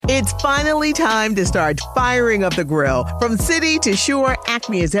It's finally time to start firing up the grill. From city to shore,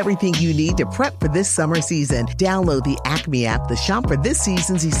 Acme is everything you need to prep for this summer season. Download the Acme app to shop for this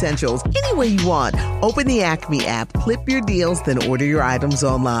season's essentials any way you want. Open the Acme app, clip your deals, then order your items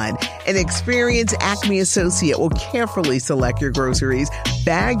online. An experienced Acme associate will carefully select your groceries,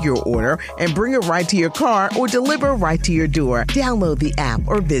 bag your order, and bring it right to your car or deliver right to your door. Download the app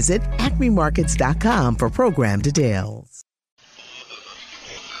or visit acmemarkets.com for program details.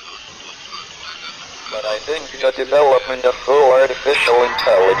 But I think the development of full artificial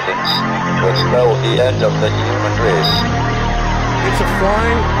intelligence would spell the end of the human race. It's a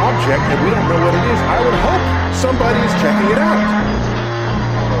flying object and we don't know what it is. I would hope somebody's checking it out.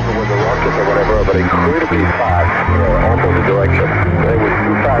 I don't know if it was a rocket or whatever, but it could be fast, opposite direction. It was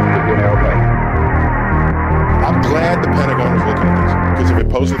too fast to be an airplane. I'm glad the Pentagon is looking at this, because if it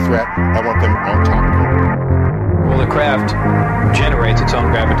poses a threat, I want them on top of it. Well, the craft generates its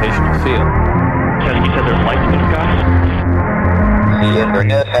own gravitational field. You said there's lights in the sky? The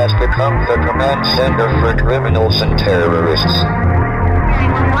internet has become the command center for criminals and terrorists.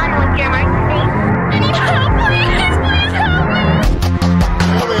 911, what's your emergency? I need help, please help me!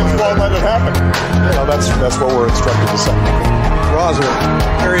 Aliens won't let it happen. You know, that's what we're instructed to say. Roswell,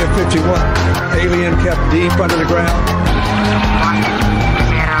 Area 51. Alien kept deep under the ground. 1,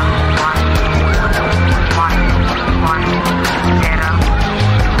 0, 1, 1, 0, 1, 1.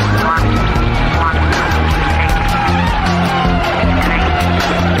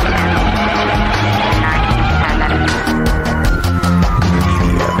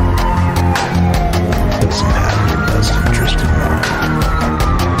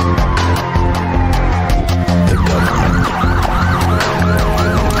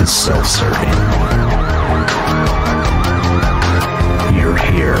 Self-serving. You're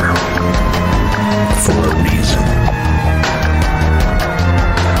here for a reason.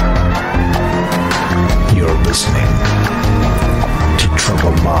 You're listening to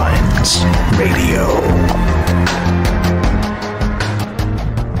Troubled Minds Radio.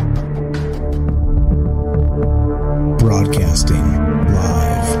 Broadcasting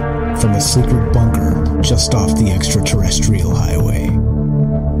live from a secret bunker just off the extraterrestrial highway.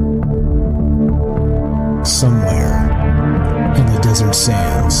 Somewhere in the desert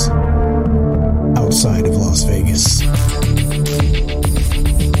sands outside of Las Vegas.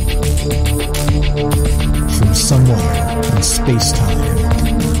 From somewhere in space-time,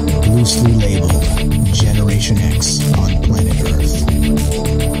 loosely labeled Generation X on planet Earth.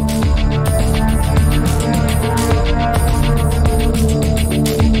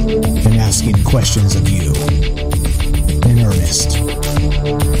 And asking questions of you in earnest.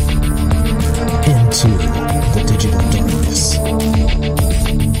 Into the digital darkness.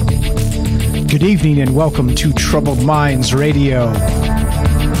 Good evening and welcome to Troubled Minds Radio.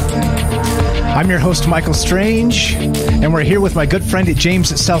 I'm your host, Michael Strange, and we're here with my good friend James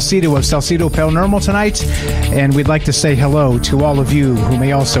Salcedo of Salcedo Paranormal tonight, and we'd like to say hello to all of you who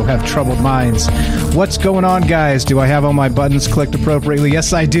may also have troubled minds. What's going on, guys? Do I have all my buttons clicked appropriately?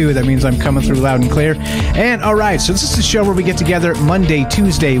 Yes, I do. That means I'm coming through loud and clear. And all right, so this is the show where we get together Monday,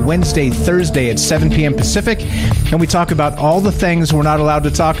 Tuesday, Wednesday, Thursday at 7 p.m. Pacific, and we talk about all the things we're not allowed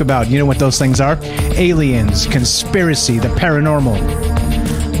to talk about. You know what those things are? Aliens, conspiracy, the paranormal,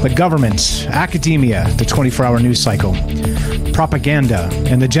 the government, academia, the 24-hour news cycle, propaganda,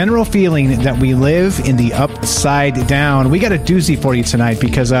 and the general feeling that we live in the upside down. We got a doozy for you tonight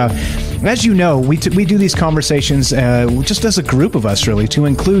because, as you know, we do these conversations just as a group of us, really, to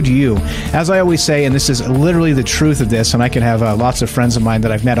include you. As I always say, and this is literally the truth of this, and I can have lots of friends of mine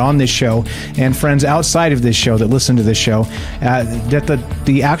that I've met on this show and friends outside of this show that listen to this show, that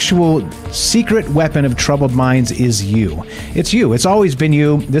the actual secret weapon of troubled minds is you. It's you. It's always been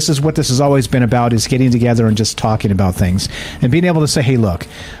you. This is what this has always been about, is getting together and just talking about things and being able to say, hey, look,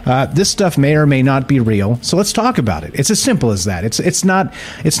 this stuff may or may not be real, so let's talk about it. It's as simple as that. It's not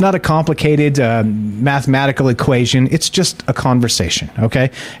a complicated mathematical equation. It's just a conversation,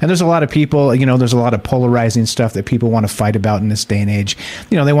 okay? And there's a lot of people, there's a lot of polarizing stuff that people want to fight about in this day and age.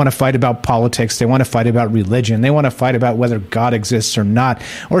 They want to fight about politics. They want to fight about religion. They want to fight about whether God exists or not,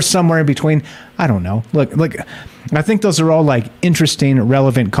 or somewhere in between. I don't know. Look, I think those are all like interesting,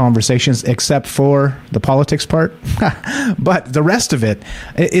 relevant conversations, except for the politics part. But the rest of it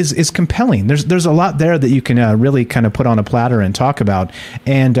is compelling. There's a lot there that you can really kind of put on a platter and talk about,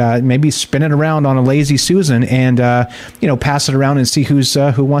 and maybe spin it around on a lazy Susan, and pass it around and see who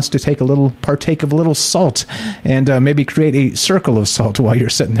wants to partake of a little salt, and maybe create a circle of salt while you're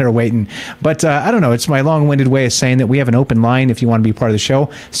sitting there waiting. But I don't know. It's my long-winded way of saying that we have an open line if you want to be part of the show.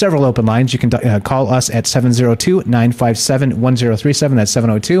 Several open lines. You can call us at 702 702-957-1037. That's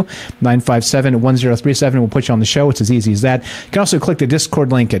 702-957-1037. We'll put you on the show. It's as easy as that. You can also click the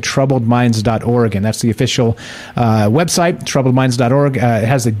Discord link at troubledminds.org, and that's the official website, troubledminds.org. It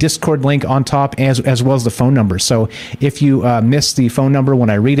has the Discord link on top as well as the phone number. So if you miss the phone number when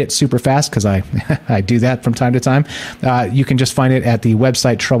I read it super fast, because I I do that from time to time, you can just find it at the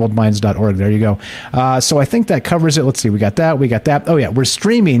website, troubledminds.org. There you go. So I think that covers it. Let's see. We got that. Oh, yeah. We're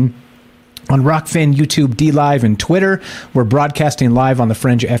streaming on Rockfin, YouTube, DLive, and Twitter. We're broadcasting live on the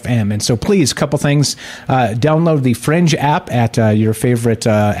Fringe FM. And so please, a couple things. Download the Fringe app at your favorite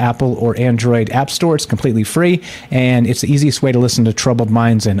Apple or Android app store. It's completely free, and it's the easiest way to listen to Troubled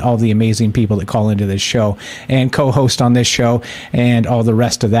Minds and all the amazing people that call into this show and co-host on this show and all the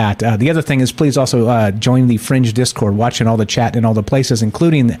rest of that. The other thing is please also join the Fringe Discord, watching all the chat in all the places,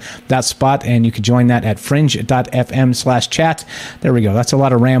 including that spot, and you can join that at fringe.fm/chat. There we go. That's a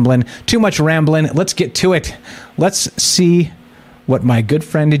lot of rambling. Too much rambling. Let's get to it. Let's see what my good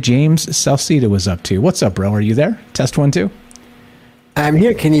friend James Salcedo was up to. What's up, bro? Are you there? Test 1, 2. I'm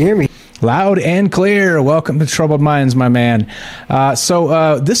here. Can you hear me? Loud and clear. Welcome to Troubled Minds, my man.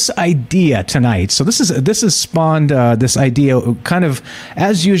 So this idea tonight. So this is spawned this idea kind of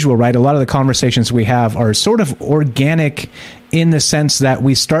as usual, right? A lot of the conversations we have are sort of organic in the sense that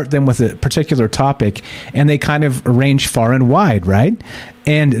we start them with a particular topic and they kind of range far and wide, right?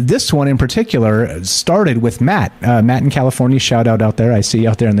 And this one in particular started with Matt. Matt in California, shout out there. I see you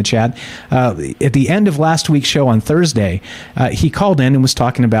out there in the chat. At the end of last week's show on Thursday, he called in and was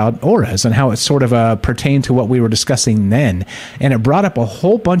talking about auras and how it sort of pertained to what we were discussing then. And it brought up a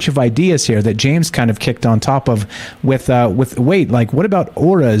whole bunch of ideas here that James kind of kicked on top of with wait, like what about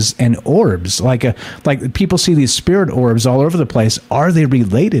auras and orbs? Like people see these spirit orbs all over the place. Are they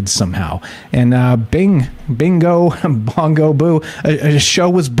related somehow? And bingo, bongo, boo, a show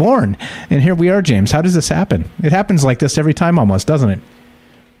was born. And here we are, James. How does this happen? It happens like this every time almost, doesn't it?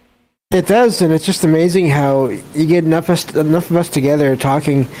 It does, and it's just amazing how you get enough of us together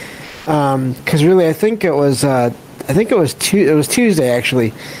talking. Because really, I think it was Tuesday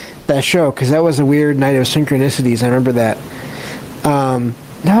actually, that show, because that was a weird night of synchronicities. I remember that.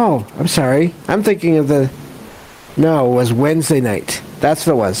 No, I'm sorry. I'm thinking of it was Wednesday night. That's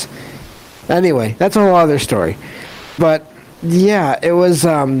what it was. Anyway, that's a whole other story. But yeah, it was.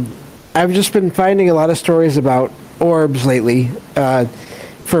 I've just been finding a lot of stories about orbs lately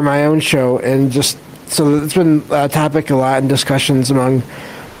for my own show, and just so it's been a topic a lot in discussions among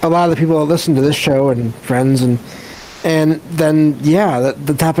a lot of the people that listen to this show and friends, and then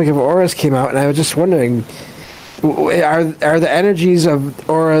the topic of auras came out, and I was just wondering, are the energies of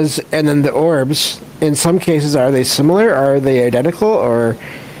auras and then the orbs, in some cases, are they similar? Are they identical, or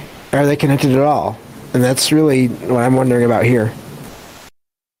are they connected at all? And that's really what I'm wondering about here.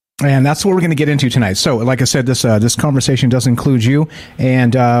 And that's what we're going to get into tonight. So, like I said, this conversation does include you,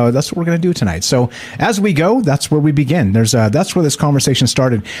 and that's what we're going to do tonight. So, as we go, that's where we begin. That's where this conversation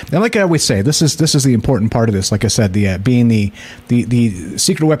started. And like I always say, this is the important part of this. Like I said, being the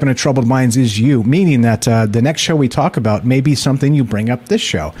secret weapon of troubled minds is you, meaning that the next show we talk about may be something you bring up this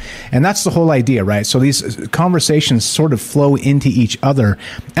show, and that's the whole idea, right? So these conversations sort of flow into each other,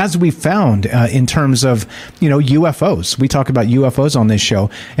 as we found in terms of UFOs. We talk about UFOs on this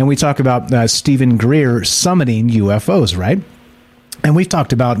show, and we talk about Stephen Greer summoning UFOs, right? And we've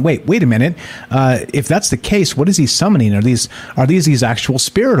talked about, wait a minute, if that's the case, what is he summoning? Are these actual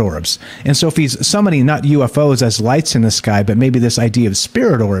spirit orbs? And so if he's summoning not UFOs as lights in the sky, but maybe this idea of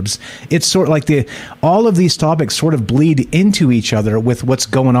spirit orbs, it's sort of like all of these topics sort of bleed into each other with what's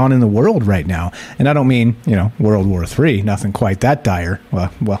going on in the world right now. And I don't mean, World War III, nothing quite that dire.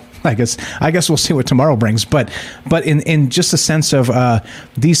 Well, I guess we'll see what tomorrow brings. But in just a sense of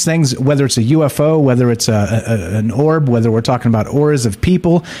these things, whether it's a UFO, whether it's an orb, whether we're talking about auras of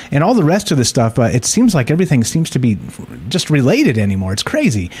people, and all the rest of this stuff, it seems like everything seems to be just related anymore. It's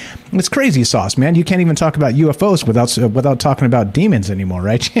crazy. It's crazy sauce, man. You can't even talk about UFOs without talking about demons anymore,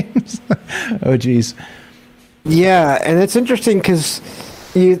 right, James? Oh, geez. Yeah, and it's interesting because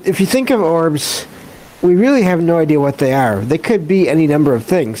if you think of orbs, we really have no idea what they are. They could be any number of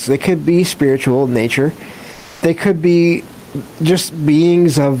things. They could be spiritual in nature. They could be just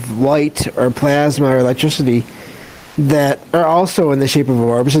beings of light or plasma or electricity that are also in the shape of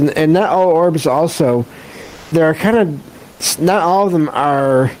orbs. And not all orbs also, not all of them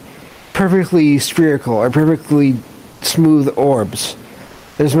are perfectly spherical or perfectly smooth orbs.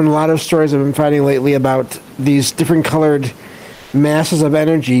 There's been a lot of stories I've been finding lately about these different colored masses of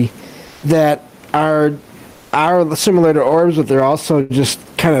energy that are similar to orbs, but they're also just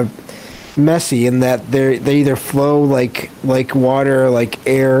kind of messy in that they either flow like water, like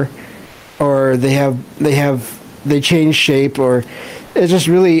air, or they have they change shape, or it just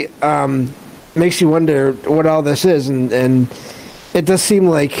really makes you wonder what all this is, and it does seem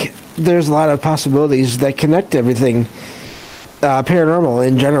like there's a lot of possibilities that connect everything paranormal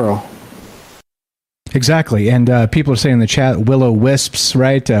in general. Exactly, and people are saying in the chat, willow wisps,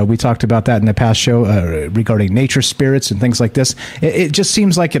 right? We talked about that in the past show regarding nature spirits and things like this. It just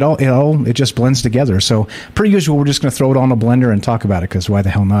seems like it just blends together. So, per usual, we're just going to throw it all in a blender and talk about it, because why the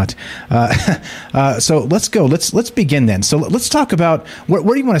hell not? So let's go. Let's begin then. So let's talk about where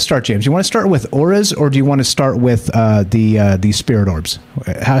do you want to start, James? You want to start with auras, or do you want to start with the spirit orbs?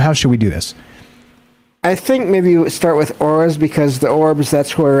 How should we do this? I think maybe you start with auras, because the orbs,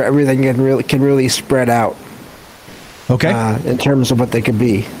 that's where everything can really spread out. Okay. In terms of what they could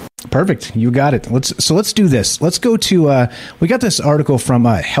be. Perfect. You got it. Let's do this. Let's go to, we got this article from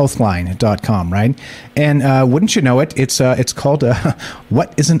healthline.com, right? And wouldn't you know it, it's called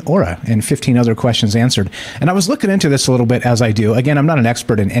What is an Aura? And 15 other questions answered. And I was looking into this a little bit, as I do. Again, I'm not an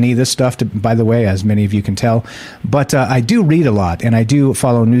expert in any of this stuff, by the way, as many of you can tell. But I do read a lot, and I do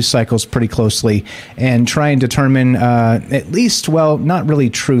follow news cycles pretty closely and try and determine at least, well, not really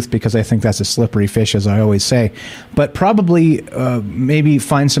truth, because I think that's a slippery fish, as I always say, but probably maybe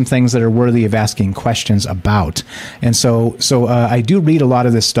find some things that are worthy of asking questions about. And so I do read a lot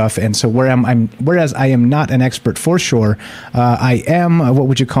of this stuff, and so whereas I am not an expert for sure, I am what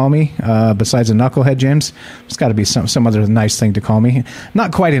would you call me besides a knucklehead, James? It's got to be some other nice thing to call me.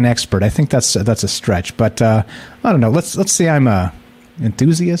 Not quite an expert. I think that's a stretch, but I don't know. Let's say I'm a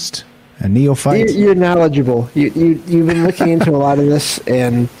enthusiast, a neophyte. You're knowledgeable. You've been looking into a lot of this,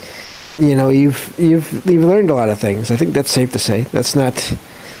 and you've learned a lot of things. I think that's safe to say. That's not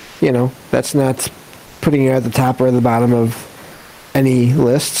putting you at the top or the bottom of any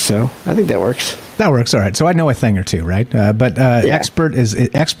list. So I think that works. That works. All right. So I know a thing or two, right? But expert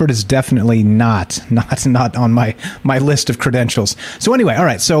is definitely not on my list of credentials. So anyway, all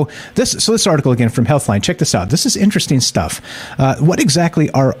right. So this article again from Healthline. Check this out. This is interesting stuff. What exactly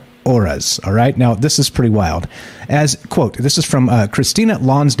are auras? All right. Now, this is pretty wild. As, quote, this is from Christina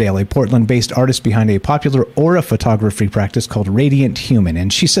Lonsdale, a Portland-based artist behind a popular aura photography practice called Radiant Human.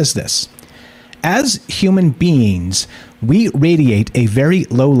 And she says this: as human beings, we radiate a very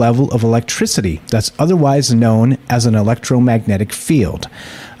low level of electricity that's otherwise known as an electromagnetic field.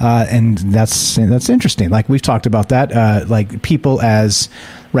 And that's interesting. Like we've talked about that, like people as,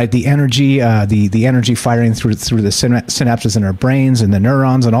 right, the energy, the energy firing through the synapses in our brains and the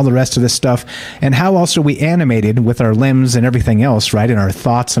neurons and all the rest of this stuff, and how else are we animated with our limbs and everything else, right, and our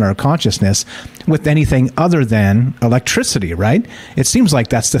thoughts and our consciousness with anything other than electricity, right? It seems like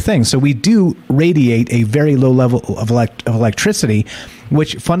that's the thing. So we do radiate a very low level of electricity,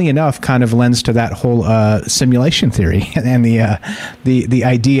 which, funny enough, kind of lends to that whole simulation theory and the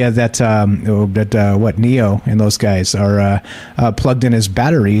idea that what Neo and those guys are plugged in as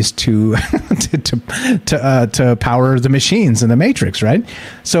batteries to to power the machines in the Matrix, right?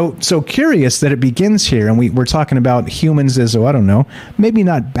 So curious that it begins here, and we're talking about humans as, I don't know, maybe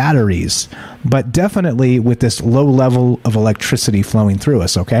not batteries, but definitely with this low level of electricity flowing through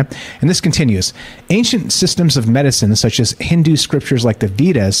us, okay? And this continues. Ancient systems of medicine, such as Hindu scriptures like the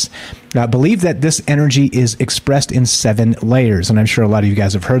Vedas, believe that this energy is expressed in 7 layers, and I'm sure a lot of you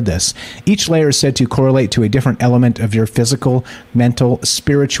guys have heard this. Each layer is said to correlate to a different element of your physical, mental,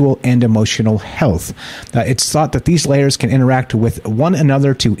 spiritual, and emotional health. It's thought that these layers can interact with one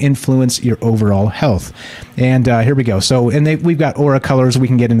another to influence your overall health. And here we go. So, and we've got aura colors. We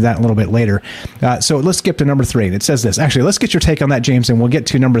can get into that a little bit later. So let's skip to number 3. It says this. Actually, let's get your take on that, James, and we'll get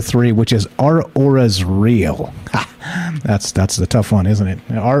to number 3, which is, are auras real? That's the tough one, isn't it?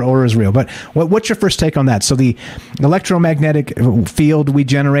 Are auras real? But what's your first take on that? So the electromagnetic field we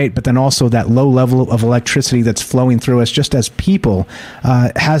generate, but then also that low level of electricity that's flowing through us just as people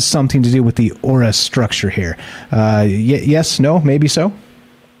has something to do with the aura structure here. Yes, no, maybe so?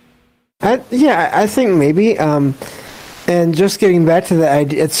 I think maybe. And just getting back to the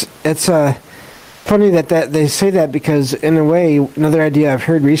idea, it's funny that they say that, because in a way, another idea I've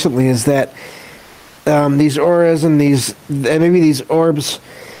heard recently is that these auras and maybe these orbs,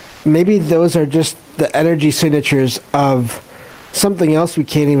 maybe those are just the energy signatures of something else we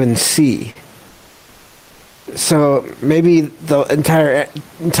can't even see. So maybe the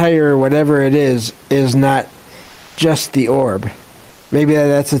entire whatever it is not just the orb. Maybe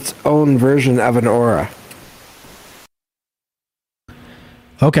that's its own version of an aura.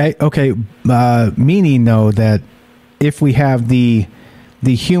 Okay. Meaning, though, that if we have the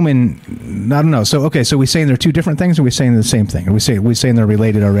human, I don't know. So we're saying they're two different things, or we're saying the same thing? Are we saying they're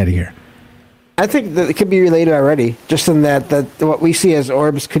related already here? I think that it could be related already, just in that what we see as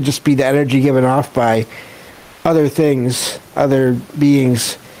orbs could just be the energy given off by other things, other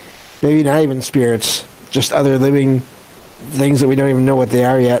beings, maybe not even spirits, just other living things that we don't even know what they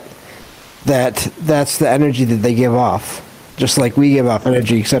are yet, that's the energy that they give off. Just like we give off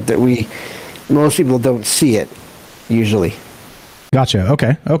energy, except that most people don't see it, usually. Gotcha.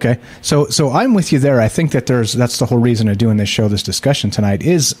 Okay. So I'm with you there. I think that that's the whole reason of doing this show, this discussion tonight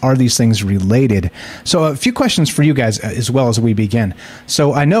are these things related? So a few questions for you guys as well as we begin.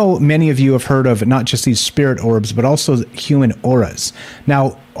 So I know many of you have heard of not just these spirit orbs, but also human auras.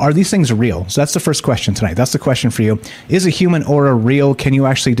 Now, are these things real? So that's the first question tonight. That's the question for you. Is a human aura real? Can you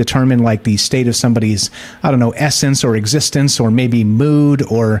actually determine like the state of somebody's, I don't know, essence or existence or maybe mood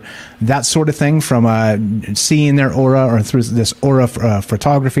or that sort of thing from seeing their aura or through this aura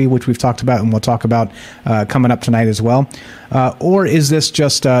photography, which we've talked about and we'll talk about coming up tonight as well? Or is this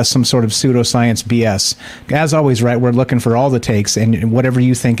just some sort of pseudoscience BS? As always, right, we're looking for all the takes and whatever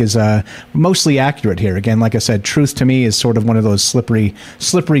you think is mostly accurate here. Again, like I said, truth to me is sort of one of those slippery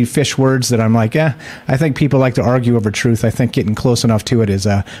fish words that I'm like, I think people like to argue over truth. I think getting close enough to it is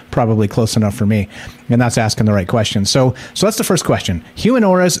probably close enough for me. And that's asking the right question. So that's the first question. Human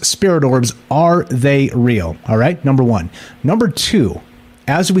auras, spirit orbs, are they real? All right, number one. Number two,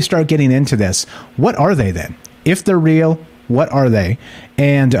 as we start getting into this, what are they then? If they're real, what are they?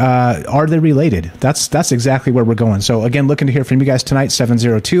 And are they related? That's exactly where we're going. So again, looking to hear from you guys tonight,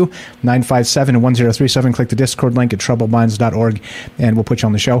 702-957-1037. Click the Discord link at troubledminds.org and we'll put you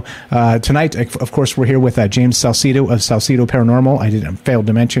on the show. Tonight, of course, we're here with James Salcedo of Salcedo Paranormal. I failed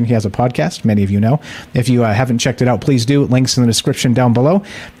to mention he has a podcast. Many of you know. If you haven't checked it out, please do. Links in the description down below.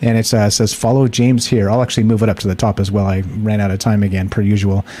 And it says, follow James here. I'll actually move it up to the top as well. I ran out of time again, per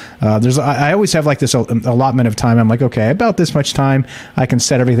usual. I always have like this allotment of time. I'm like, okay, about this much time, I can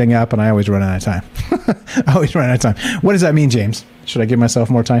set everything up, and I always run out of time. What does that mean, James? Should I give myself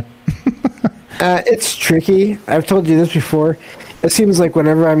more time? It's tricky. I've told you this before. It seems like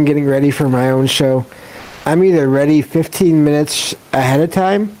whenever I'm getting ready for my own show, I'm either ready 15 minutes ahead of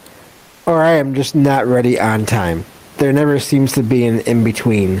time, or I am just not ready on time. There never seems to be an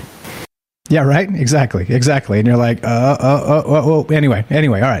in-between. Yeah, right. Exactly. And you're like, anyway.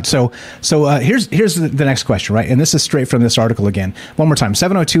 All right. So here's the next question, right? And this is straight from this article again. One more time,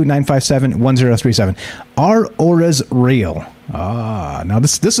 702-957-1037. Are auras real? Now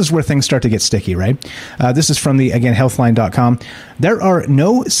this is where things start to get sticky, right? This is from the, again, healthline.com. There are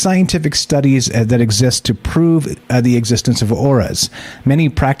no scientific studies that exist to prove the existence of auras. Many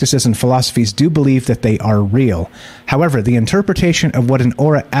practices and philosophies do believe that they are real. However, the interpretation of what an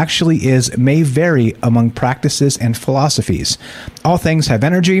aura actually is may vary among practices and philosophies. All things have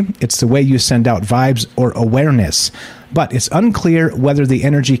energy. It's the way you send out vibes or awareness. But it's unclear whether the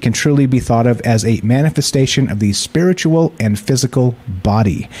energy can truly be thought of as a manifestation of the spiritual and physical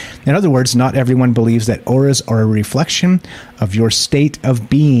body. In other words, not everyone believes that auras are a reflection of your state of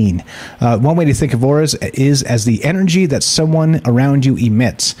being. One way to think of auras is as the energy that someone around you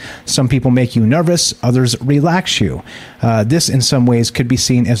emits. Some people make you nervous, others relax you. This, in some ways, could be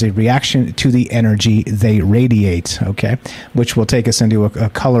seen as a reaction to the energy they radiate, okay? Which will take us into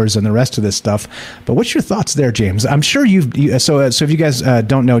colors and the rest of this stuff. But what's your thoughts there, James? I'm sure so if you guys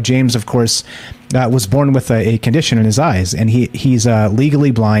don't know, James, of course, was born with a condition in his eyes, and he's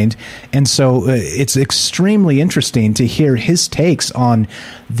legally blind, and so it's extremely interesting to hear his takes on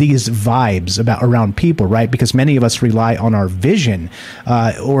these vibes around people, right? Because many of us rely on our vision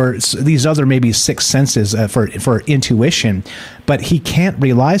or these other maybe sixth senses for intuition, but he can't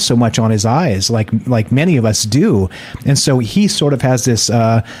rely so much on his eyes like many of us do, and so he sort of has this.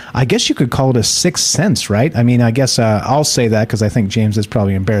 I guess you could call it a sixth sense, right? I mean, I guess I'll say that because I think James is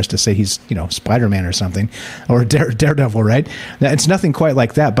probably embarrassed to say he's Spider-Man or something, or Daredevil, right? It's nothing quite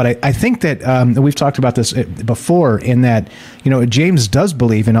like that, but I think that we've talked about this before in that, James does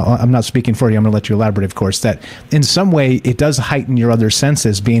believe, and I'm not speaking for you, I'm going to let you elaborate, of course, that in some way it does heighten your other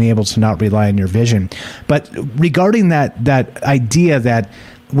senses, being able to not rely on your vision. But regarding that idea that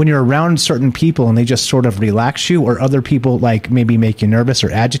when you're around certain people and they just sort of relax you, or other people like maybe make you nervous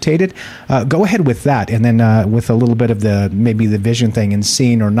or agitated, go ahead with that. And then with a little bit of maybe the vision thing and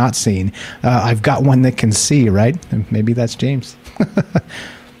seeing or not seeing, I've got one that can see, right? And maybe that's James.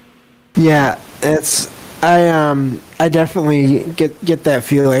 Yeah, I definitely get that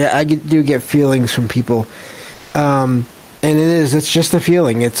feeling. I do get feelings from people. And it's just a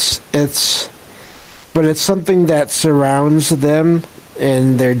feeling. But it's something that surrounds them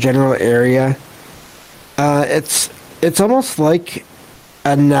in their general area. It's almost like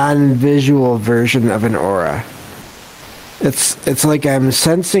a non-visual version of an aura. It's like I'm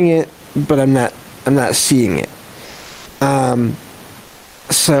sensing it, but I'm not seeing it.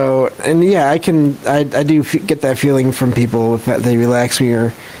 So, and yeah, I do get that feeling from people if they relax me,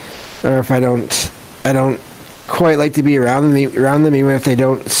 or if I don't quite like to be around them, even if they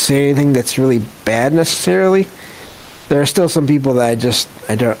don't say anything that's really bad necessarily. There are still some people that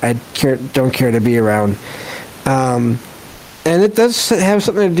I don't care to be around, and it does have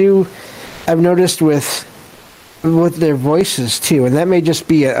something to do, I've noticed, with their voices too, and that may just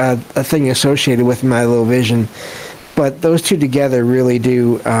be a thing associated with my low vision. But those two together really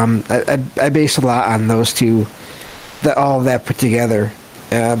do. I base a lot on those two, all of that put together,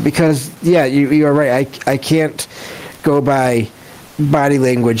 because you are right. I can't go by body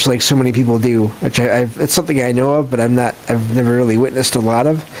language like so many people do, which it's something I know of, but I've never really witnessed a lot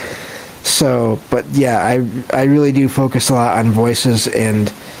of. So, but yeah, I really do focus a lot on voices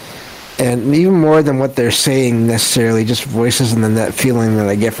and even more than what they're saying necessarily, just voices and then that feeling that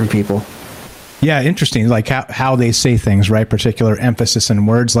I get from people. Yeah, interesting. Like how they say things, right? Particular emphasis in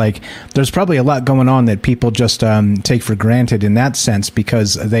words. Like there's probably a lot going on that people just take for granted in that sense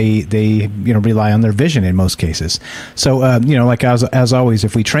because they rely on their vision in most cases. So like as always,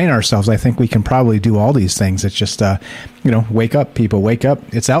 if we train ourselves, I think we can probably do all these things. It's just wake up, people, wake up.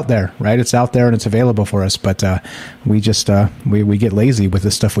 It's out there, right? It's out there and it's available for us. But we just we get lazy with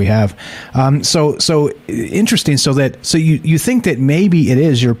the stuff we have. So interesting. So you think that maybe it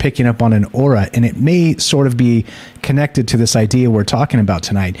is you're picking up on an aura. And it may sort of be connected to this idea we're talking about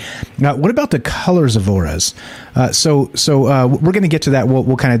tonight. Now, what about the colors of auras? So we're going to get to that.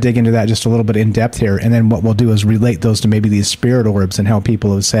 We'll kind of dig into that just a little bit in depth here. And then what we'll do is relate those to maybe these spirit orbs and how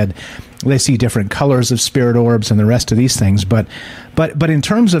people have said they see different colors of spirit orbs and the rest of these things. But in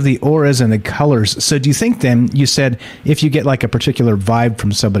terms of the auras and the colors, so do you think then, you said if you get like a particular vibe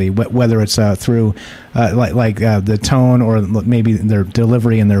from somebody, whether it's through the tone or maybe their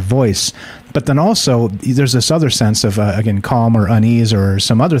delivery and their voice, but then also there's this other sense of, again, calm or unease or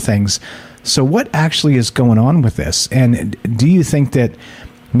some other things. So what actually is going on with this? And do you think that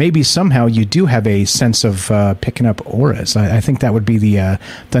maybe somehow you do have a sense of picking up auras? I think that would be the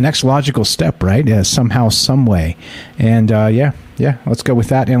next logical step, right? Somehow, some way. And yeah, let's go with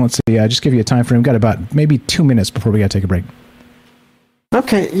that. And let's see, just give you a time frame. We've got about maybe 2 minutes before we got to take a break.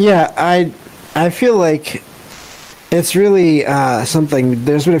 Okay, yeah, I feel like it's really something.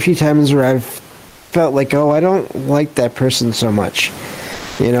 There's been a few times where I've felt like, I don't like that person so much.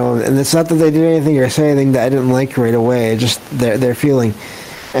 And it's not that they did anything or say anything that I didn't like right away, just their feeling.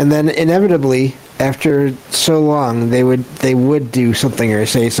 And then inevitably, after so long, they would do something or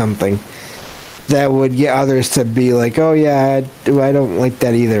say something that would get others to be like, oh yeah, I don't like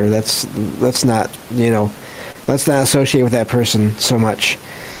that either. Let's not associate with that person so much.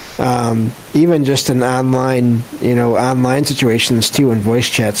 Even just in online situations too, in voice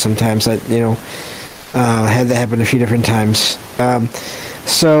chats sometimes I had that happen a few different times.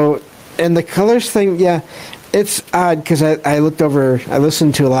 So, and the colors thing, yeah, it's odd because I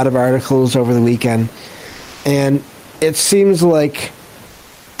listened to a lot of articles over the weekend, and it seems like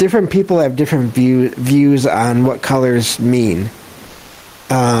different people have different views on what colors mean.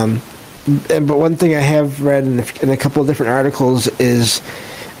 But one thing I have read in a couple of different articles is,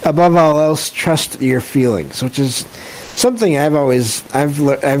 above all else, trust your feelings, which is something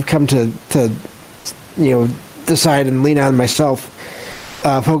I've come to decide and lean on myself,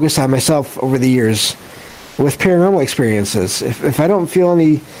 focus on myself over the years with paranormal experiences. If I don't feel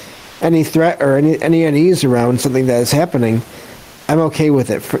any threat or any unease around something that is happening, I'm okay with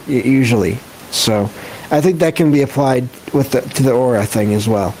it usually. So I think that can be applied to the aura thing as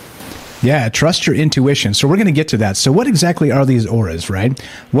well. Yeah, trust your intuition. So we're going to get to that. So what exactly are these auras, right?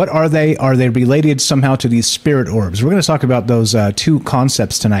 What are they? Are they related somehow to these spirit orbs? We're going to talk about those two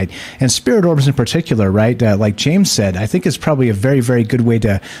concepts tonight. And spirit orbs in particular, right? Like James said, I think is probably a very, very good way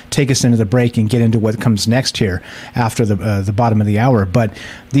to take us into the break and get into what comes next here after the bottom of the hour. But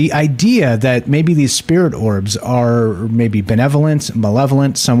the idea that maybe these spirit orbs are maybe benevolent,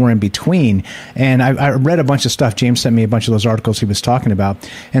 malevolent, somewhere in between. And I read a bunch of stuff. James sent me a bunch of those articles he was talking about.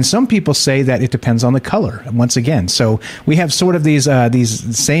 And some people say that it depends on the color once again. So we have sort of these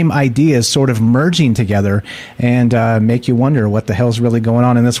same ideas sort of merging together and make you wonder what the hell's really going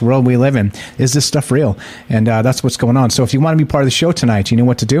on in this world we live in. Is this stuff real? And that's what's going on. So if you want to be part of the show tonight, you know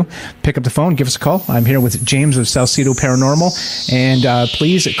what to do. Pick up the phone, give us a call. I'm here with James of Salcedo Paranormal, and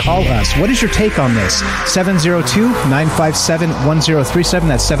please call us. What is your take on this? 702-957-1037.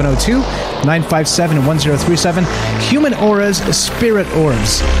 That's 702-957-1037. Human auras, spirit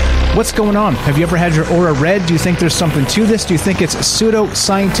orbs. What's going on? Have you ever had your aura read? Do you think there's something to this? Do you think it's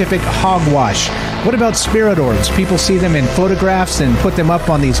pseudo-scientific hogwash? What about spirit orbs? People see them in photographs and put them up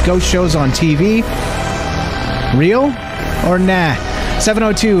on these ghost shows on TV. Real or nah?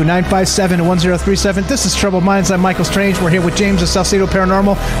 702-957-1037. This is Troubled Minds. I'm Michael Strange. We're here with James of Salcedo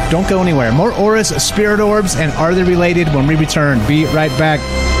Paranormal. Don't go anywhere. More auras, spirit orbs, and are they related when we return? Be right back.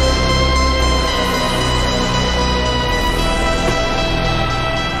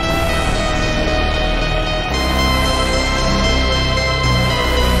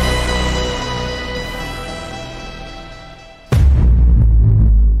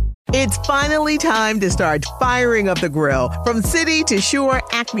 It's finally time to start firing up the grill. From city to shore,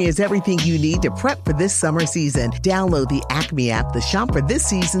 Acme is everything you need to prep for this summer season. Download the Acme app to shop for this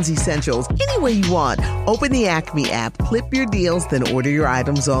season's essentials any way you want. Open the Acme app, clip your deals, then order your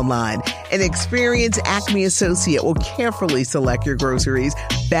items online. An experienced Acme associate will carefully select your groceries,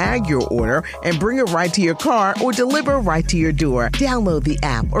 bag your order, and bring it right to your car or deliver right to your door. Download the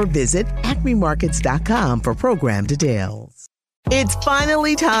app or visit acmemarkets.com for program details. It's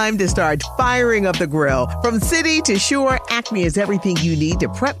finally time to start firing up the grill. From city to shore, Acme is everything you need to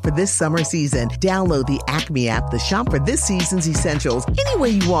prep for this summer season. Download the Acme app to shop for this season's essentials any way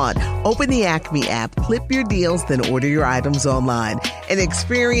you want. Open the Acme app, clip your deals, then order your items online. An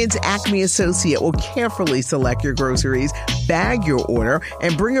experienced Acme associate will carefully select your groceries, bag your order,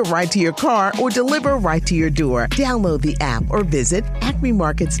 and bring it right to your car or deliver right to your door. Download the app or visit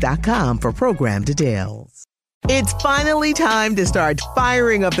acmemarkets.com for program details. It's finally time to start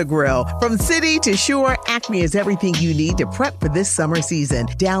firing up the grill. From city to shore, Acme is everything you need to prep for this summer season.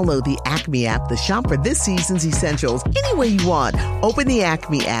 Download the Acme app to shop for this season's essentials any way you want. Open the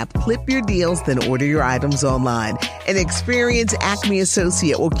Acme app, clip your deals, then order your items online. An experienced Acme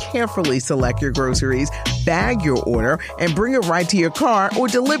associate will carefully select your groceries, bag your order, and bring it right to your car or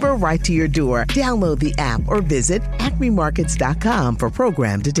deliver right to your door. Download the app or visit acmemarkets.com for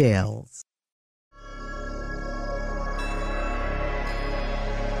program details.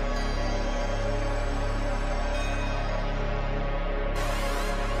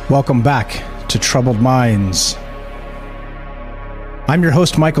 Welcome back to Troubled Minds. I'm your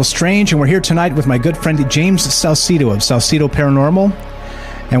host, Michael Strange, and we're here tonight with my good friend James Salcedo of Salcedo Paranormal,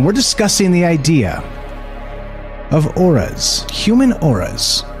 and we're discussing the idea of auras, human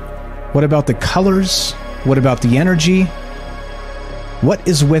auras. What about the colors? What about the energy? What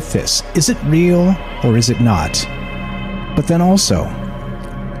is with this? Is it real or is it not? But then also,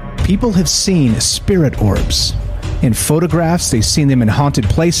 people have seen spirit orbs. In photographs, they've seen them in haunted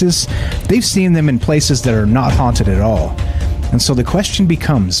places. They've seen them in places that are not haunted at all. And so the question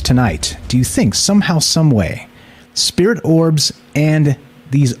becomes tonight, do you think somehow, some way, spirit orbs and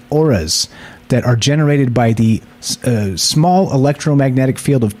these auras that are generated by the small electromagnetic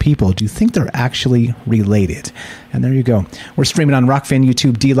field of people, do you think they're actually related? And there you go. We're streaming on Rockfin,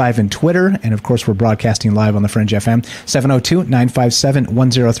 YouTube, DLive, and Twitter. And, of course, we're broadcasting live on the Fringe FM.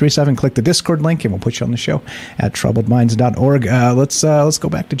 702-957-1037. Click the Discord link, and we'll put you on the show at troubledminds.org. Let's go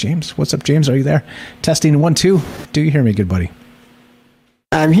back to James. What's up, James? Are you there? Testing 1, 2. Do you hear me, good buddy?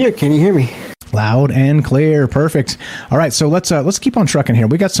 I'm here. Can you hear me? Loud and clear. Perfect. All right, so let's keep on trucking here.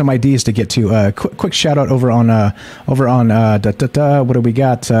 We got some ideas to get to. Quick shout out over on what do we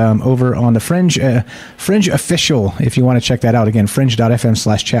got over on the Fringe Official? If you want to check that out, again,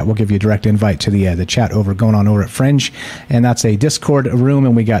 fringe.fm/chat will give you a direct invite to the chat going on over at Fringe, and that's a Discord room.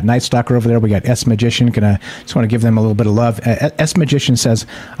 And we got Night Stalker over there. We got S Magician. Just want to give them a little bit of love. S Magician says,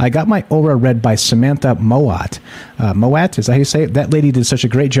 "I got my aura read by Samantha Mowat. Mowat, is that how you say it? That lady did such a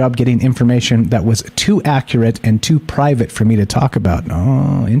great job getting information that was too accurate and too private for me to talk about."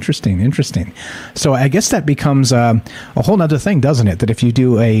 Oh, interesting. So I guess that becomes a whole nother thing, doesn't it? That if you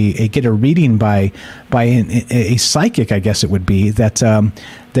do get a reading by a psychic, I guess it would be, that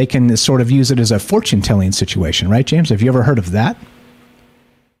they can sort of use it as a fortune-telling situation, right, James? Have you ever heard of that?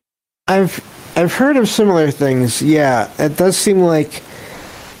 I've heard of similar things, yeah. It does seem like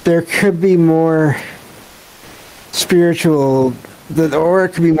there could be more spiritual, the aura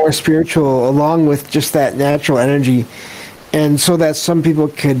could be more spiritual along with just that natural energy, and so that some people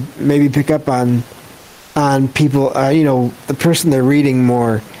could maybe pick up on people, the person they're reading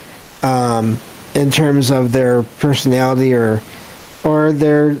more, in terms of their personality or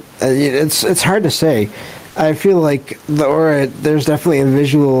their. It's hard to say. I feel like the aura, there's definitely a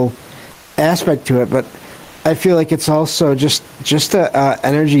visual aspect to it, but I feel like it's also just a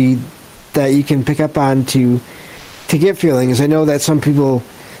energy that you can pick up on to get feelings. I know that some people,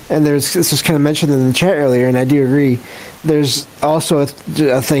 and this was kind of mentioned in the chat earlier, and I do agree, there's also a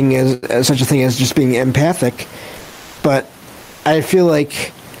thing as such a thing as just being empathic, but I feel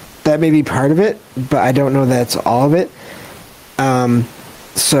like that may be part of it, but I don't know that's all of it.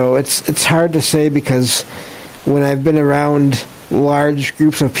 So it's hard to say, because when I've been around large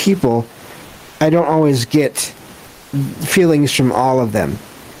groups of people, I don't always get feelings from all of them.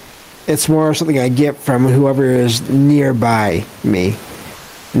 It's more something I get from whoever is nearby me,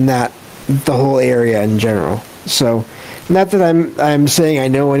 not the whole area in general. So, not that I'm saying I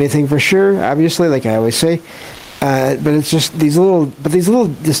know anything for sure, obviously, like I always say, but it's just these little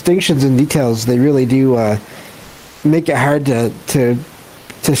distinctions and details. They really do make it hard to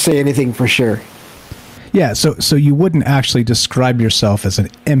say anything for sure. Yeah, so you wouldn't actually describe yourself as an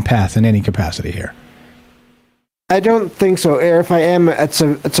empath in any capacity here. I don't think so. Or if I am, it's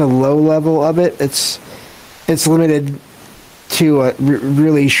a low level of it. It's limited to a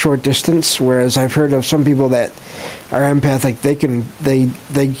really short distance. Whereas I've heard of some people that are empathic, they can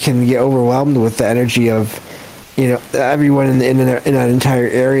get overwhelmed with the energy of, everyone in an entire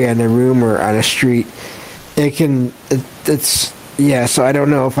area in a room or on a street. It's So I don't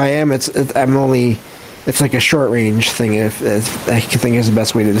know if I am. It's like a short range thing. If I think is the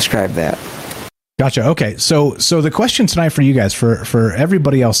best way to describe that. Gotcha. Okay. So the question tonight for you guys, for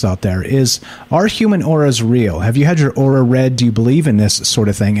everybody else out there, is: are human auras real? Have you had your aura read? Do you believe in this sort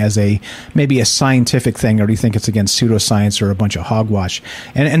of thing as maybe a scientific thing, or do you think it's against pseudoscience or a bunch of hogwash?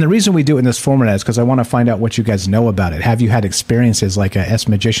 And the reason we do it in this format is because I want to find out what you guys know about it. Have you had experiences like S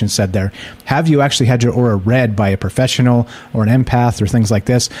Magician said there? Have you actually had your aura read by a professional or an empath or things like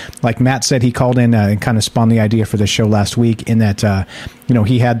this? Like Matt said, he called in and kind of spawned the idea for the show last week in that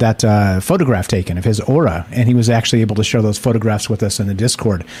he had that photograph taken of his aura, and he was actually able to show those photographs with us in the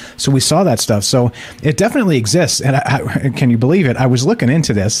Discord. So we saw that stuff. So it definitely exists. And I can you believe it? I was looking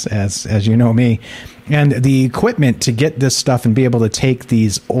into this, as you know me, and the equipment to get this stuff and be able to take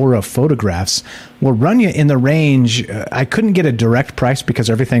these aura photographs will run you in the range. I couldn't get a direct price because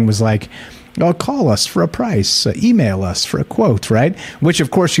everything was like, oh, call us for a price, email us for a quote, right? Which,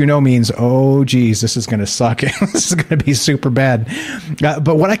 of course, means, oh, geez, this is going to suck. This is going to be super bad.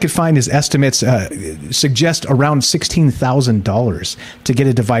 But what I could find is estimates suggest around $16,000 to get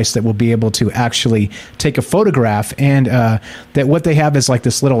a device that will be able to actually take a photograph, and that what they have is like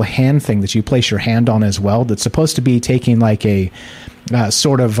this little hand thing that you place your hand on as well, that's supposed to be taking like a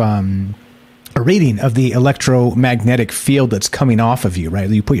sort of... a reading of the electromagnetic field that's coming off of you, right?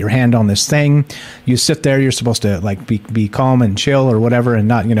 You put your hand on this thing, you sit there, you're supposed to like be calm and chill or whatever, and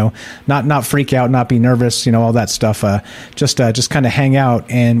not freak out, not be nervous, all that stuff. Just kind of hang out.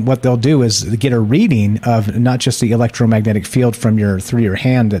 And what they'll do is get a reading of not just the electromagnetic field through your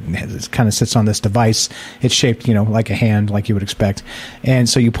hand that kind of sits on this device. It's shaped, like a hand, like you would expect. And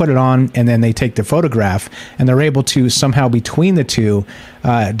so you put it on, and then they take the photograph, and they're able to somehow between the two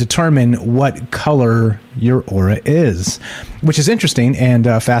determine what color your aura is, which is interesting and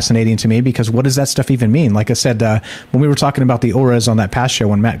fascinating to me, because what does that stuff even mean? Like I said, when we were talking about the auras on that past show,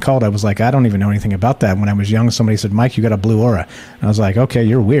 when Matt called, I was like, I don't even know anything about that. When I was young, somebody said, Mike, you got a blue aura. And I was like, okay,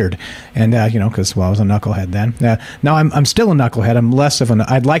 you're weird. And, because, I was a knucklehead then. Now I'm still a knucklehead.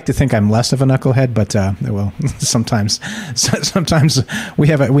 I'd like to think I'm less of a knucklehead, but, sometimes we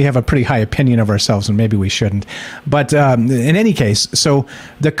have a pretty high opinion of ourselves, and maybe we shouldn't. But in any case, so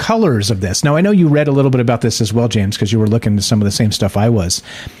the colors of this. Now, I know you read a little bit about this as well, James, because you were looking at some of the same stuff I was.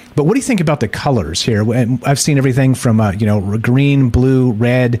 But what do you think about the colors here? I've seen everything from, green, blue,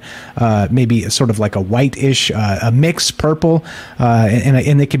 red, maybe sort of like a whitish, a mixed purple,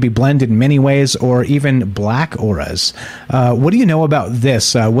 and they could be blended in many ways, or even black auras. What do you know about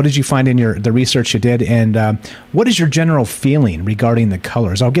this? What did you find in the research you did? And what is your general feeling regarding the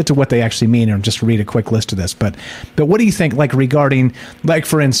colors? I'll get to what they actually mean and just read a quick list of this. But what do you think, regarding,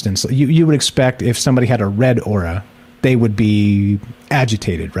 for instance, you would expect if somebody had a red aura, they would be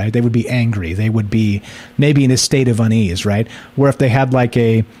agitated, right? They would be angry. They would be maybe in a state of unease, right? Where if they had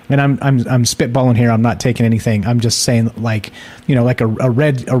and I'm spitballing here, I'm not taking anything. I'm just saying like a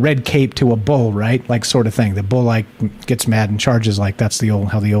red cape to a bull, right? Like sort of thing. The bull gets mad and charges, that's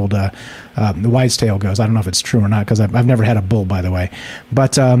how the old the wise tale goes. I don't know if it's true or not, because I've never had a bull, by the way.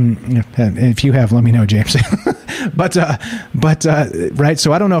 But if you have, let me know, James. but right.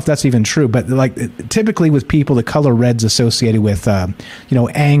 So I don't know if that's even true, but typically with people, the color red's associated with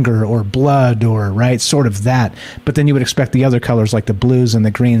anger or blood, or right, sort of that. But then you would expect the other colors, like the blues and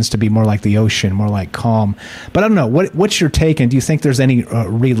the greens, to be more like the ocean, more like calm. But I don't know. What's your take? And do you think there's any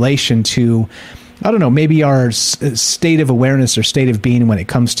relation to, I don't know, maybe our state of awareness or state of being when it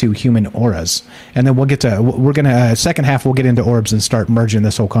comes to human auras? And then second half, we'll get into orbs and start merging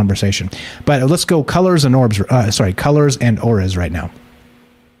this whole conversation. But let's go colors and orbs. Colors and auras right now.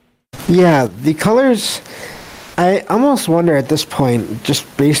 Yeah, the colors. I almost wonder at this point, just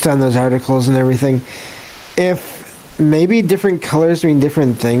based on those articles and everything, if maybe different colors mean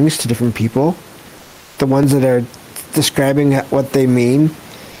different things to different people. The ones that are describing what they mean.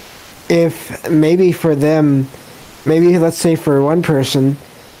 If maybe for them, maybe let's say for one person,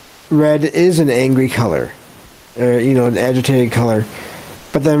 red is an angry color, or an agitated color,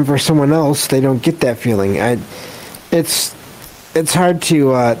 but then for someone else, they don't get that feeling. It's hard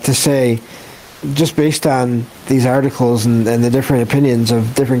to say, just based on these articles and the different opinions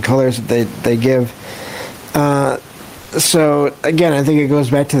of different colors that they give. So again, I think it goes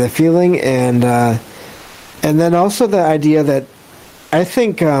back to the feeling, and then also the idea that I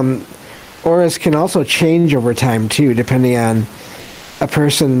think auras can also change over time too, depending on a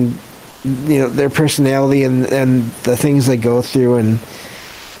person, their personality and the things they go through and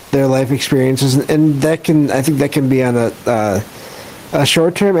their life experiences, and I think that can be on a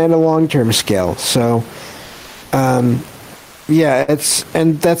short-term and a long-term scale. So, that's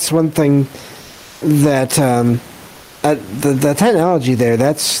one thing that the technology there.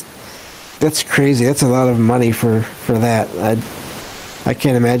 That's crazy. That's a lot of money for that. I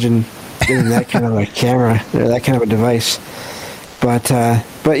can't imagine getting that kind of a camera or that kind of a device. But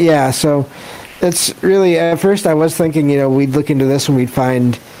yeah. So it's really, at first I was thinking, we'd look into this and we'd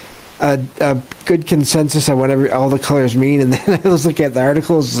find a good consensus on whatever all the colors mean, and then I was looking at the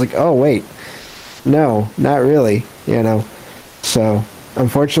articles, it's like, oh wait, no, not really, So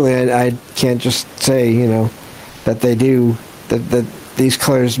unfortunately, I can't just say, that they do, that these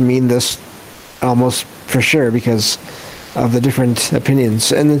colors mean this almost for sure because of the different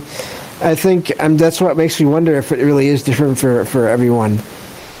opinions, and I think that's what makes me wonder if it really is different for everyone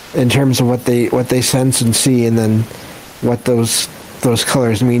in terms of what they sense and see, and then what those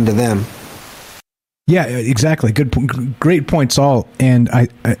colors mean to them. Yeah, exactly. Great points all. And I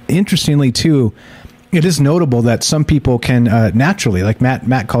interestingly too, it is notable that some people can naturally, like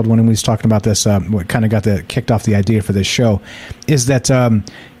Matt called one and we was talking about this, what kind of kicked off the idea for this show, is that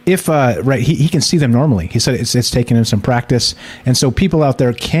if he can see them normally. He said it's taken him some practice, and so people out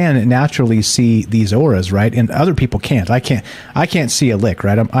there can naturally see these auras, right? And other people can't. I can't see a lick,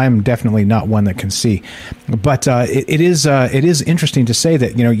 right? I'm definitely not one that can see, but it is interesting to say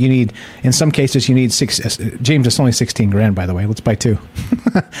that you need, in some cases you need James, it's only $16,000, by the way. Let's buy two.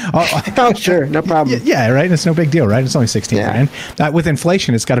 Oh sure, no problem. Yeah, right. It's no big deal, right? It's only $16,000. With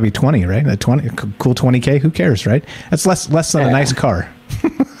inflation, it's got to be 20, right? Cool $20K. Who cares, right? That's less than a nice car.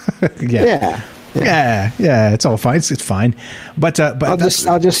 Yeah. It's all fine. It's fine, but I'll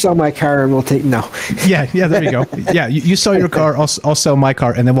just sell my car and we'll take Yeah, there you go. Yeah, you sell your car. I'll sell my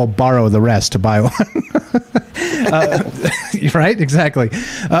car, and then we'll borrow the rest to buy one. Right? Exactly.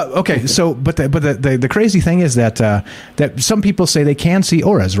 Okay. So, but the crazy thing is that some people say they can see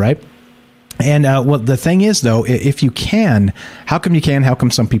auras, right? And the thing is, though, if you can, how come you can? How come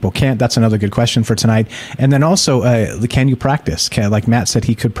some people can't? That's another good question for tonight. And then also, can you practice? Like Matt said,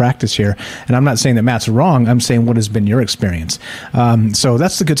 he could practice here. And I'm not saying that Matt's wrong. I'm saying what has been your experience. So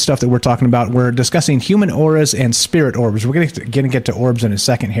that's the good stuff that we're talking about. We're discussing human auras and spirit orbs. We're going to get to orbs in a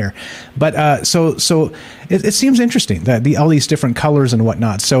second here. But so it seems interesting, that all these different colors and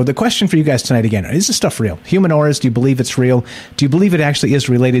whatnot. So the question for you guys tonight, again, is this stuff real? Human auras, do you believe it's real? Do you believe it actually is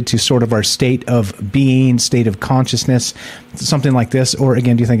related to sort of our state of being, state of consciousness, something like this? Or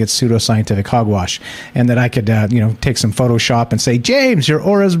again, do you think it's pseudoscientific hogwash, and that I could take some Photoshop and say, James, your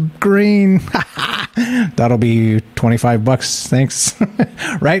aura's green? That'll be $25, thanks.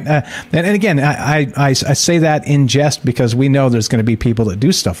 Right? And again, I say that in jest because we know there's going to be people that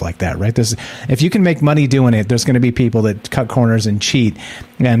do stuff like that, right? If you can make money doing it, there's going to be people that cut corners and cheat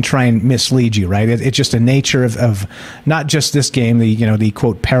and try and mislead you, right? It's just a nature of not just this game, the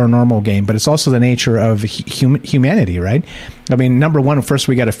quote paranormal game, but it's also the nature of humanity, right? I mean, number one, first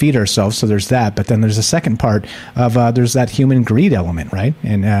we got to feed ourselves, so there's that. But then there's a second part of there's that human greed element, right?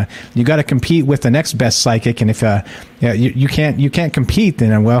 And you got to compete with the next best psychic. And if you can't compete,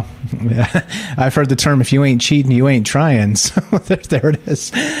 then I've heard the term, if you ain't cheating, you ain't trying. So there it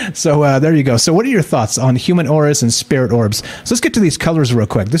is. So there you go. So what are your thoughts on human auras and spirit orbs? So let's get to these colors real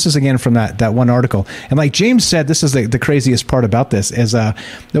quick. This is again from that one article. And like James said, this is the craziest part about this is all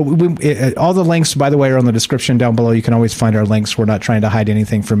the links, by the way, are on the description down below. You can always find our links. We're not trying to hide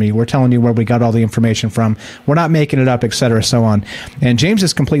anything from me. We're telling you where we got all the information from. We're not making it up, etc., so on. And James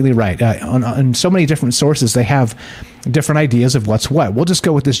is completely right. On so many different sources, they have different ideas of what's what. We'll just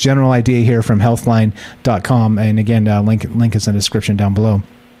go with this general idea here from healthline.com. And again, link is in the description down below.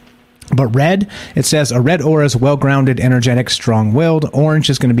 But red, it says a red aura is well-grounded, energetic, strong-willed. Orange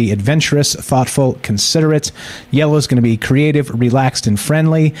is going to be adventurous, thoughtful, considerate. Yellow is going to be creative, relaxed, and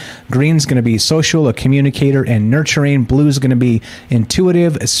friendly. Green is going to be social, a communicator, and nurturing. Blue is going to be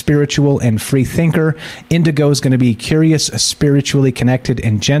intuitive, spiritual, and free thinker. Indigo is going to be curious, spiritually connected,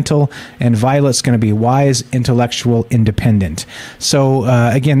 and gentle. And violet is going to be wise, intellectual, independent. So,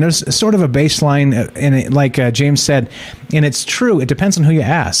 again, there's sort of a baseline, and it, like James said, and it's true, it depends on who you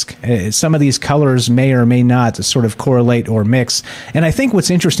ask. Some of these colors may or may not sort of correlate or mix. And I think what's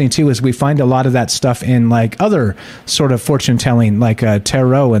interesting, too, is we find a lot of that stuff in, like, other sort of fortune telling, like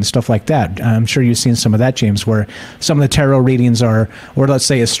tarot and stuff like that. I'm sure you've seen some of that, James, where some of the tarot readings are, or let's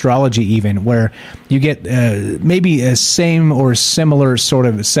say astrology even, where you get maybe a same or similar sort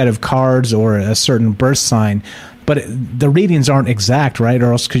of set of cards or a certain birth sign, but the readings aren't exact, right?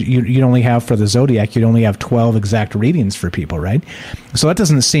 Or else you'd only have, for the zodiac, you'd only have 12 exact readings for people, right? So that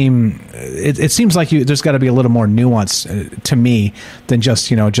doesn't seem, it seems like there's got to be a little more nuance to me than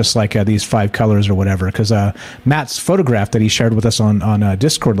just like these 5 colors or whatever. Because Matt's photograph that he shared with us on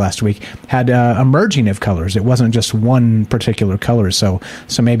Discord last week had a merging of colors. It wasn't just one particular color. So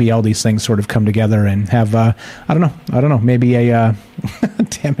maybe all these things sort of come together and have, I don't know, maybe a,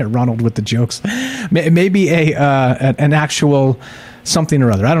 damn it, Ronald with the jokes, maybe an actual something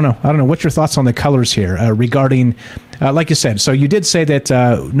or other. I don't know. What's your thoughts on the colors here regarding, like you said, so you did say that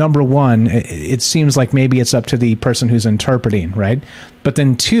number 1, it seems like maybe it's up to the person who's interpreting, right? But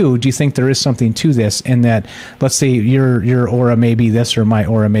then 2, do you think there is something to this in that, let's say your aura may be this or my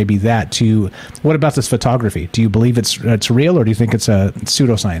aura may be that, what about this photography? Do you believe it's real, or do you think it's a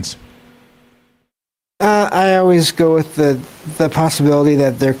pseudoscience? I always go with the possibility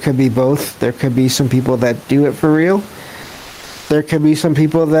that there could be both. There could be some people that do it for real. There could be some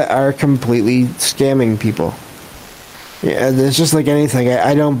people that are completely scamming people. Yeah, it's just like anything.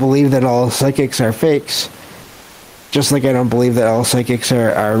 I don't believe that all psychics are fakes, just like I don't believe that all psychics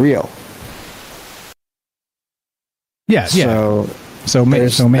are real. Yeah. So maybe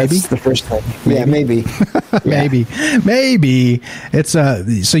that's the first thing. Yeah, maybe. maybe it's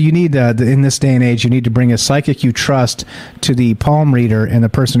so you need in this day and age, you need to bring a psychic you trust to the palm reader and the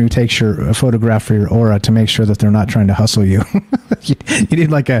person who takes your photograph for your aura to make sure that they're not trying to hustle you. you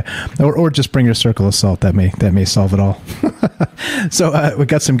need like or just bring your circle of salt. That may solve it all. So we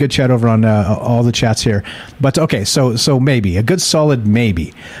got some good chat over on all the chats here, but okay, so maybe a good solid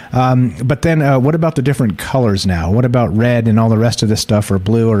maybe. But then what about the different colors now? What about red and all the rest of this stuff, or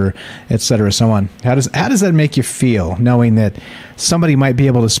blue, or et cetera, so on? How does that make you feel, knowing that somebody might be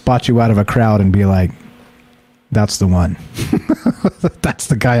able to spot you out of a crowd and be like, that's the one. That's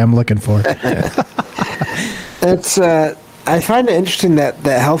the guy I'm looking for. It's I find it interesting that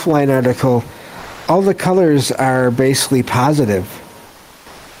Healthline article, all the colors are basically positive.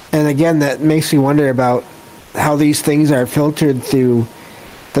 And again, that makes me wonder about how these things are filtered through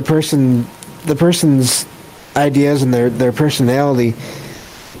the person's ideas and their personality.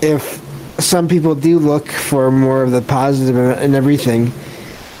 If some people do look for more of the positive and everything,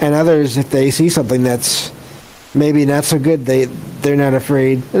 and others, if they see something that's maybe not so good, they're not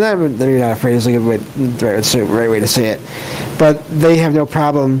afraid. They're not afraid is the right way to say it, but they have no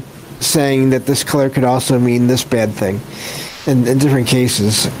problem saying that this color could also mean this bad thing in different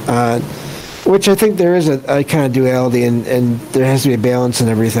cases, which I think there is a kind of duality, and there has to be a balance in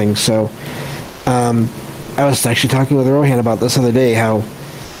everything. So I was actually talking with Rohan about this other day, how,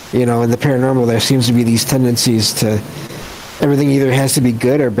 in the paranormal there seems to be these tendencies to everything either has to be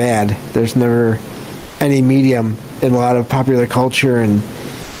good or bad. There's never any medium in a lot of popular culture and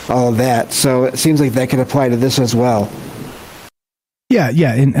all of that. So it seems like that could apply to this as well.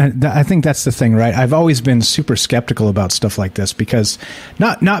 Yeah, and I think that's the thing, right? I've always been super skeptical about stuff like this because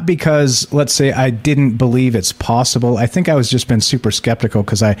not because, let's say, I didn't believe it's possible. I think I was just been super skeptical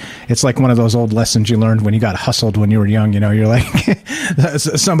because it's like one of those old lessons you learned when you got hustled when you were young. You're like,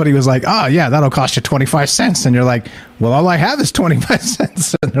 somebody was like, oh yeah, that'll cost you 25 cents, and you're like, well, all I have is 25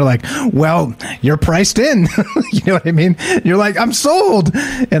 cents, and they're like, well, you're priced in. You know what I mean? You're like, I'm sold,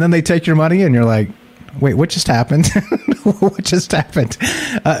 and then they take your money, and you're like, wait, what just happened? What just happened?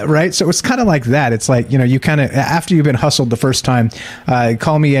 Right? So it's kind of like that. It's like, you kind of, after you've been hustled the first time,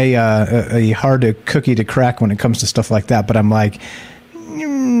 call me a hard cookie to crack when it comes to stuff like that. But I'm like,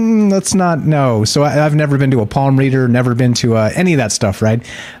 let's not know. So I've never been to a palm reader, never been to any of that stuff, right?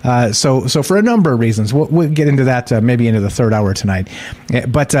 So for a number of reasons, we'll get into that maybe into the third hour tonight.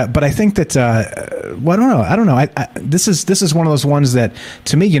 But I think that well, I don't know. This is one of those ones that,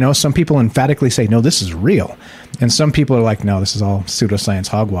 to me, some people emphatically say, no, this is real. And some people are like, no, this is all pseudoscience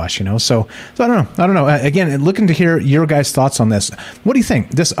hogwash, So I don't know. Again, looking to hear your guys' thoughts on this. What do you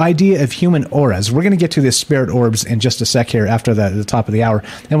think? This idea of human auras. We're going to get to this spirit orbs in just a sec here after the top of the hour,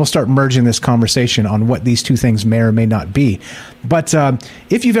 and we'll start merging this conversation on what these two things may or may not be. But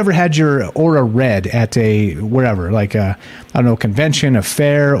if you've ever had your aura read at a wherever, like I don't know, convention, a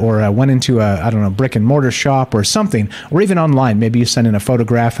fair, or went into a brick and mortar shop or something, or even online, maybe you sent in a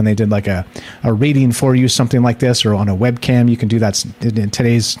photograph and they did like a reading for you, something like this, or on a webcam. You can do that in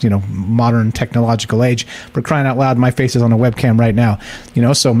today's modern technological age. For crying out loud, my face is on a webcam right now.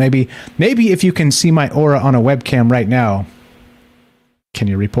 So maybe if you can see my aura on a webcam right now, can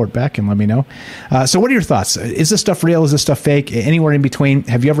you report back and let me know? So what are your thoughts? Is this stuff real? Is this stuff fake? Anywhere in between?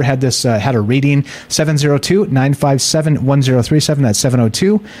 Have you ever had this, had a reading? 702-957-1037. That's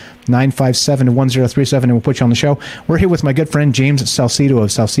 702-957-1037. And we'll put you on the show. We're here with my good friend, James Salcedo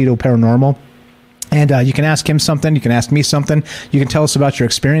of Salcedo Paranormal. And you can ask him something. You can ask me something. You can tell us about your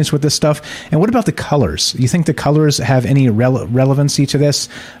experience with this stuff. And what about the colors? You think the colors have any relevancy to this?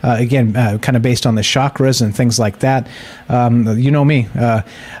 Again, kind of based on the chakras and things like that. You know me.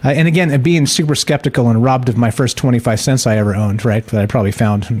 And again, being super skeptical and robbed of my first 25 cents I ever owned, right? That I probably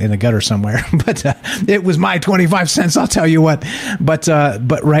found in the gutter somewhere. But it was my 25 cents, I'll tell you what. But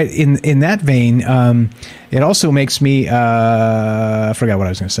right, in that vein, it also makes me, I forgot what I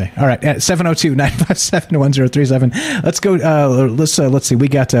was going to say. All right, at 702-957-1037. Let's go. Let's see. We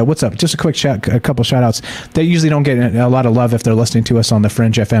got, what's up? Just a quick a couple shout outs. They usually don't get a lot of love if they're listening to us on the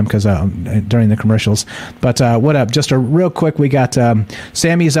Fringe FM because during the commercials. But what up? Just a real quick, we got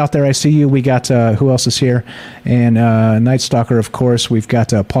Sammy's out there. I see you. We got, who else is here? And Night Stalker, of course. We've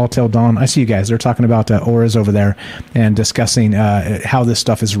got Paul Till Dawn. I see you guys. They're talking about auras over there and discussing how this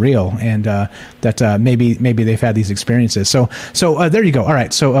stuff is real and that maybe they've had these experiences. So there you go. All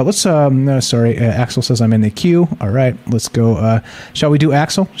right. So let's. Sorry, Axel says I'm in the queue. All right. Let's go. Shall we do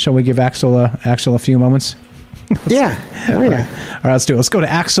Axel? Shall we give Axel a few moments? Yeah. Oh, yeah. All right. Let's do it. Let's go to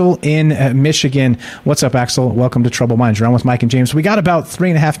Axel in Michigan. What's up, Axel? Welcome to Troubled Minds. You're on with Mike and James. We got about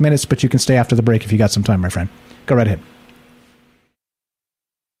 3.5 minutes, but you can stay after the break if you got some time, my friend. Go right ahead.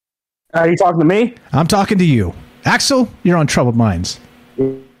 Are you talking to me? I'm talking to you, Axel. You're on Troubled Minds.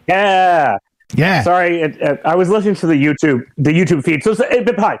 Yeah. Yeah. Sorry, I was listening to the YouTube feed, so it's a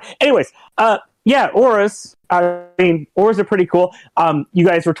bit behind. Anyways, yeah, auras. I mean, auras are pretty cool. You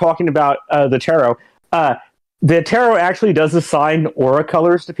guys were talking about the tarot. The tarot actually does assign aura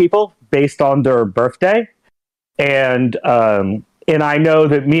colors to people based on their birthday, and I know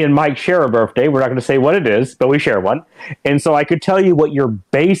that me and Mike share a birthday. We're not going to say what it is, but we share one, and so I could tell you what your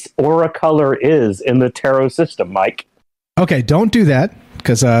base aura color is in the tarot system, Mike. Okay, don't do that.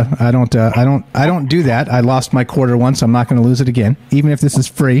 Because I don't do that. I lost my quarter once. I'm not going to lose it again, even if this is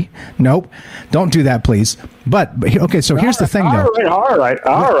free. Nope, don't do that, please. But okay, so here's the thing, though. All right.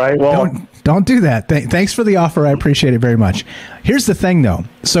 Well, don't do that. Thanks for the offer. I appreciate it very much. Here's the thing, though.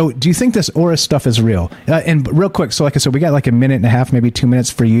 So, do you think this aura stuff is real? And real quick, so like I said, we got like a minute and a half, maybe 2 minutes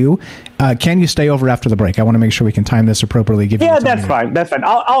for you. Can you stay over after the break? I want to make sure we can time this appropriately. Yeah, that's fine. That's fine.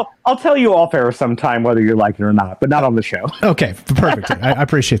 I'll tell you off air sometime whether you like it or not, but not on the show. Okay, perfect. I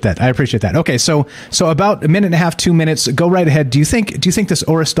appreciate that. Okay, so about a minute and a half, 2 minutes. Go right ahead. Do you think this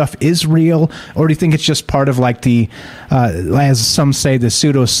aura stuff is real, or do you think it's just part of like the, as some say, the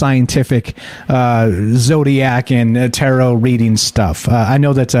pseudoscientific zodiac and tarot reading stuff? I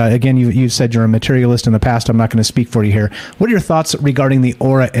know that again, you said you're a materialist in the past. I'm not going to speak for you here. What are your thoughts regarding the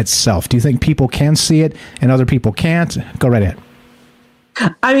aura itself? Do you think people can see it and other people can't? Go right ahead.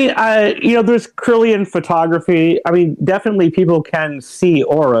 I mean, there's Kirlian photography. I mean, definitely people can see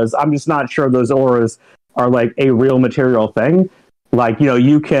auras. I'm just not sure those auras are like a real material thing. Like,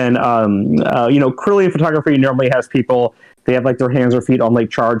 you can, Kirlian photography normally has people, they have like their hands or feet on like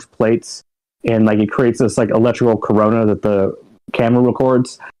charged plates, and like it creates this like electrical corona that the camera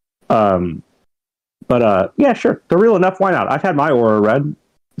records. Yeah, sure. They're real enough. Why not? I've had my aura read.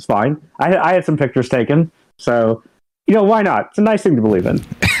 It's fine. I had some pictures taken. So, why not? It's a nice thing to believe in.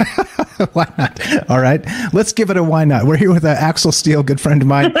 Why not? All right. Let's give it a why not. We're here with Axel Steele, good friend of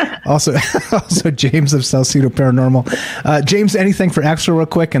mine. Also James of Salcedo Paranormal. James, anything for Axel real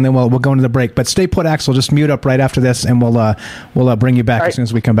quick, and then we'll go into the break. But stay put, Axel. Just mute up right after this, and we'll bring you back as soon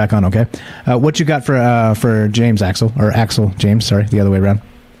as we come back on, okay? What you got for James, Axel? Or Axel, James, sorry, the other way around.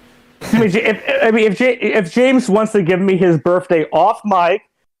 If James wants to give me his birthday off mic,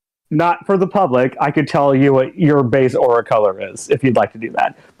 not for the public, I could tell you what your base aura color is if you'd like to do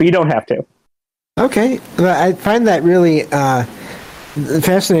that, but you don't have to. Okay, well, I find that really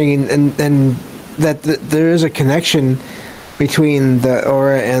fascinating, and that there is a connection between the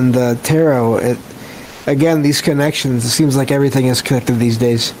aura and the tarot. Again, these connections. It seems like everything is connected these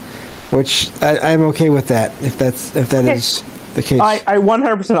days, which I'm okay with that. If that is the case. I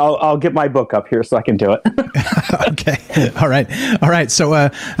 100%. I'll get my book up here so I can do it. Okay. All right. So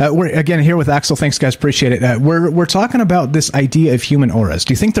we're again here with Axel. Thanks, guys. Appreciate it. We're talking about this idea of human auras.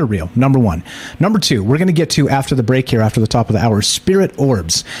 Do you think they're real? Number one. Number two, we're going to get to after the break here, after the top of the hour, spirit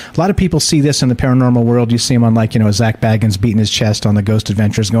orbs. A lot of people see this in the paranormal world. You see them on Zach Baggins beating his chest on the Ghost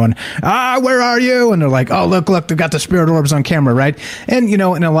Adventures, going, where are you? And they're like, oh, look, they've got the spirit orbs on camera, right? And in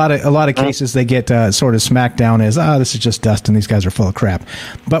a lot of cases, they get sort of smacked down as, this is just dust and these guys are full of crap.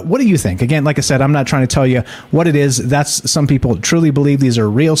 But what do you think? Again, like I said, I'm not trying to tell you what it is. That's some people truly believe these are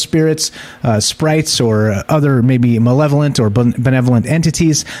real spirits, sprites, or other maybe malevolent or benevolent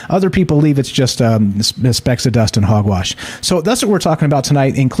entities. Other people believe it's just specks of dust and hogwash. So that's what we're talking about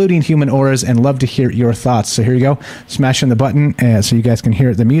tonight, including human auras, and love to hear your thoughts. So here you go, smashing the button so you guys can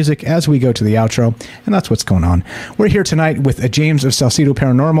hear the music as we go to the outro, and that's what's going on. We're here tonight with James of Salcedo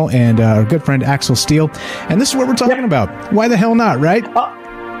Paranormal and our good friend Axel Steele, and this is what we're talking about. Why the hell not, right?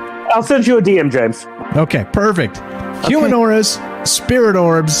 I'll send you a DM, James. Okay, perfect. Human auras, spirit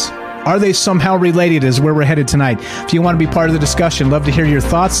orbs, are they somehow related is where we're headed tonight. If you want to be part of the discussion, love to hear your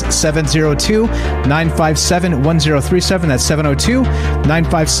thoughts. 702-957-1037. That's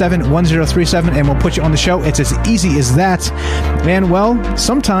 702-957-1037, and we'll put you on the show. It's as easy as that. And, well,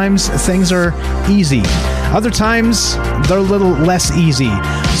 sometimes things are easy. Other times, they're a little less easy.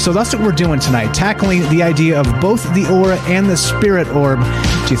 So that's what we're doing tonight, tackling the idea of both the aura and the spirit orb.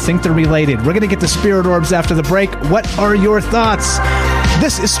 Do you think they're related? We're going to get the spirit orbs after the break. What are your thoughts?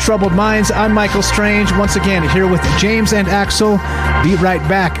 This is Troubled Minds. I'm Michael Strange. Once again, here with James and Axel. Be right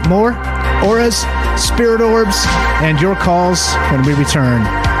back. More auras, spirit orbs, and your calls when we return.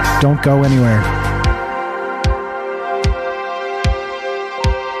 Don't go anywhere.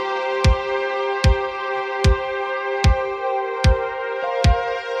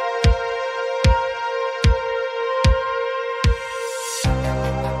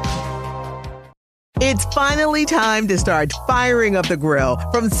 It's finally time to start firing up the grill.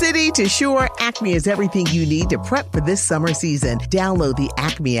 From city to shore, Acme is everything you need to prep for this summer season. Download the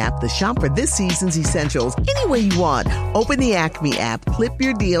Acme app to shop for this season's essentials any way you want. Open the Acme app, clip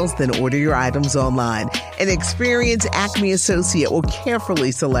your deals, then order your items online. An experienced Acme associate will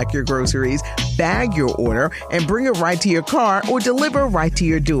carefully select your groceries, bag your order, and bring it right to your car or deliver right to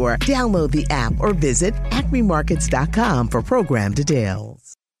your door. Download the app or visit acmemarkets.com for program details.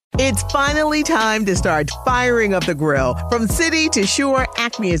 It's finally time to start firing up the grill. From city to shore,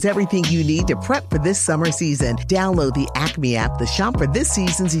 Acme is everything you need to prep for this summer season. Download the Acme app to shop for this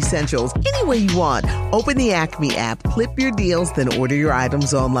season's essentials any way you want. Open the Acme app, clip your deals, then order your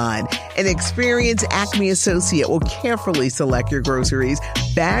items online. An experienced Acme associate will carefully select your groceries,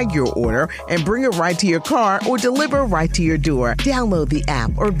 bag your order, and bring it right to your car or deliver right to your door. Download the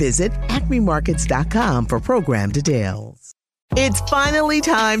app or visit acmemarkets.com for program details. It's finally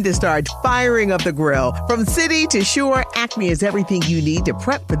time to start firing up the grill. From city to shore, Acme is everything you need to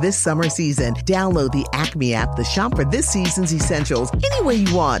prep for this summer season. Download the Acme app to shop for this season's essentials any way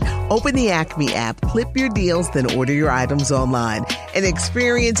you want. Open the Acme app, clip your deals, then order your items online. An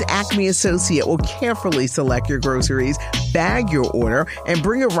experienced Acme associate will carefully select your groceries, bag your order, and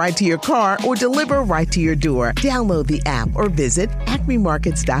bring it right to your car or deliver right to your door. Download the app or visit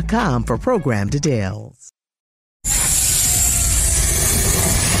acmemarkets.com for program details.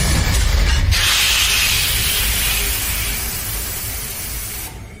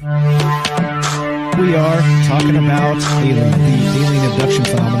 We are talking about the alien abduction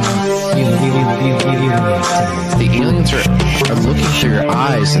phenomenon. Aliens. The aliens are looking through your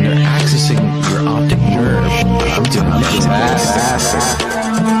eyes and they're accessing your optic nerve. I'm doing that.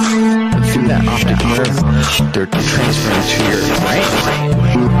 And through that optic nerve, they're transferring to your brain.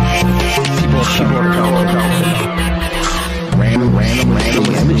 People are random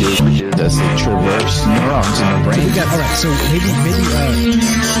images as they traverse neurons in the brain. All right, so maybe,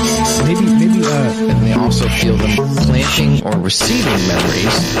 and they also feel them planting or receiving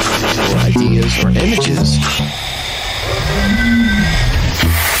memories or ideas or images.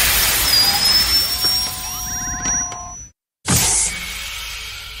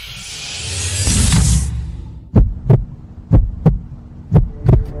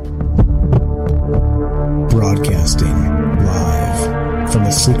 Broadcasting live from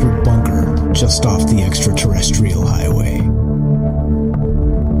a secret bunker just off the extraterrestrial highway.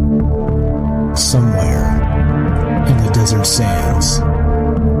 somewhere in the desert sands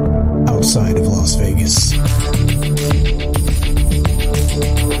outside of Las Vegas.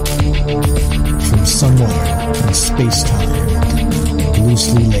 From somewhere in space-time,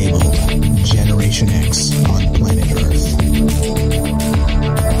 loosely labeled Generation X on planet Earth.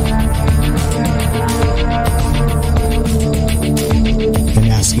 And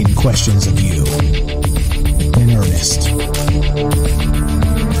asking questions of you in earnest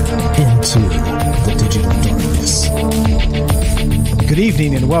into the digital darkness. Good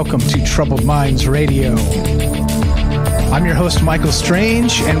evening and welcome to Troubled Minds Radio. I'm your host, Michael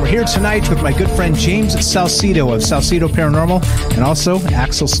Strange, and we're here tonight with my good friend James Salcedo of Salcedo Paranormal and also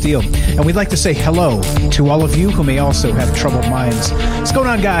Axel Steele. And we'd like to say hello to all of you who may also have troubled minds. What's going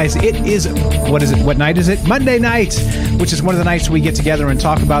on, guys? It is, what night is it? Monday night, which is one of the nights we get together and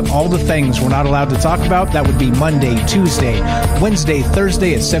talk about all the things we're not allowed to talk about. That would be Monday, Tuesday, Wednesday,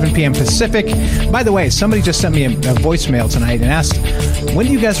 Thursday at 7 p.m. Pacific. By the way, somebody just sent me a voicemail tonight and asked, when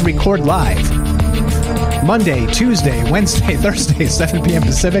do you guys record live? Monday, Tuesday, Wednesday, Thursday, 7 p.m.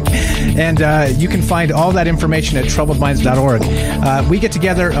 Pacific. And you can find all that information at troubledminds.org. We get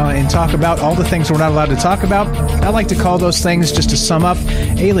together and talk about all the things we're not allowed to talk about. I like to call those things, just to sum up,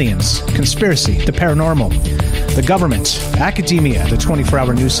 aliens, conspiracy, the paranormal, the government, academia, the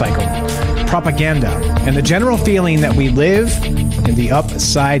 24-hour news cycle, propaganda, and the general feeling that we live in the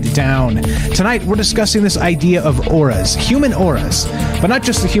upside down. Tonight, we're discussing this idea of auras, human auras, but not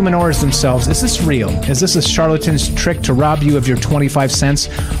just the human auras themselves. Is this real? Is this a charlatan's trick to rob you of your 25 cents?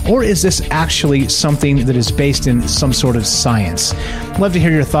 Or is this actually something that is based in some sort of science? I'd love to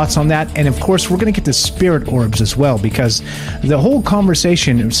hear your thoughts on that. And of course, we're going to get to spirit orbs as well, because the whole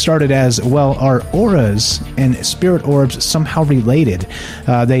conversation started as, well, are auras and spirit orbs somehow related?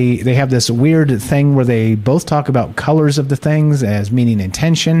 They have this weird thing where they both talk about colors of the things as meaning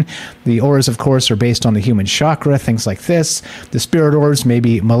intention. The auras, of course, are based on the human chakra, things like this. The spirit orbs may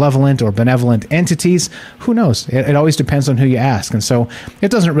be malevolent or benevolent entities. Who knows? It always depends on who you ask. And so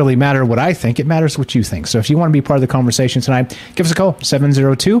it doesn't really matter what I think. It matters what you think. So if you want to be part of the conversation tonight, give us a call,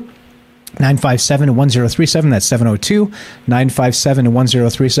 702 957-1037. That's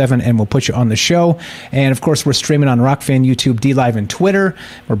 702-957-1037, and we'll put you on the show. And of course, we're streaming on Rockfan, YouTube, DLive, and Twitter.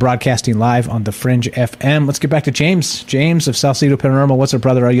 We're broadcasting live on The Fringe FM. Let's get back to James. James of Salcedo Paranormal. What's up,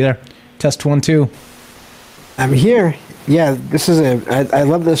 brother? Are you there? Test 1, 2. I'm here. Yeah, this is I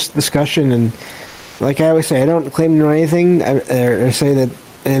love this discussion, and like I always say, I don't claim to know anything or say that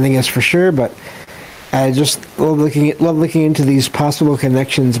anything is for sure, but I just love looking into these possible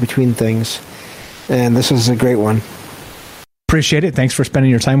connections between things, and this is a great one. Appreciate it. Thanks for spending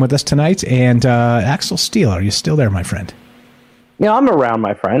your time with us tonight. And Axel Steele, are you still there, my friend? Yeah, I'm around,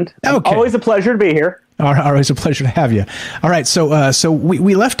 my friend. Okay. Always a pleasure to be here. Always a pleasure to have you. All right, so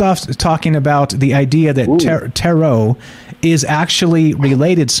we left off talking about the idea that tarot is actually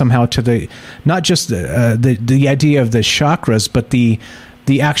related somehow to the not just the idea of the chakras, but the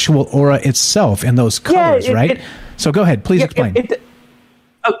actual aura itself and those colors, right? So go ahead, please explain.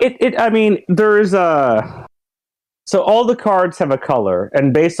 I mean, there's so all the cards have a color,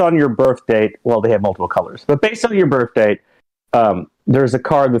 and based on your birth date, well, they have multiple colors, but based on your birth date, there's a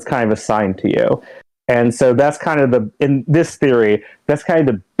card that's kind of assigned to you. And so that's kind of in this theory, that's kind of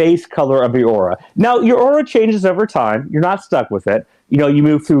the base color of your aura. Now, your aura changes over time. You're not stuck with it. You know, you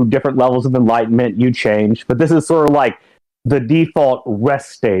move through different levels of enlightenment, you change, but this is sort of like the default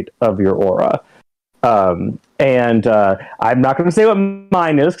rest state of your aura. I'm not going to say what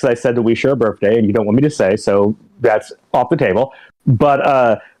mine is, because I said that we share a birthday and you don't want me to say, so that's off the table.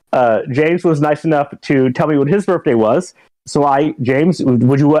 But James was nice enough to tell me what his birthday was. So James,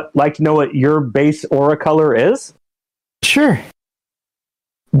 would you like to know what your base aura color is? Sure.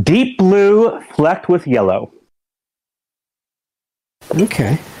 Deep blue flecked with yellow.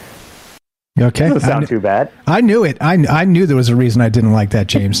 Okay. Doesn't sound too bad. I knew it. I knew there was a reason I didn't like that,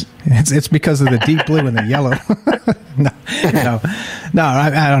 James. It's because of the deep blue and the yellow. No,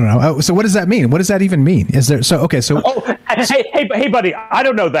 I don't know. So what does that mean? What does that even mean? Is there Hey, buddy, I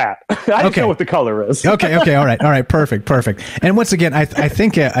don't know that. I just know what the color is. Okay, all right, perfect. And once again, I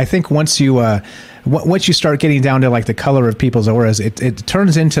think once you start getting down to like the color of people's auras, it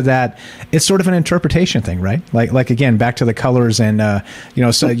turns into that. It's sort of an interpretation thing, right? Like again, back to the colors and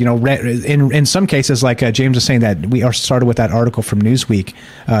red, in some cases, like James was saying that we are started with that article from Newsweek,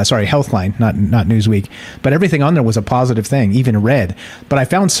 Healthline, not Newsweek, but everything on there was a positive thing, even red. But I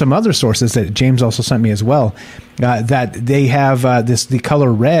found some other sources that James also sent me as well, that they have the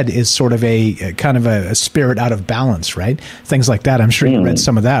color red is sort of a kind of a spirit out of balance, right? Things like that. I'm sure you read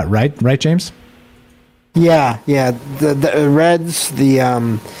some of that, right, James? Yeah. The reds,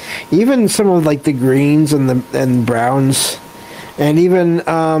 even some of like the greens and browns, and even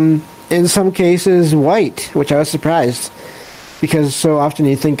in some cases white, which I was surprised, because so often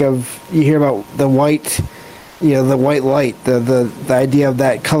you hear about the white, the white light, the idea of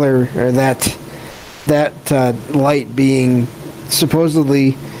that color or that light being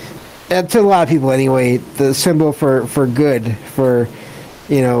supposedly, to a lot of people anyway, the symbol for good, for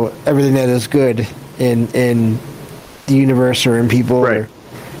everything that is good in the universe or in people. Right.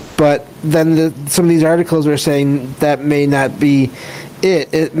 But then some of these articles are saying that may not be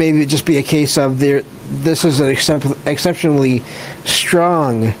it. It may just be a case of this is an exceptionally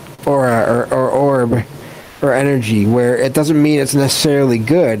strong aura or orb or energy, where it doesn't mean it's necessarily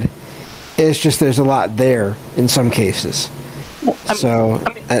good. It's just there's a lot there in some cases. Well,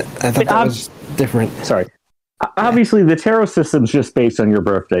 I thought that was different. Sorry. Obviously, the tarot system's just based on your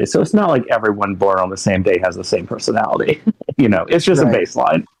birthday, so it's not like everyone born on the same day has the same personality. It's just a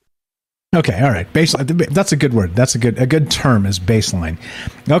baseline. Okay, all right. Baseline. That's a good word. That's a good term is baseline.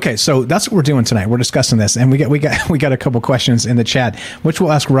 Okay, so that's what we're doing tonight. We're discussing this, and we got a couple questions in the chat, which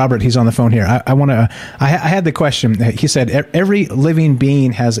we'll ask Robert. He's on the phone here. I had the question. He said every living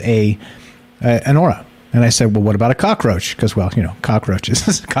being has an aura. And I said, well, what about a cockroach? Because, cockroaches.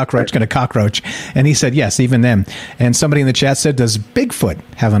 Is a cockroach going to cockroach? And he said, yes, even them. And somebody in the chat said, does Bigfoot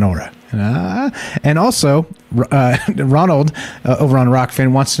have an aura? And also, Ronald over on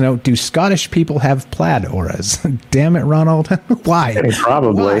Rockfin wants to know, do Scottish people have plaid auras? Damn it, Ronald. Why?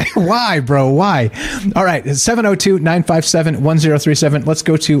 Probably. Why, bro? Why? All right, 702-957-1037. Let's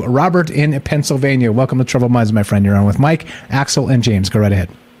go to Robert in Pennsylvania. Welcome to Troubled Minds, my friend. You're on with Mike, Axel, and James. Go right ahead.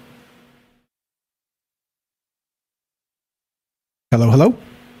 Hello?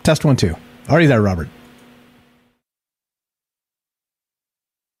 Test 1, 2. Are you there, Robert?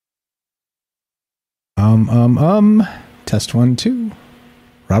 Test 1, 2.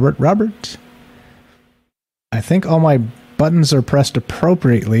 Robert. I think all my buttons are pressed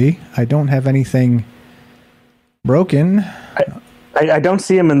appropriately. I don't have anything broken. I don't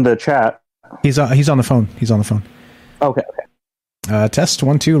see him in the chat. He's on the phone. Okay. Test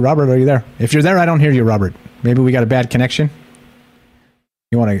 1, 2. Robert, are you there? If you're there, I don't hear you, Robert. Maybe we got a bad connection.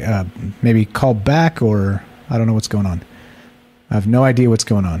 You want to maybe call back, or I don't know what's going on. I have no idea what's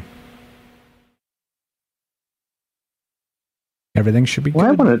going on. Everything should be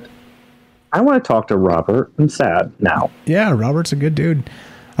good. Well, I want to talk to Robert. I'm sad now. Yeah, Robert's a good dude.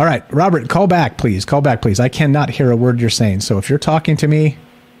 All right, Robert, call back, please. I cannot hear a word you're saying. So if you're talking to me,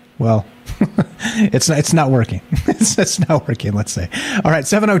 well, it's not working. It's not working, let's say. All right,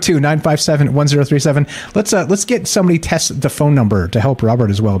 702-957-1037. Let's get somebody test the phone number to help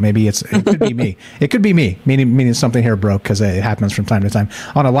Robert as well. Maybe it could be me. It could be me, meaning something here broke, because it happens from time to time.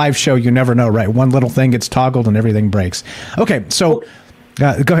 On a live show, you never know, right? One little thing gets toggled and everything breaks. Okay, so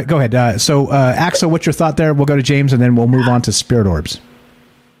go ahead. Axel, what's your thought there? We'll go to James, and then we'll move on to Spirit Orbs.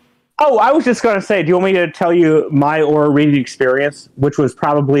 Oh, I was just going to say, do you want me to tell you my aura reading experience, which was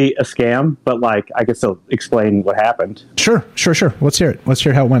probably a scam, but I can still explain what happened. Sure. Let's hear it. Let's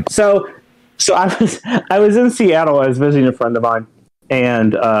hear how it went. So I was in Seattle. I was visiting a friend of mine,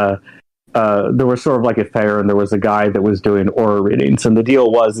 and there was sort of like a fair, and there was a guy that was doing aura readings. And the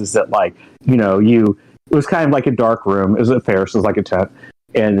deal was that it was kind of like a dark room. It was a fair, so it was like a tent.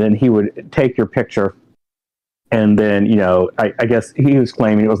 And then he would take your picture. And then, I guess he was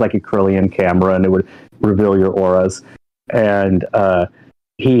claiming it was like a Kirlian camera, and it would reveal your auras. And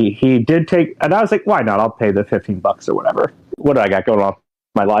he did take, and I was like, why not? I'll pay the $15 or whatever. What do I got going on in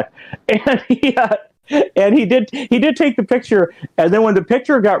my life? And he did take the picture. And then when the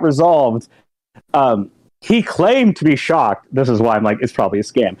picture got resolved, he claimed to be shocked. This is why I'm like, it's probably a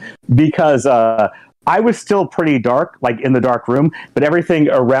scam, because I was still pretty dark, in the dark room, but everything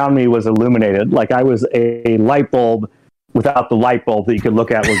around me was illuminated. I was a light bulb without the light bulb that you could look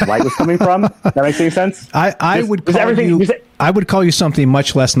at where the light was coming from. That makes any sense? I would call you something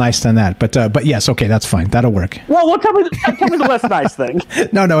much less nice than that, but yes, okay, that's fine. That'll work. Well, tell me the less nice thing.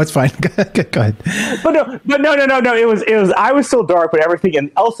 No, it's fine. Go ahead. But no. It was. I was still dark, but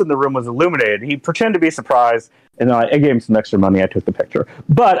everything else in the room was illuminated. He pretended to be surprised, and I gave him some extra money. I took the picture,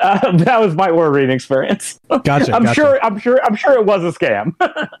 but that was my aura reading experience. Gotcha. I'm sure it was a scam.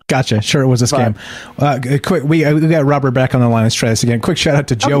 Gotcha. Sure, it was a scam. Quick, we got Robert back on the line. Let's try this again. Quick shout out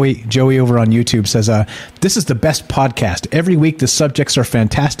to Joey. Joey over on YouTube says, "This is the best podcast. Every week the subjects are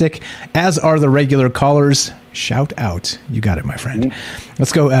fantastic, as are the regular callers. Shout out." You got it, my friend. Mm-hmm.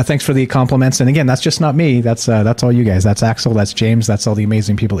 Let's go. Thanks for the compliments. And again, that's just not me. That's all you guys. That's Axel. That's James. That's all the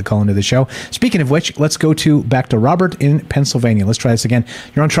amazing people that call into the show. Speaking of which, let's go back to Robert in Pennsylvania. Let's try this again.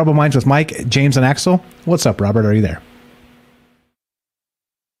 You're on Troubled Minds with Mike, James, and Axel. What's up, Robert? Are you there?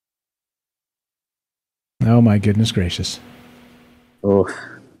 Oh, my goodness gracious. Oh.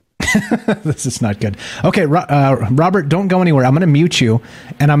 This is not good. Okay, Robert, don't go anywhere. I'm going to mute you,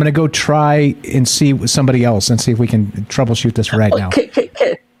 and I'm going to go try and see with somebody else and see if we can troubleshoot this right now.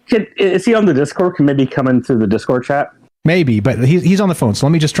 Is he on the Discord? Can maybe come into the Discord chat? Maybe, but he's on the phone, so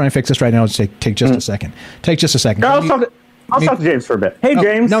let me just try and fix this right now. It'll take just a second. Take just a second. I'll talk to James for a bit. Hey,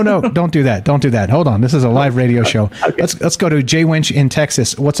 James. No, don't do that. Don't do that. Hold on. This is a live radio show. Okay. Let's go to Jay Winch in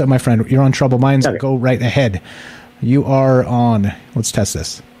Texas. What's up, my friend? You're on Troubled Minds. Okay. Go right ahead. You are on. Let's test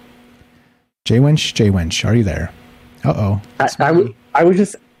this. Jay Winch, are you there? Uh-oh. I was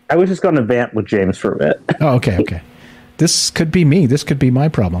just going to vent with James for a bit. Oh, okay. This could be me. This could be my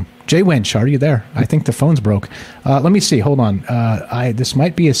problem. Jay Winch, are you there? I think the phone's broke. Let me see. Hold on. This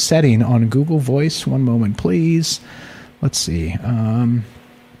might be a setting on Google Voice. One moment, please. Let's see.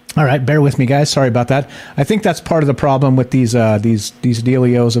 All right, bear with me, guys. Sorry about that. I think that's part of the problem with these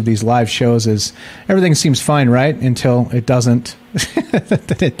dealios of these live shows is everything seems fine, right? Until it doesn't. And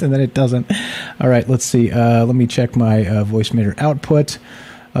then it doesn't. All right, let's see. Let me check my voice meter output.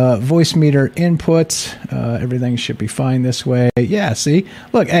 Voice meter input. Everything should be fine this way. Yeah, see?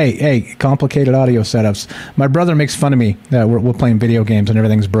 Look, hey, complicated audio setups. My brother makes fun of me. We're playing video games and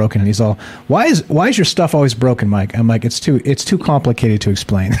everything's broken, and he's all, "Why is your stuff always broken, Mike?" I'm like, it's too complicated to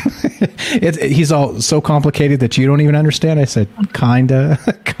explain. He's all, so complicated that you don't even understand. I said, kinda.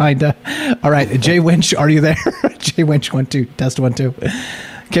 All right, Jay Winch, are you there? Jay Winch, 1 2, test 1 2.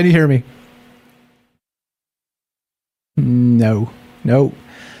 Can you hear me? No. Nope.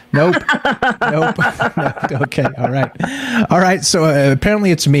 Okay. All right. So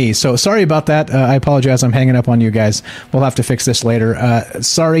apparently it's me. So sorry about that. I apologize. I'm hanging up on you guys. We'll have to fix this later.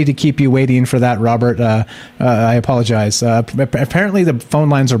 Sorry to keep you waiting for that, Robert. I apologize. Apparently the phone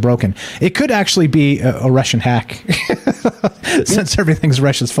lines are broken. It could actually be a Russian hack since everything's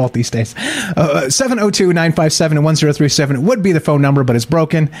Russia's fault these days. 702-957-1037 would be the phone number, but it's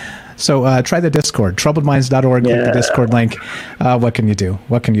broken. So try the Discord, troubledminds.org. Click the Discord link. What can you do?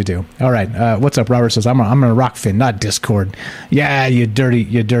 All right. What's up? Robert says, I'm a Rockfin, not Discord. Yeah, you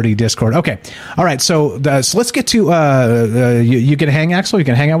dirty Discord. Okay. All right. So let's get to you can hang, Axel? You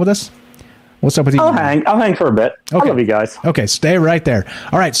can hang out with us? What's up with you? I'll hang for a bit. Okay. I love you guys. Okay, stay right there.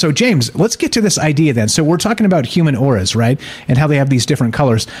 All right, so James, let's get to this idea then. So we're talking about human auras, right? And how they have these different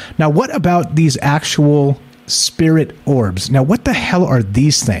colors. Now, what about these actual spirit orbs? Now, what the hell are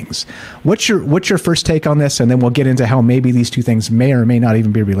these things? What's your first take on this? And then we'll get into how maybe these two things may or may not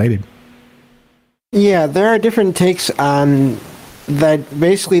even be related. Yeah, there are different takes on that.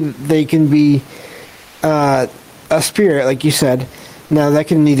 Basically, they can be a spirit, like you said. Now, that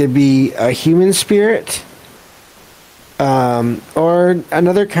can either be a human spirit or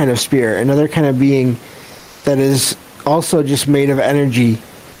another kind of spirit, another kind of being that is also just made of energy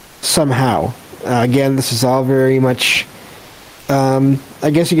somehow. Again, this is all very much, I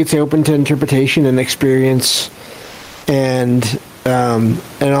guess you could say, open to interpretation and experience and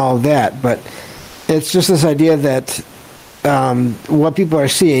all of that. But it's just this idea that what people are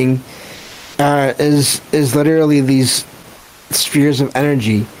seeing is literally these spheres of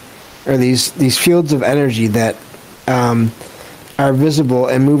energy, or these fields of energy that are visible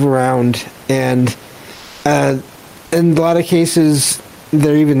and move around, and in a lot of cases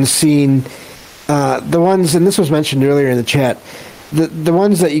they're even seen, the ones, and this was mentioned earlier in the chat, the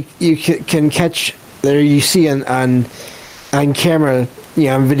ones that you can catch there, you see on camera, on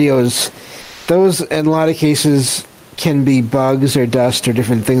videos, those in a lot of cases can be bugs or dust or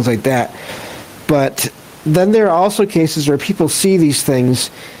different things like that. But then there are also cases where people see these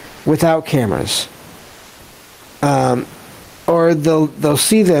things without cameras, or they'll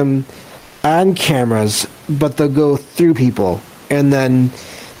see them on cameras, but they'll go through people, and then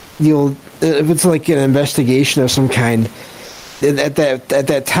if it's like an investigation of some kind, at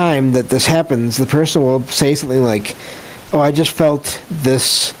that time that this happens, the person will say something like, "Oh, I just felt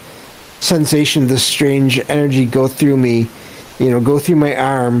this sensation, this strange energy go through me, go through my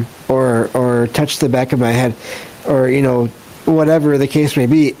arm, or touch the back of my head, or whatever the case may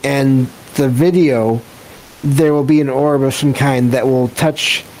be." And the video, there will be an orb of some kind that will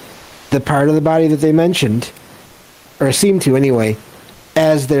touch the part of the body that they mentioned, or seem to anyway,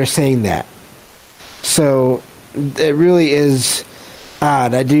 as they're saying that. So it really is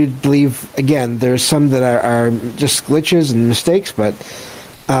odd. I do believe, again, there's some that are just glitches and mistakes, but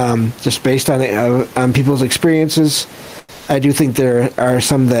just based on people's experiences, I do think there are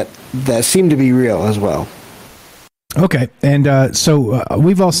some that seem to be real as well. Okay, and so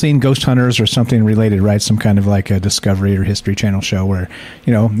we've all seen Ghost Hunters or something related, right? Some kind of like a Discovery or History Channel show where,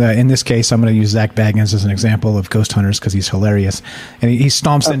 in this case, I'm going to use Zach Baggins as an example of Ghost Hunters because he's hilarious. And he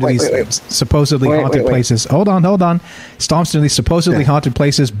stomps into these supposedly haunted places. Hold on. Stomps into these supposedly haunted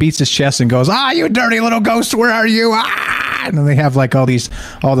places, beats his chest and goes, you dirty little ghost, where are you? And then they have like all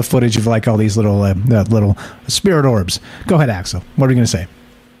the footage of like all these little spirit orbs. Go ahead, Axel. What are you going to say?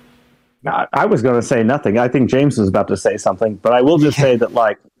 I was going to say nothing. I think James was about to say something, but I will just say that,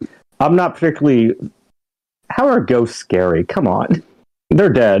 like, I'm not particularly... How are ghosts scary? Come on.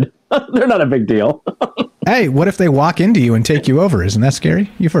 They're dead. They're not a big deal. Hey, what if they walk into you and take you over? Isn't that scary?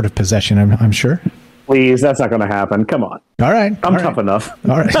 You've heard of possession, I'm sure. Please, that's not going to happen. Come on. All right. I'm tough enough.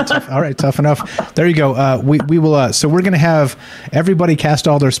 All right, tough enough. There you go. We will. So we're going to have everybody cast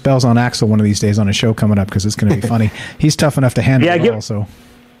all their spells on Axel one of these days on a show coming up because it's going to be funny. He's tough enough to handle it all, so...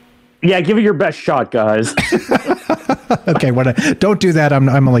 Yeah, give it your best shot, guys. Okay, don't do that. I'm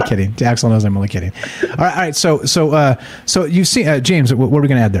only kidding. Axel knows I'm only kidding. All right. So you see, James, what were we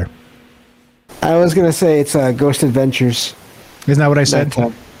going to add there? I was going to say it's Ghost Adventures. Isn't that what I said?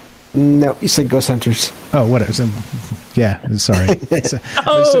 No, you said Ghost Hunters. Oh, what? Yeah, sorry.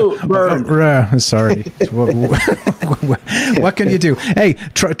 Sorry. What can you do? Hey,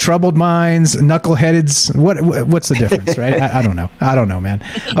 troubled minds, knuckleheads. What's the difference, right? I don't know, man.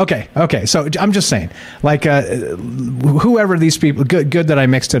 Okay. So I'm just saying, like, whoever these people. Good that I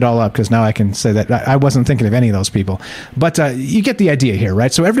mixed it all up because now I can say that I wasn't thinking of any of those people. But you get the idea here,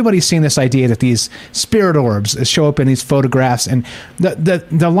 right? So everybody's seen this idea that these spirit orbs show up in these photographs, and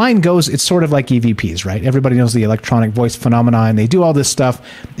the line goes, it's sort of like EVPs, right? Everybody knows the electronic voice phenomenon. They do all this stuff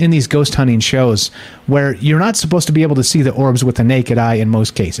in these ghost hunting shows where you're not supposed to be able to see the orbs with the naked eye in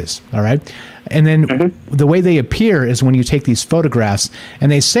most cases, all right? And then the way they appear is when you take these photographs,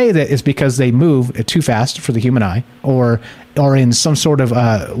 and they say that it's because they move too fast for the human eye or in some sort of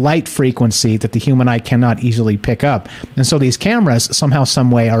light frequency that the human eye cannot easily pick up. And so these cameras somehow, some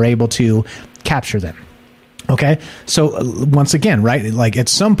way are able to capture them. Okay, so once again, right, like at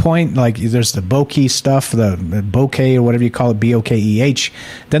some point, like there's the bokeh stuff, the bokeh or whatever you call it, B-O-K-E-H.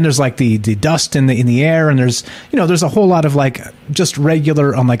 Then there's like the dust in the air, and there's a whole lot of like just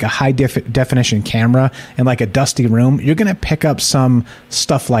regular on like a high definition camera in like a dusty room. You're gonna pick up some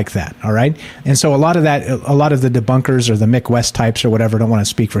stuff like that, all right. And so a lot of the debunkers or the Mick West types or whatever, don't want to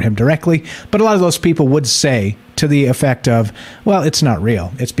speak for him directly, but a lot of those people would say to the effect of, well, it's not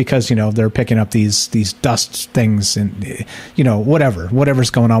real. It's because, they're picking up these dust things and, whatever's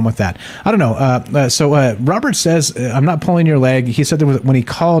going on with that. I don't know. So Robert says, I'm not pulling your leg. He said when he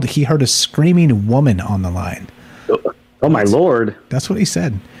called, he heard a screaming woman on the line. Oh, my Lord. That's what he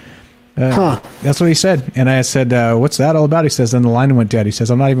said. That's what he said. And I said, what's that all about? He says, then the line went dead. He says,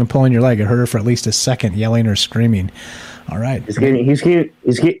 I'm not even pulling your leg. I heard her for at least a second yelling or screaming. All right. He's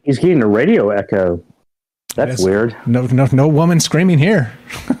getting a radio echo. That's weird. No woman screaming here.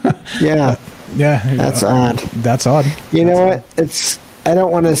 Yeah. Yeah. That's odd. That's odd. You know what? I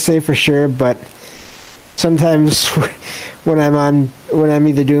don't want to say for sure, but sometimes when I'm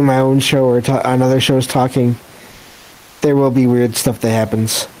either doing my own show or on other shows talking, there will be weird stuff that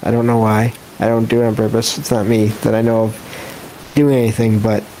happens. I don't know why. I don't do it on purpose. It's not me that I know of doing anything,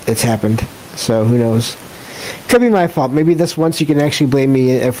 but it's happened. So who knows? Could be my fault. Maybe this once you can actually blame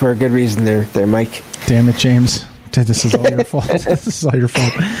me for a good reason there, Mike. Damn it, James. This is all your fault. This is all your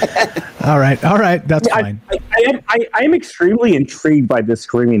fault. All right. That's fine. I am extremely intrigued by this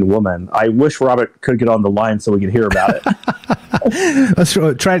screaming woman. I wish Robert could get on the line so we could hear about it.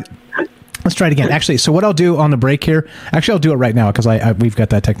 Let's try it again. Actually, so what I'll do on the break here, I'll do it right now because we've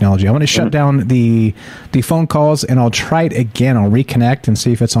got that technology. I'm going to shut down the phone calls and I'll try it again. I'll reconnect and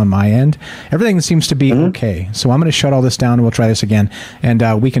see if it's on my end. Everything seems to be okay. So I'm going to shut all this down and we'll try this again.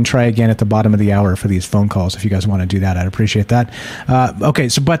 And we can try again at the bottom of the hour for these phone calls. If you guys want to do that, I'd appreciate that. Okay.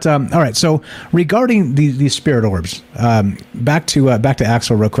 So, all right. So regarding these spirit orbs, back to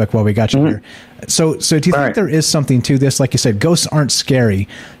Axel real quick while we got you here. So do you think there is something to this? Like you said, ghosts aren't scary,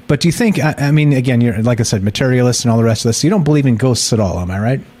 but do you think, I mean, again, you're, like I said, materialist and all the rest of this, so you don't believe in ghosts at all, am I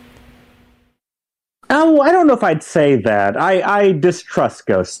right? Oh, I don't know if I'd say that. I distrust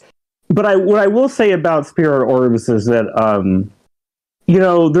ghosts. But what I will say about spirit orbs is that,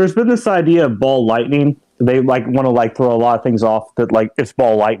 there's been this idea of ball lightning. They want to throw a lot of things off that it's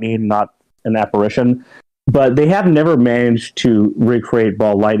ball lightning, not an apparition. But they have never managed to recreate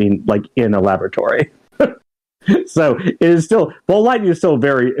ball lightning in a laboratory. So it is still, ball lightning is still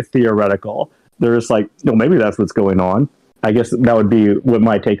very theoretical. There's maybe that's what's going on. I guess that would be what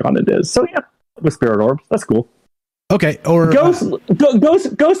my take on it is. So yeah, with spirit orbs, that's cool. Okay, or ghosts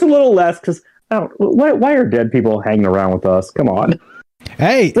a little less because Why are dead people hanging around with us? Come on.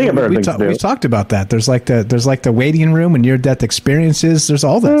 Hey, we talked about that. There's like the waiting room and near-death experiences. There's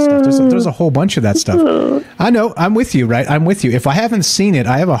all that stuff. There's a whole bunch of that stuff. I know. I'm with you, right? I'm with you. If I haven't seen it,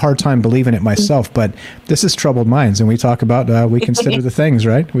 I have a hard time believing it myself. But this is Troubled Minds, and we talk about we consider the things,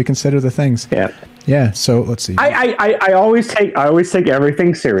 right? We consider the things. Yeah. Yeah. So let's see. I always take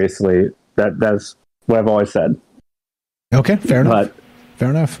everything seriously. That's what I've always said. Okay. Fair enough. Fair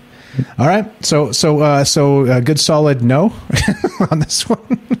enough. All right, so good solid no on this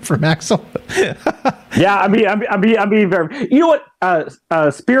one from Axel. Yeah, I'm being very. You know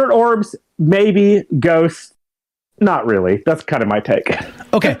what? Spirit orbs, maybe ghosts, not really. That's kind of my take.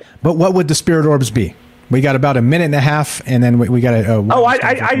 Okay, but what would the spirit orbs be? We got about a minute and a half, and then we got to.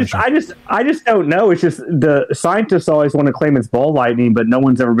 I just don't know. It's just the scientists always want to claim it's ball lightning, but no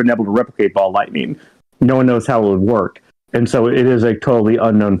one's ever been able to replicate ball lightning. No one knows how it would work. And so it is a totally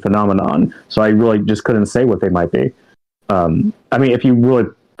unknown phenomenon. So I really just couldn't say what they might be. I mean, if you really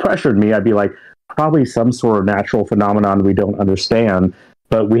pressured me, I'd be like, probably some sort of natural phenomenon we don't understand,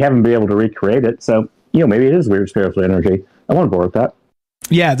 but we haven't been able to recreate it. So, maybe it is weird spiritual energy. I want to go with that.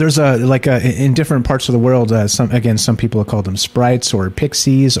 Yeah, there's in different parts of the world, some people have called them sprites or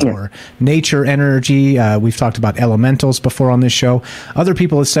pixies or nature energy. We've talked about elementals before on this show. Other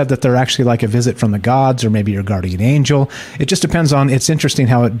people have said that they're actually like a visit from the gods or maybe your guardian angel. It just depends on, it's interesting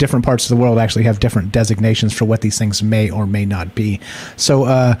how different parts of the world actually have different designations for what these things may or may not be.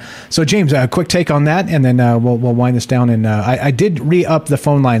 So James, a quick take on that, and then we'll wind this down. And I did re-up the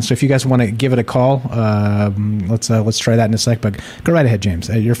phone line, so if you guys want to give it a call, let's try that in a sec, but go right ahead, James.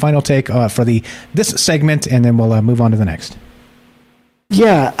 Your final take for this segment, and then we'll move on to the next.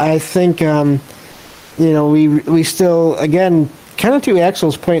 Yeah, I think we still, again, kind of to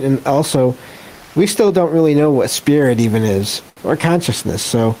Axel's point, and also we still don't really know what spirit even is or consciousness.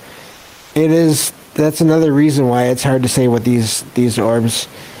 So that's another reason why it's hard to say what these orbs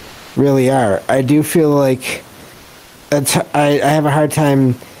really are. I do feel like I have a hard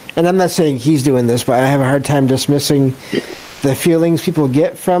time, and I'm not saying he's doing this, but I have a hard time dismissing the feelings people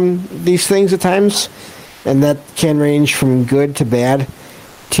get from these things at times, and that can range from good to bad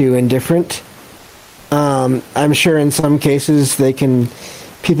to indifferent. I'm sure in some cases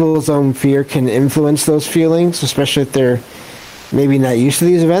people's own fear can influence those feelings, especially if they're maybe not used to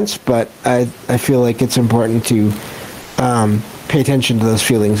these events, but I feel like it's important to pay attention to those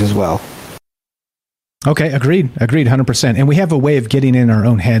feelings as well. Okay, agreed, 100%. And we have a way of getting in our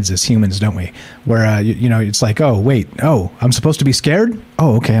own heads as humans, don't we? Where, it's like, I'm supposed to be scared?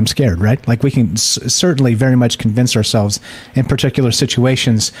 Oh, okay, I'm scared, right? Like we can certainly very much convince ourselves in particular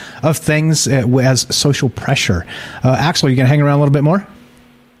situations of things as social pressure. Axel, you going to hang around a little bit more?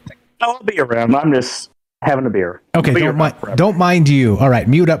 I'll be around. I'm just having a beer. Okay, don't mind you. All right,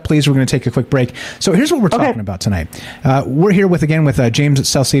 mute up, please. We're going to take a quick break. So here's what we're talking about tonight. We're here with James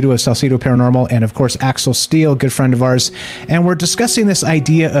Salcedo of Salcedo Paranormal, and of course Axel Steele, good friend of ours, and we're discussing this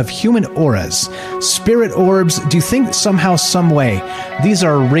idea of human auras, spirit orbs. Do you think somehow, some way, these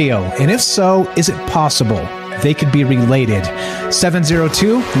are real? And if so, is it possible they could be related?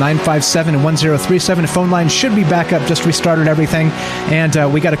 702-957-1037. The phone line should be back up. Just restarted everything.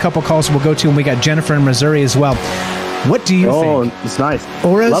 And we got a couple calls we'll go to, and we got Jennifer in Missouri as well. What do you think? Oh, it's nice.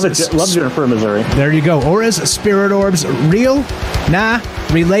 Auras, love Jennifer in Missouri. There you go. Auras, spirit orbs, real? Nah,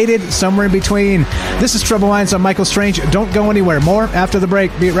 related, somewhere in between. This is Trouble Minds. I'm Michael Strange. Don't go anywhere. More after the break.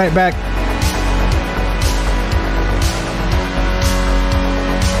 Be right back.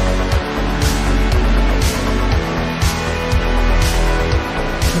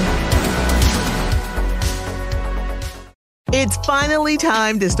 It's finally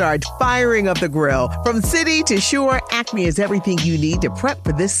time to start firing up the grill. From city to shore, Acme is everything you need to prep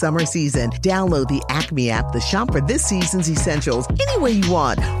for this summer season. Download the Acme app to shop for this season's essentials any way you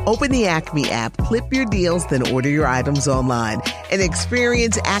want. Open the Acme app, clip your deals, then order your items online. An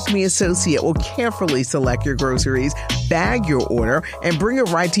experienced Acme associate will carefully select your groceries, bag your order, and bring it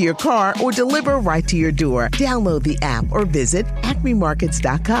right to your car or deliver right to your door. Download the app or visit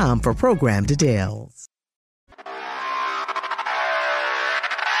acmemarkets.com for program details.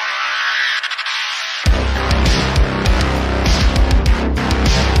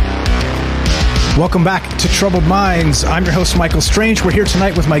 Welcome back to Troubled Minds. I'm your host, Michael Strange. We're here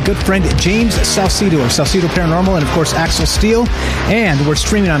tonight with my good friend James Salcedo of Salcedo Paranormal and, of course, Axel Steele. And we're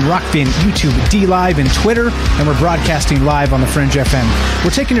streaming on Rockfin, YouTube, D-Live, and Twitter. And we're broadcasting live on the Fringe FM. We're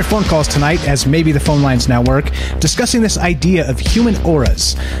taking your phone calls tonight, as maybe the phone lines now work, discussing this idea of human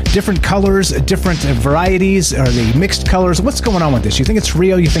auras. Different colors, different varieties. Are they mixed colors? What's going on with this? You think it's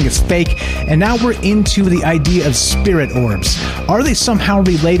real? You think it's fake? And now we're into the idea of spirit orbs. Are they somehow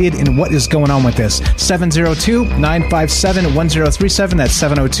related, and what is going on with this? 702-957-1037. That's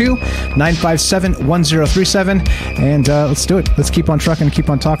 702-957-1037. And let's do it. Let's keep on trucking and keep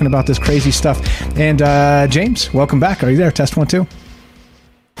on talking about this crazy stuff. And James, welcome back. Are you there? Test 1, 2.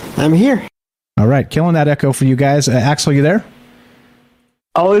 I'm here. All right. Killing that echo for you guys. Axel, you there?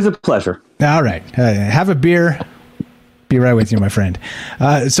 Always a pleasure. All right. Have a beer. Be right with you, my friend.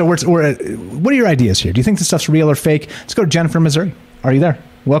 So what are your ideas here? Do you think this stuff's real or fake? Let's go to Jennifer, Missouri. Are you there?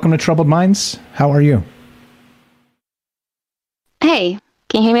 Welcome to Troubled Minds. How are you? Hey,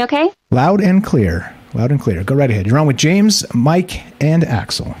 can you hear me okay? Loud and clear. Loud and clear. Go right ahead. You're on with James, Mike, and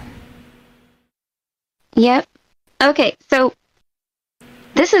Axel. Yep. Okay, so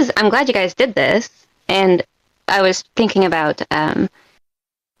I'm glad you guys did this. And I was thinking about, like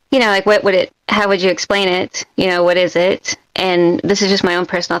how would you explain it? What is it? And this is just my own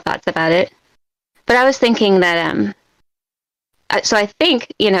personal thoughts about it. But I was thinking that, so I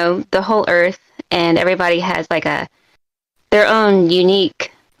think, the whole Earth and everybody has like their own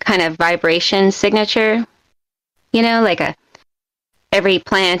unique kind of vibration signature, every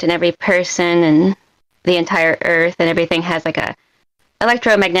plant and every person and the entire Earth and everything has like a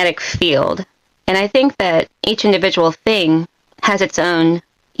electromagnetic field. And I think that each individual thing has its own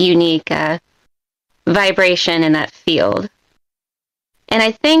unique vibration in that field. And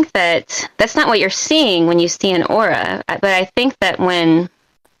I think that that's not what you're seeing when you see an aura. But I think that when,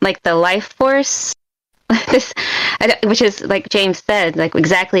 like, the life force, which is, like James said, like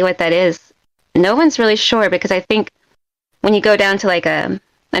exactly what that is, no one's really sure, because I think when you go down to, like, an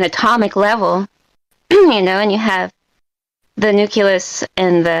atomic level, and you have the nucleus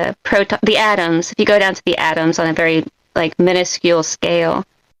and the atoms, if you go down to the atoms on a very, like, minuscule scale,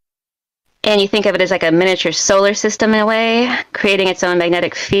 and you think of it as like a miniature solar system in a way, creating its own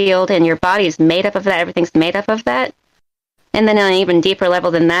magnetic field, and your body is made up of that. Everything's made up of that. And then on an even deeper level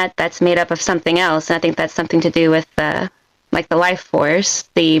than that, that's made up of something else. And I think that's something to do with the life force,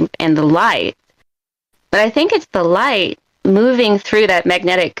 and the light. But I think it's the light moving through that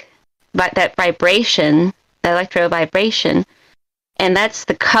that vibration, the electro vibration. And that's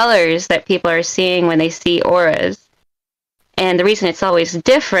the colors that people are seeing when they see auras. And the reason it's always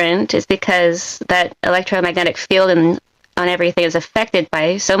different is because that electromagnetic field on everything is affected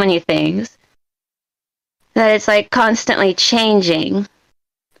by so many things that it's like constantly changing.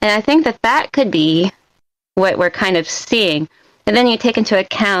 And I think that could be what we're kind of seeing. And then you take into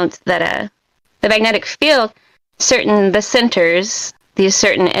account that the magnetic field, the centers, these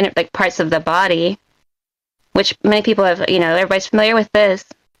certain like parts of the body, which many people have, everybody's familiar with this,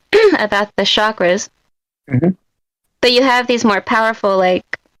 about the chakras. Mm-hmm. But you have these more powerful,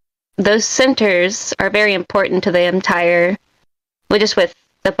 like, those centers are very important to the entire, just with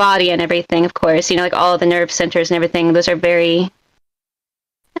the body and everything, of course, like all the nerve centers and everything, those are very,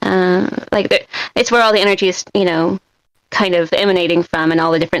 it's where all the energy is, kind of emanating from, and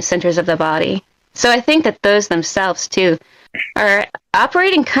all the different centers of the body. So I think that those themselves, too, are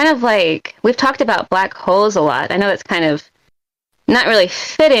operating kind of like, we've talked about black holes a lot. I know it's kind of not really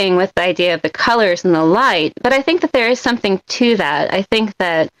fitting with the idea of the colors and the light, but I think that there is something to that. I think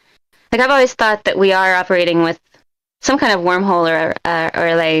that, like, I've always thought that we are operating with some kind of wormhole or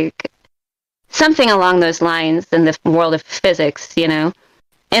like something along those lines in the world of physics, and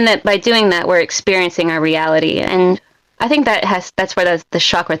that by doing that, we're experiencing our reality. And I think that's where the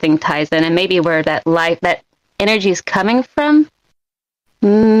chakra thing ties in, and maybe where that energy is coming from,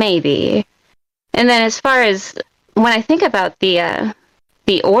 maybe. And then as far as when I think about the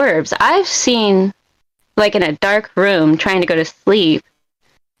orbs, I've seen, like, in a dark room trying to go to sleep,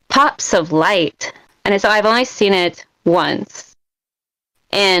 pops of light, and so I've only seen it once,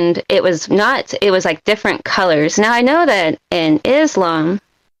 and it was like different colors. Now I know that in Islam,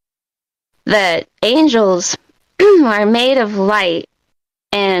 that angels are made of light,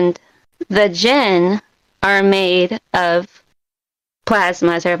 and the jinn are made of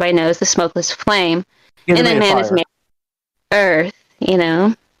plasma, as everybody knows, the smokeless flame. And then man is made of earth,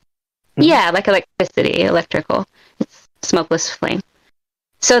 Mm-hmm. Yeah, like electricity, electrical. It's smokeless flame.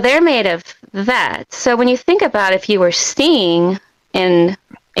 So they're made of that. So when you think about if you were seeing some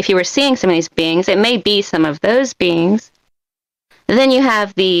of these beings, it may be some of those beings Then you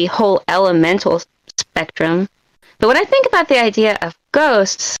have the whole elemental spectrum. But when I think about the idea of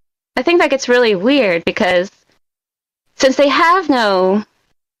ghosts, I think that gets really weird because since they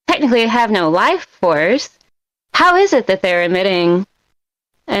technically have no life force, how is it that they're emitting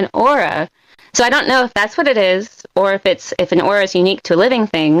an aura? So I don't know if that's what it is, or if an aura is unique to living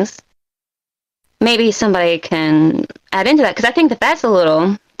things. Maybe somebody can add into that, because I think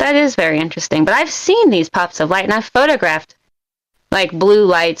that is very interesting. But I've seen these pops of light, and I've photographed like blue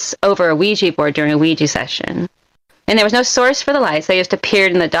lights over a Ouija board during a Ouija session. And there was no source for the lights, they just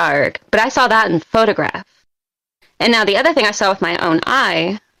appeared in the dark. But I saw that in photograph. And now the other thing I saw with my own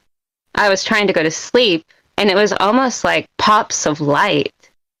eye, I was trying to go to sleep, and it was almost like pops of light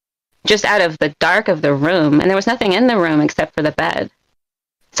just out of the dark of the room, and there was nothing in the room except for the bed.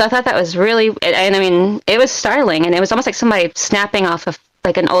 So I thought that was really, and I mean, it was startling, and it was almost like somebody snapping off of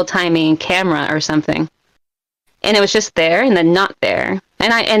like an old-timey camera or something. And it was just there and then not there.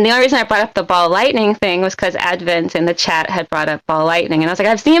 And the only reason I brought up the ball lightning thing was because Advent in the chat had brought up ball lightning, and I was like,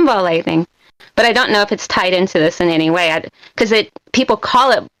 I've seen ball lightning, but I don't know if it's tied into this in any way, because people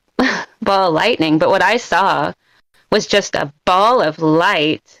call it ball lightning, but what I saw was just a ball of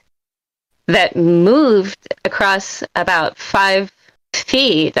light that moved across about 5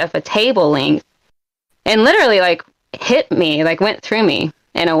 feet of a table length and literally like hit me, like went through me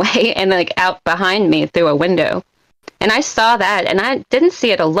in a way, and like out behind me through a window. And I saw that, and I didn't see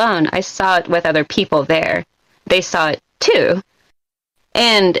it alone. I saw it with other people there. They saw it too.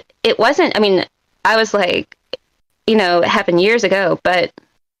 And it wasn't, I mean, I was like, it happened years ago, but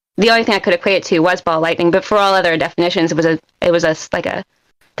the only thing I could equate it to was ball lightning. But for all other definitions, it was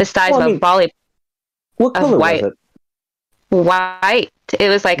the size of a volley. What color white. was it? White. It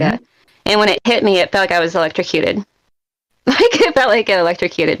was like and when it hit me, it felt like I was electrocuted. Like it felt like it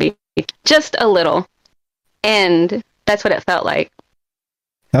electrocuted me just a little, and that's what it felt like.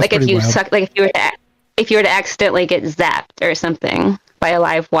 That's like if you suck, like if you were to accidentally get zapped or something by a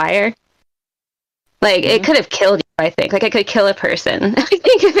live wire, like it could have killed you. I think like it could kill a person. I think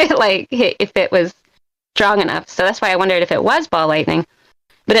if it was strong enough. So that's why I wondered if it was ball lightning.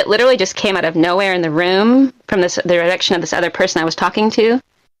 But it literally just came out of nowhere in the room from the direction of this other person I was talking to.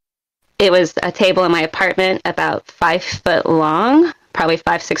 It was a table in my apartment about 5 foot long, probably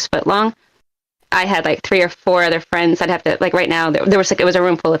 5-6 foot long. I had like 3 or 4 other friends. I'd have to, like right now, there was it was a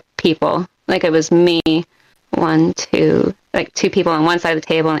room full of people. Like it was me, 1, 2, like 2 people on one side of the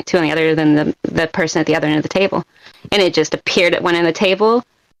table and like 2 on the other, than the person at the other end of the table. And it just appeared at one end of the table.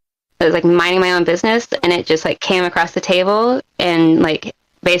 I was like minding my own business, and it just like came across the table and like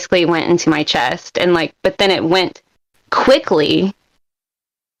basically went into my chest, and like, but then it went quickly.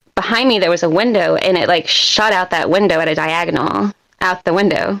 Behind me there was a window, and it like shot out that window at a diagonal out the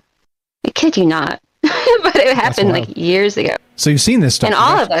window. I kid you not. But it happened like years ago. So you've seen this stuff. And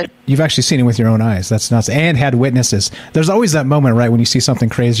all of it. You've actually seen it with your own eyes. That's nuts. And had witnesses. There's always that moment, right, when you see something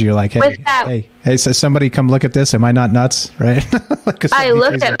crazy, you're like, hey, so somebody come look at this. Am I not nuts? Right? I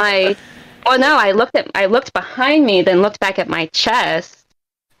looked at I looked behind me, then looked back at my chest,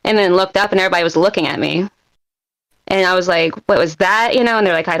 and then looked up, and everybody was looking at me. And I was like, what was that? And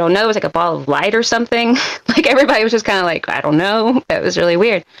they're like, I don't know. It was like a ball of light or something. Like everybody was just kind of like, I don't know. It was really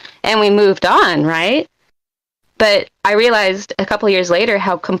weird. And we moved on, right? But I realized a couple years later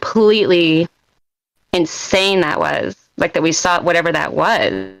how completely insane that was. Like that we saw whatever that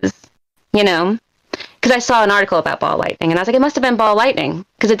was, Because I saw an article about ball lightning, and I was like, it must have been ball lightning,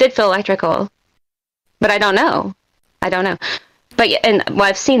 because it did feel electrical. But I don't know. But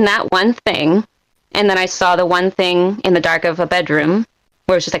I've seen that one thing, and then I saw the one thing in the dark of a bedroom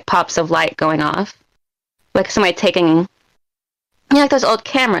where it was just like pops of light going off, like somebody taking, like those old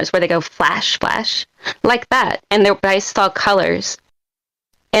cameras where they go flash, flash, like that. And I saw colors,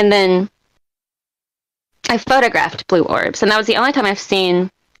 and then I photographed blue orbs, and that was the only time I've seen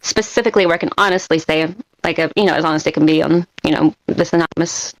specifically where I can honestly say, like as honest it can be on this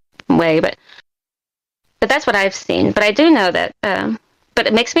anonymous way, but that's what I've seen. But I do know that, but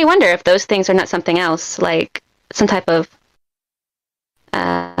it makes me wonder if those things are not something else, like some type of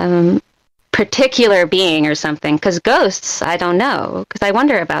particular being or something. Because ghosts, I don't know. Because I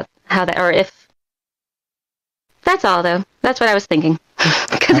wonder about how that, or if. That's all, though. That's what I was thinking.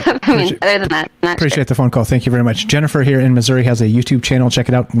 Other than that, not Appreciate the phone call. Thank you very much. Jennifer here in Missouri has a YouTube channel. Check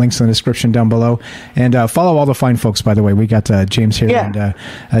it out. Links in the description down below. And follow all the fine folks, by the way. We got James here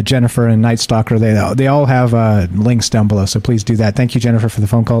and Jennifer and Night Stalker. They all have links down below, so please do that. Thank you, Jennifer, for the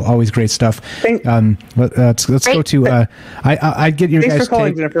phone call. Always great stuff. Let's go to... I'd get your guys'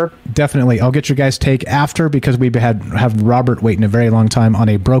 take. Jennifer. Definitely. I'll get your guys' take after, because we have Robert waiting a very long time on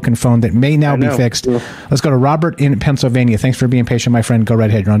a broken phone that may now be fixed. Yeah. Let's go to Robert in Pennsylvania. Thanks for being patient, my friend. Go right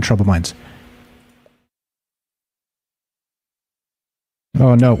ahead. You're on Troubled Minds.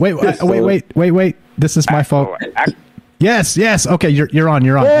 Oh no! Wait! This is my fault. Yes. Okay, you're on.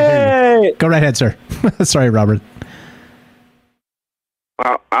 You're on. I hear you. Go right ahead, sir. Sorry, Robert.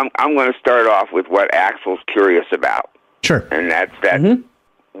 Well, I'm going to start off with what Axel's curious about. Sure. And that's that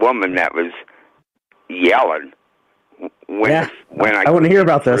woman that was yelling when I want to hear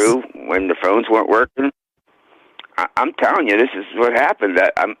about this. When the phones weren't working. I'm telling you, this is what happened.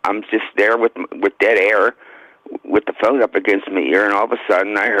 I'm just there with dead air, with the phone up against my ear, and all of a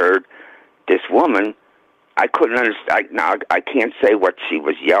sudden I heard this woman. I couldn't understand. Now I can't say what she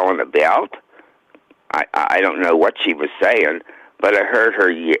was yelling about. I don't know what she was saying, but I heard her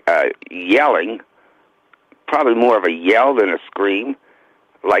yelling. Probably more of a yell than a scream,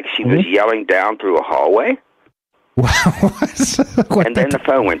 like she was yelling down through a hallway. And then the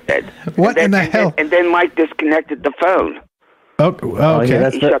phone went dead. What in the hell? And then Mike disconnected the phone.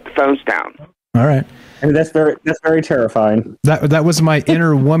 Okay. He shut the phones down. All right. And that's very terrifying. That was my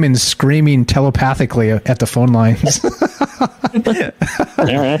inner woman screaming telepathically at the phone lines. All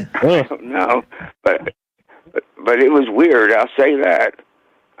right. I don't know, but it was weird. I'll say that.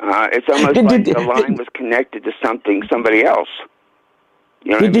 It's almost like the line was connected to somebody else.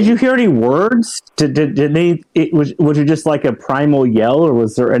 You know did you hear any words? Did they? Was it just like a primal yell, or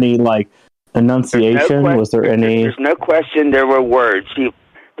was there any like enunciation? Was there any? There's no question. There were words.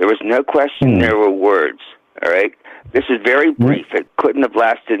 There was no question. There were words. All right. This is very brief. It couldn't have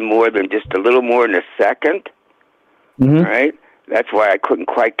lasted more than just a little more than a second. All right. That's why I couldn't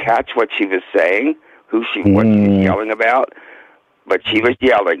quite catch what she was saying, what she was yelling about, but she was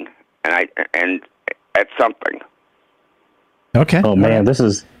yelling, and at something. Okay. Oh man, this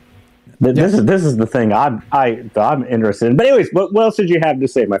is the thing I'm interested in. But anyways, what else did you have to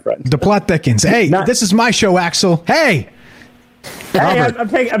say, my friend? The plot thickens. Hey, this is my show, Axel. Hey. I'm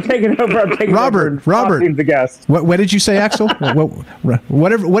taking over. Robert. The guest. What did you say, Axel?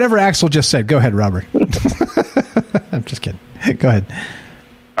 Whatever Axel just said. Go ahead, Robert. I'm just kidding. Go ahead.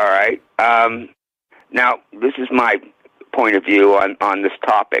 All right. Now, this is my point of view on this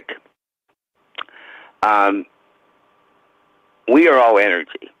topic. We are all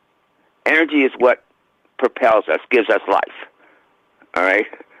energy. Energy is what propels us, gives us life. All right?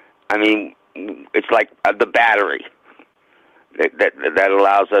 I mean, it's like the battery that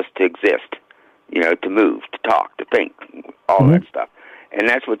allows us to exist, to move, to talk, to think, all that stuff. And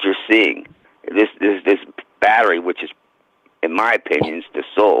that's what you're seeing. This battery, which is, in my opinion, is the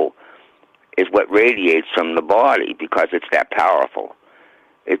soul, is what radiates from the body because it's that powerful.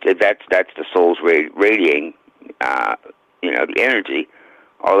 That's the soul's radiating, the energy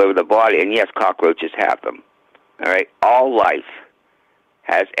all over the body. And yes, cockroaches have them. All right, all life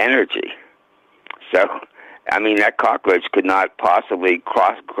has energy. So, I mean, that cockroach could not possibly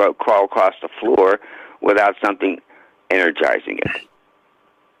crawl across the floor without something energizing it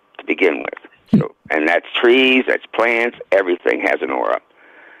to begin with. So, and that's trees, that's plants, everything has an aura.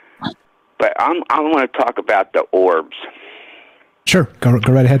 But I want to talk about the orbs. Sure, go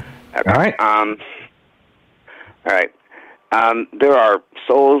right ahead. Okay. All right. All right. There are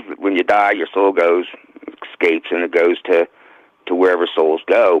souls. When you die, your soul escapes, and it goes to wherever souls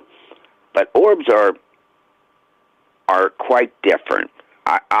go. But orbs are quite different.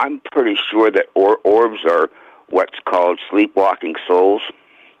 I'm pretty sure that orbs are what's called sleepwalking souls.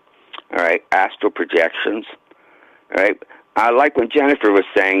 All right, astral projections. All right. Like when Jennifer was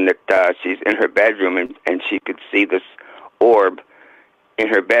saying that she's in her bedroom and she could see this orb in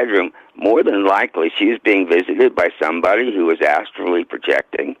her bedroom, more than likely she was being visited by somebody who was astrally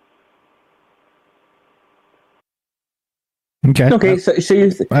projecting. Okay. Okay, so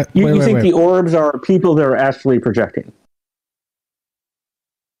you think the orbs are people that are astrally projecting?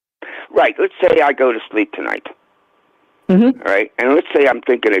 Right. Let's say I go to sleep tonight. All right. And let's say I'm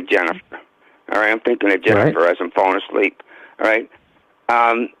thinking of Jennifer. All right. I'm thinking of Jennifer as I'm falling asleep. All right.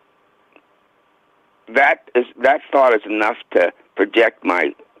 That thought is enough to project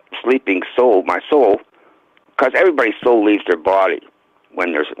my sleeping soul, because everybody's soul leaves their body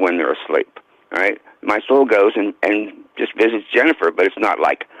when they're asleep. All right. My soul goes and just visits Jennifer, but it's not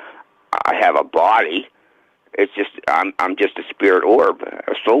like I have a body. It's just I'm just a spirit orb,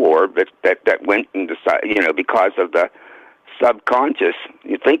 a soul orb that went and decided, because of the subconscious,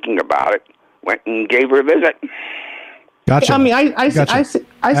 you're thinking about it, went and gave her a visit. Gotcha. I mean, I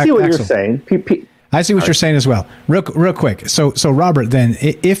see what you're saying. I see what you're saying as well. Real quick. So Robert, then,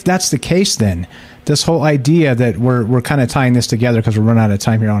 if that's the case, then this whole idea that we're kind of tying this together because we're running out of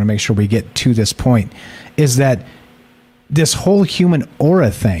time here. I want to make sure we get to this point. Is that this whole human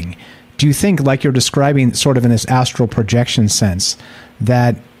aura thing? Do you think, like you're describing, sort of in this astral projection sense,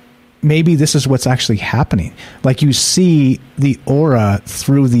 that maybe this is what's actually happening? Like you see the aura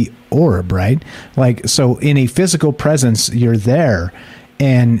through the orb, right? Like, so in a physical presence, you're there,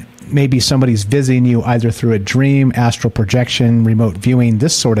 and maybe somebody's visiting you either through a dream, astral projection, remote viewing,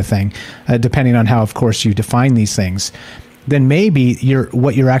 this sort of thing, depending on how, of course, you define these things. Then maybe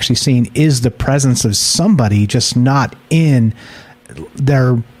what you're actually seeing is the presence of somebody, just not in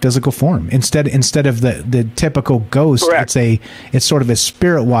their physical form. Instead of the typical ghost, Correct. it's sort of a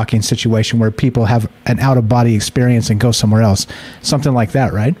spirit walking situation where people have an out of body experience and go somewhere else, something like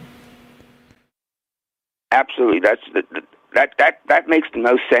that, right? Absolutely, that makes the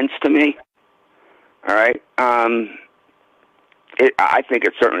most sense to me. All right, I think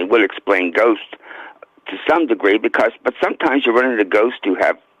it certainly would explain ghosts to some degree, but sometimes you run into ghosts who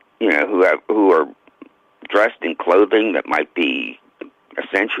are dressed in clothing that might be a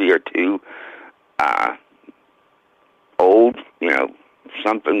century or two old,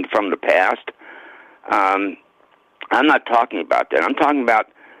 something from the past. I'm not talking about that. I'm talking about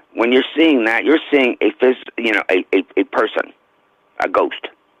when you're seeing that, you're seeing a person, a ghost.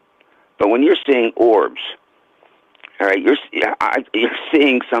 But when you're seeing orbs, all right, you're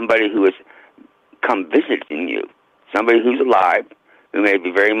seeing somebody who has come visiting you, somebody who's alive, who may be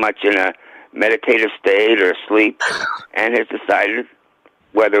very much in a meditative state or asleep, and has decided,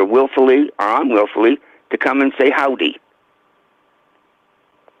 whether willfully or unwillfully, to come and say howdy.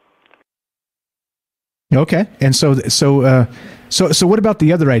 Okay, and so what about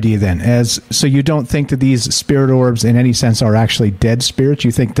the other idea then? So you don't think that these spirit orbs, in any sense, are actually dead spirits?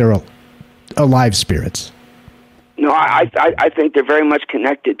 You think they're alive spirits? No, I think they're very much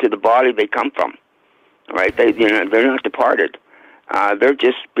connected to the body they come from. Right? They're not departed. They're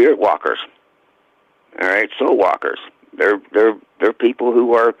just spirit walkers. All right, soul walkers. They're people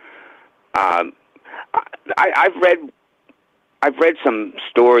who are. I've read some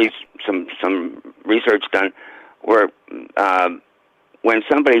stories, some research done where when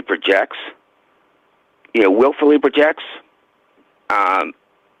somebody projects, willfully projects,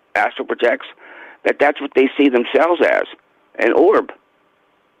 astral projects, that's what they see themselves as, an orb.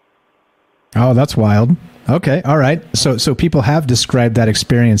 Oh, that's wild. Okay, all right. So people have described that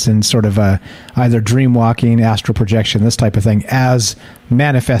experience in sort of either dream walking, astral projection, this type of thing, as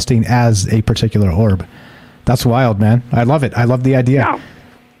manifesting as a particular orb. That's wild, man. I love it. I love the idea. Yeah.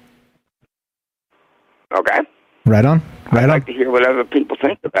 Okay. Right on. I'd like to hear what other people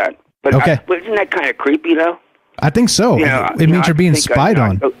think of that. But okay. Isn't that kind of creepy, though? I think so. It means you're being spied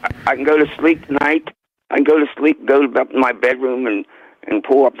on. I can go to sleep tonight. I can go to sleep, go up in my bedroom and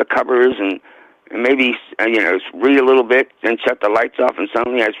pull up the covers and maybe read a little bit, then shut the lights off, and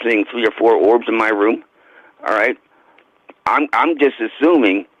suddenly I'm seeing 3 or 4 orbs in my room. All right, I'm just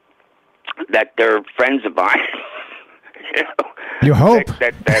assuming that they're friends of mine. You hope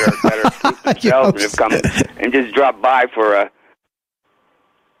that are themselves and have come and just dropped by for a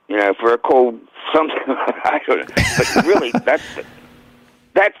cold something. I don't know, but really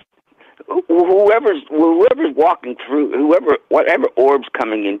that's whoever's walking through, whatever orb's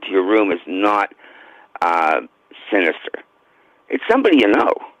coming into your room is not sinister. It's somebody you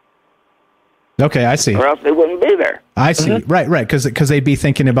know. Okay, I see. Or else they wouldn't be there. I see. Mm-hmm. Right, because they'd be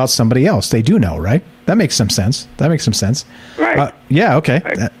thinking about somebody else. They do know, right? That makes some sense. Right. Yeah, okay.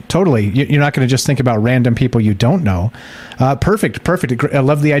 Right. Totally. You're not going to just think about random people you don't know. Perfect. I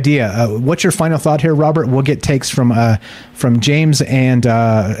love the idea. What's your final thought here, Robert? We'll get takes from James and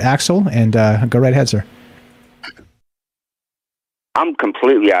Axel, and go right ahead, sir. I'm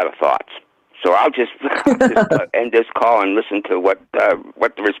completely out of thoughts. So I'll just end this call and listen to what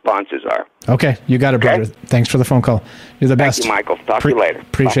the responses are. Okay, you got it, brother. Thanks for the phone call. You're the best. Thank you, Michael. Talk to you later.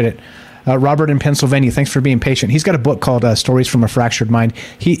 Appreciate it. Robert in Pennsylvania, thanks for being patient. He's got a book called Stories from a Fractured Mind.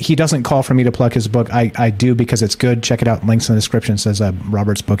 He doesn't call for me to plug his book. I do because it's good. Check it out. Links in the description. It says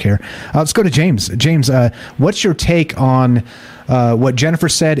Robert's book here. Let's go to James. James, what's your take on what Jennifer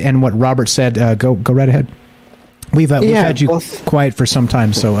said and what Robert said? Go right ahead. We've had you quiet for some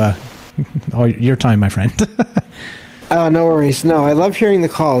time, so... all your time, my friend. No worries. No, I love hearing the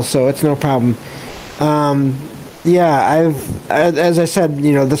calls, so it's no problem. as I said,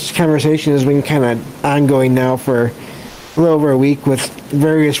 this conversation has been kind of ongoing now for a little over a week with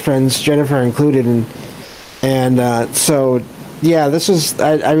various friends, Jennifer included, and so this is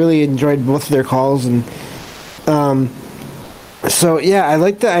I really enjoyed both of their calls, and I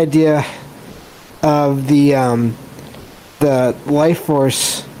like the idea of the life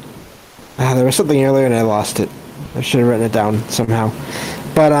force. There was something earlier and I lost it. I should have written it down somehow.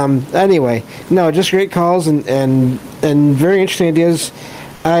 But anyway, no, just great calls and very interesting ideas.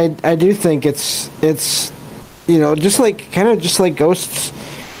 I do think it's just like ghosts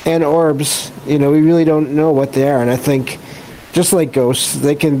and orbs. We really don't know what they are, and I think just like ghosts,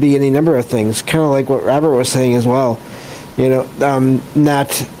 they can be any number of things. Kind of like what Robert was saying as well.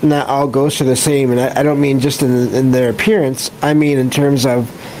 Not all ghosts are the same, and I don't mean just in their appearance. I mean in terms of,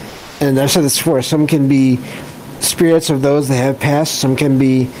 and I've said this before, some can be spirits of those that have passed. Some can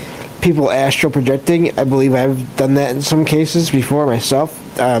be people astral projecting. I believe I've done that in some cases before myself.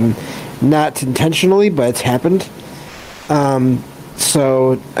 Not intentionally, but it's happened.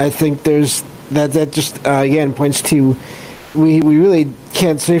 So I think there's that just again points to we really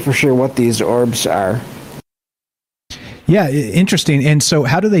can't say for sure what these orbs are. Yeah, interesting. And so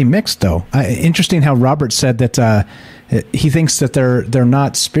how do they mix, though? Interesting how Robert said that he thinks that they're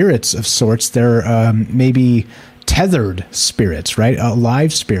not spirits of sorts. They're maybe tethered spirits, right?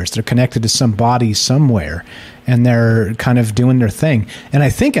 Alive spirits. They're connected to some body somewhere, and they're kind of doing their thing. And I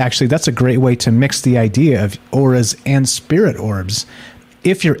think, actually, that's a great way to mix the idea of auras and spirit orbs.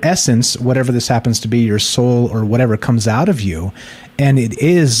 If your essence, whatever this happens to be, your soul or whatever comes out of you, and it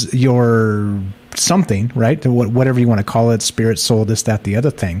is your something, right? Whatever you want to call it, spirit, soul, this, that, the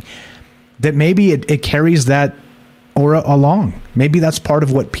other thing, that maybe it carries that aura along. Maybe that's part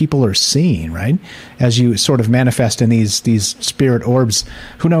of what people are seeing, right? As you sort of manifest in these spirit orbs.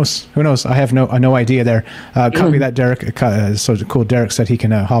 Who knows? I have no idea there. Copy that, Derek. So cool. Derek said he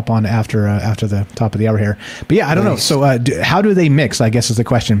can hop on after the top of the hour here. But yeah, I don't know. So how do they mix, I guess is the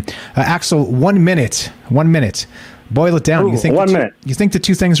question. Axel, 1 minute. Boil it down. Ooh, You think the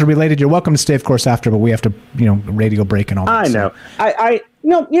two things are related? You're welcome to stay, of course, after, but we have to, radio break and all that. I know. So.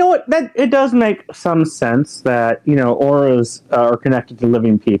 You know what? That it does make some sense that auras are connected to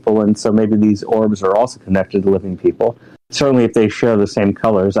living people, and so maybe these orbs are also connected to living people. Certainly, if they share the same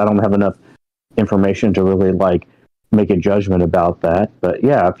colors, I don't have enough information to really make a judgment about that. But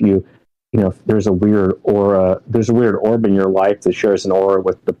yeah, if there's a weird aura, there's a weird orb in your life that shares an aura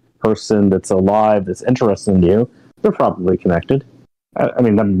with the person that's alive, that's interested in you, they're probably connected. I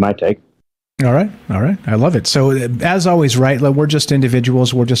mean, that'd be my take. All right. I love it. So as always, right, we're just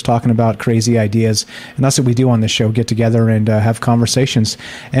individuals. We're just talking about crazy ideas. And that's what we do on this show, get together and have conversations.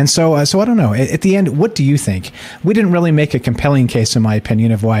 And so I don't know. At the end, what do you think? We didn't really make a compelling case, in my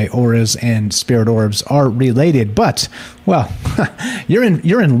opinion, of why auras and spirit orbs are related. But, well, you're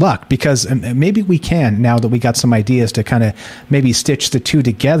in luck, because maybe we can, now that we got some ideas to kind of maybe stitch the two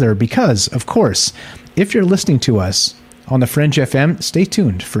together. Because, of course, if you're listening to us on the Fringe FM, stay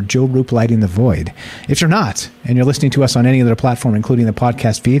tuned for Joe Roop Lighting the Void. If you're not, and you're listening to us on any other platform, including the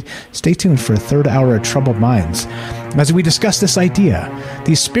podcast feed, stay tuned for a third hour of Troubled Minds, as we discuss this idea.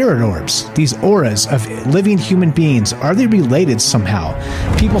 These spirit orbs, these auras of living human beings, are they related somehow?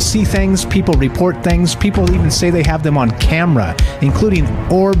 People see things, people report things, people even say they have them on camera, including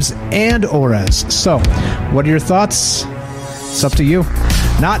orbs and auras. So, what are your thoughts? It's up to you.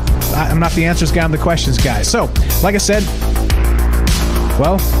 I'm not the answers guy, I'm the questions guy. So, like I said,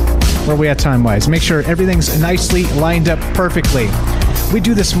 well, where are we at time-wise? Make sure everything's nicely lined up perfectly. We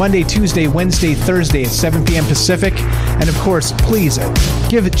do this Monday, Tuesday, Wednesday, Thursday at 7 p.m. Pacific. And of course, please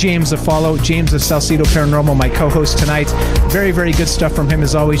give James a follow. James of Salcedo Paranormal, my co-host tonight. Very, very good stuff from him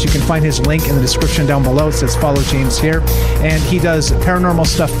as always. You can find his link in the description down below. It says follow James here. And he does paranormal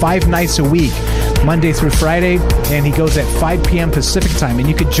stuff 5 nights a week, Monday through Friday. And he goes at 5 p.m. Pacific time. And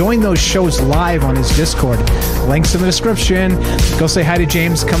you could join those shows live on his Discord. Links in the description. Go say hi to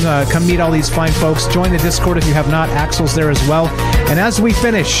James. Come meet all these fine folks. Join the Discord if you have not. Axel's there as well. And as we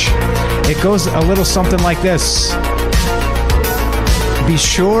finish, it goes a little something like this. Be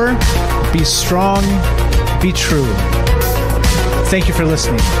sure, be strong, be true. Thank you for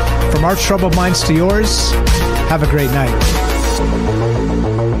listening. From our troubled minds to yours, have a great night.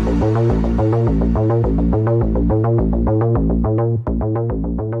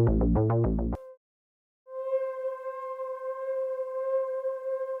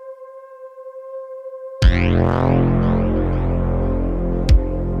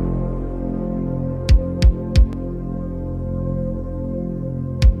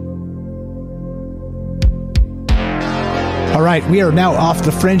 All right, we are now off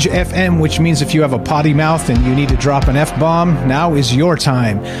the Fringe FM, which means if you have a potty mouth and you need to drop an F-bomb, now is your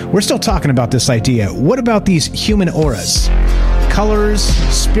time. We're still talking about this idea. What about these human auras? Colors,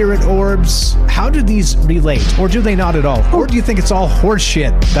 spirit orbs, how do these relate? Or do they not at all? Or do you think it's all horse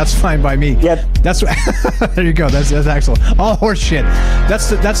shit? That's fine by me. Yep. That's there you go. That's excellent. All horse shit. That's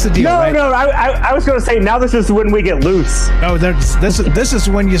the deal, right? No, I was going to say, now this is when we get loose. Oh, this is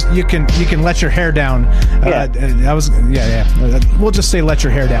when you can let your hair down. We'll just say let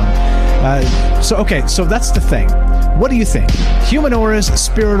your hair down. So that's the thing. What do you think? Human auras,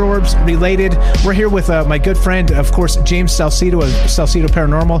 spirit orbs, related? We're here with my good friend, of course, James Salcedo of Salcedo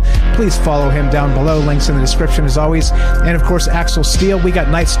Paranormal. Please follow him down below. Links in the description as always. And of course, Axel Steele. We got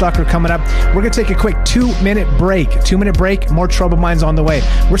Night Stalker coming up. We're going to take a quick 2-minute break. 2-minute break. More Troubled Minds on the way.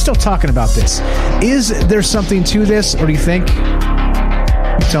 We're still talking about this. Is there something to this, or do you think?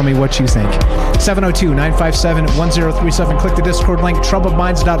 Tell me what you think. 702-957-1037. Click the Discord link,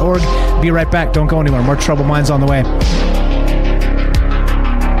 troubledminds.org. Be right back. Don't go anywhere. More Troubled Minds on the way.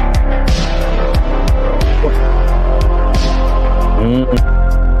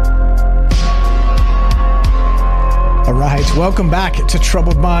 All right, welcome back to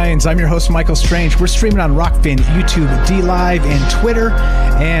Troubled Minds. I'm your host, Michael Strange. We're streaming on Rockfin, YouTube, DLive, and Twitter.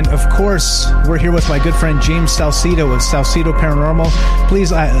 And, of course, we're here with my good friend James Salcedo of Salcedo Paranormal.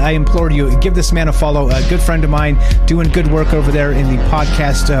 Please, I implore you, give this man a follow. A good friend of mine doing good work over there in the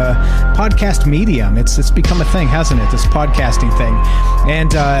podcast medium. It's become a thing, hasn't it, this podcasting thing?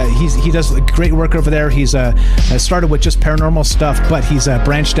 And he does great work over there. He's started with just paranormal stuff, but he's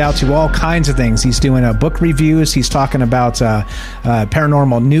branched out to all kinds of things. He's doing book reviews. He's talking about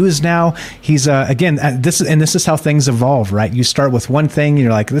paranormal news now. He's this is how things evolve, right? You start with one thing, and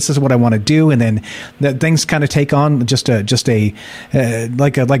you're like, this is what I want to do, and then things kind of take on they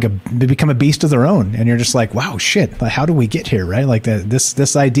become a beast of their own, and you're just like, wow, shit, how do we get here, right? Like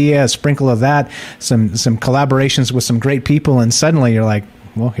this idea, a sprinkle of that, some collaborations with some great people, and suddenly you're like,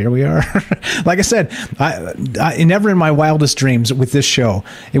 well, here we are. Like I said, I never in my wildest dreams with this show,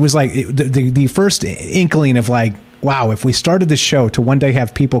 it was like the first inkling of like, wow, if we started this show to one day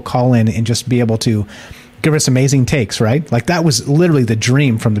have people call in and just be able to give us amazing takes, right? Like that was literally the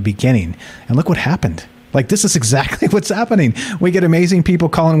dream from the beginning. And look what happened. Like, this is exactly what's happening. We get amazing people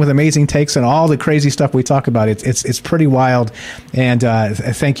calling with amazing takes and all the crazy stuff we talk about. It's pretty wild. And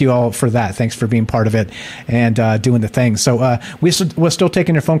thank you all for that. Thanks for being part of it and doing the thing. So we're still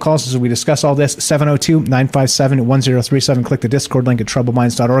taking your phone calls as we discuss all this. 702-957-1037. Click the Discord link at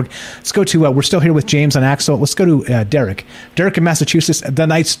troubledminds.org. Let's go to, we're still here with James and Axel. Let's go to Derek. Derek in Massachusetts, the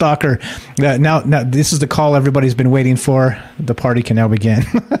Night Stalker. Now, this is the call everybody's been waiting for. The party can now begin.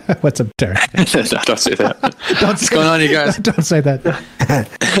 What's up, Derek? Don't say that. What's going on, you guys? Don't say that.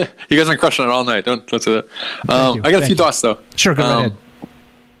 You guys are crushing it all night. Don't say that. I got a few thoughts, though. Sure, go ahead.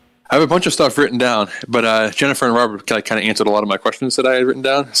 I have a bunch of stuff written down, but Jennifer and Robert kind of answered a lot of my questions that I had written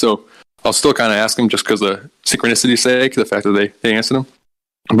down. So I'll still kind of ask them just because of synchronicity's sake, the fact that they answered them.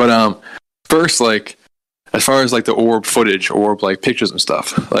 But first, like, as far as like the orb footage, orb like pictures and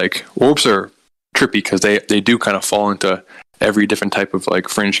stuff, like orbs are trippy because they do kind of fall into every different type of like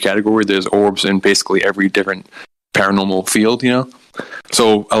fringe category. There's orbs in basically every different paranormal field, you know.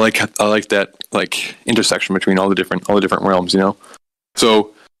 So I like that like intersection between all the different realms, you know.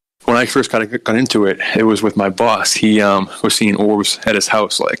 So when I first got into it, it was with my boss. He was seeing orbs at his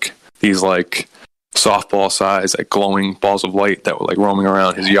house, like these like softball size, like glowing balls of light that were like roaming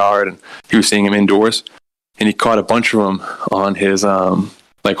around his yard, and he was seeing them indoors. And he caught a bunch of them on his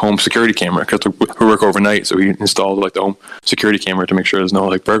like home security camera because we work overnight, so he installed like the home security camera to make sure there's no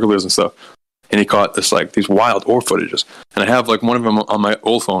like burglars and stuff. And he caught this like these wild orb footages, and I have like one of them on my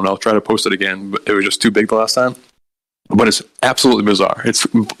old phone. I'll try to post it again, but it was just too big the last time. But it's absolutely bizarre. It's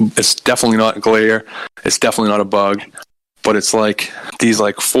definitely not glare. It's definitely not a bug. But it's like these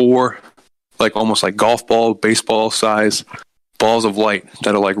like 4 like almost like golf ball, baseball size balls of light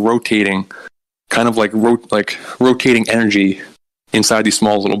that are like rotating, kind of like rotating energy inside these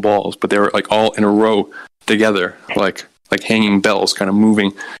small little balls, but they were like all in a row together, like hanging bells, kind of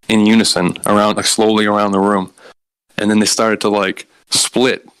moving in unison around, like slowly around the room. And then they started to like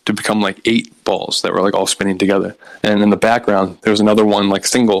split to become like 8 balls that were like all spinning together. And in the background, there was another one like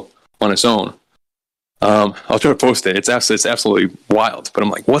single on its own. I'll try to post it. It's absolutely wild, but I'm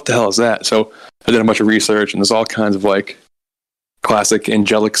like, what the hell is that? So I did a bunch of research, and there's all kinds of like classic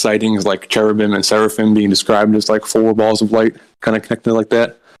angelic sightings, like cherubim and seraphim being described as like 4 balls of light kind of connected like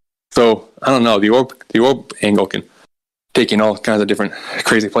that. So I don't know, the orb angle can taking all kinds of different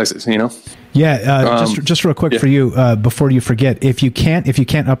crazy places, you know? Yeah, just real quick for you, before you forget, if you can't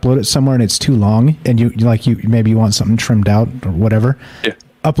upload it somewhere and it's too long, and you maybe you want something trimmed out or whatever,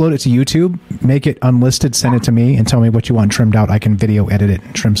 upload it to YouTube, make it unlisted, send it to me, and tell me what you want trimmed out. I can video edit it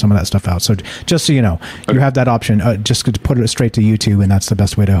and trim some of that stuff out. So just so you know, you have that option. Just to put it straight to YouTube, and that's the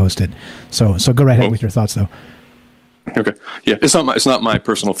best way to host it. So go right ahead with your thoughts, though. Okay, yeah, it's not my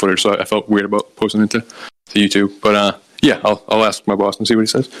personal footage, so I felt weird about posting it to YouTube. But yeah, I'll ask my boss and see what he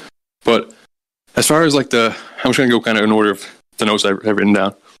says. But as far as like I'm just gonna go kind of in order of the notes I've written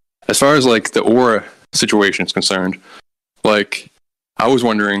down. As far as like the aura situation is concerned, like I was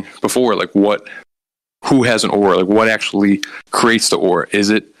wondering before, like who has an aura? Like what actually creates the aura? Is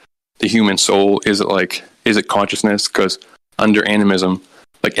it the human soul? Is it consciousness? Because under animism,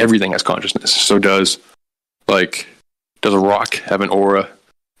 like everything has consciousness. So does a rock have an aura?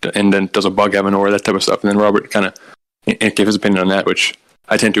 And then does a bug have an aura? That type of stuff. And then Robert kind of gave his opinion on that, which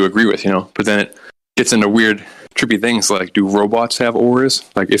I tend to agree with, you know. But then it gets into weird, trippy things like, do robots have auras?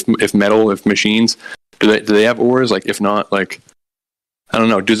 Like if machines, do they have auras? Like if not, like I don't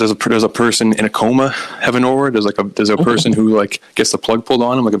know. Does a person in a coma have an aura? Does a person who like gets the plug pulled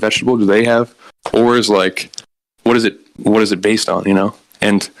on them like a vegetable? Do they have auras? Like what is it based on? You know?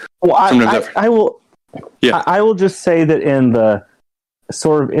 And I will just say that in the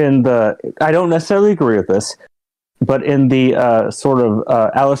I don't necessarily agree with this, but in the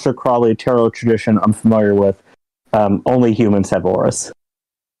Aleister Crowley tarot tradition I'm familiar with, only humans have auras.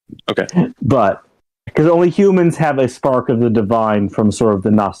 Okay. But because only humans have a spark of the divine from sort of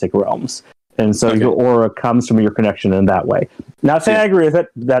the Gnostic realms. And so your aura comes from your connection in that way. Not saying I agree with it.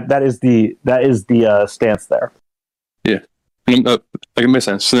 That is the stance there. Yeah. Like it makes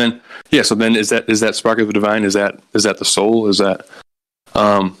sense. So then is that spark of the divine? Is that the soul? Is that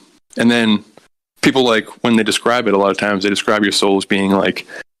and then people, like, when they describe it, a lot of times they describe your soul as being like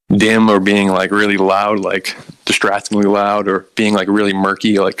dim or being like really loud, like distractingly loud, or being like really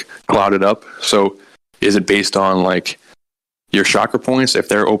murky, like clouded up. So is it based on like your chakra points, if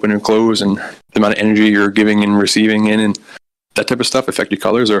they're open and closed, and the amount of energy you're giving and receiving in, and that type of stuff affect your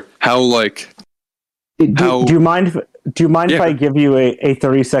colors? Or how do you mind if I give you a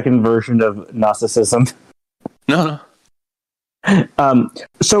 30-second version of Gnosticism? No.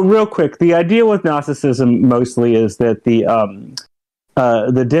 So real quick, the idea with Gnosticism mostly is that the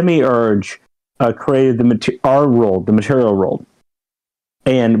demiurge created our world, the material world,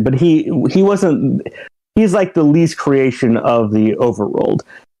 but he wasn't. He's like the least creation of the overworld,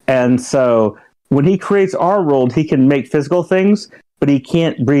 and so when he creates our world, he can make physical things, but he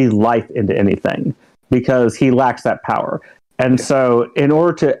can't breathe life into anything because he lacks that power. And so in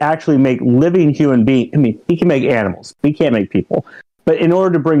order to actually make living human beings, I mean, he can make animals. He can't make people. But in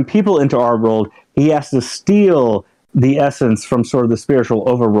order to bring people into our world, he has to steal the essence from sort of the spiritual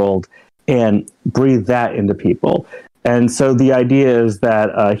overworld and breathe that into people. And so the idea is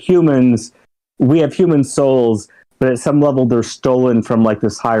that humans, we have human souls, but at some level they're stolen from like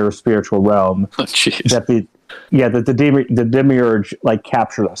this higher spiritual realm that the demiurge like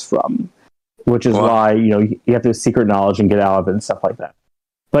captured us from. Which is why, you know, you have to secret knowledge and get out of it and stuff like that.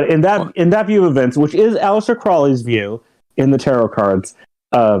 But in that view of events, which is Aleister Crowley's view in the tarot cards,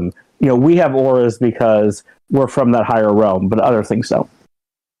 you know, we have auras because we're from that higher realm, but other things don't.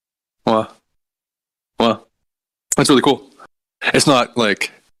 Wow, that's really cool. It's not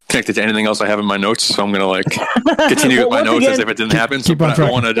like connected to anything else I have in my notes, so I'm gonna like continue with my notes as if it didn't happen. So, but I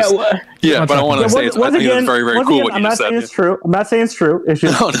want to just but I want to say I think it's very, very cool what you just said. It's true. I'm not saying it's true. It's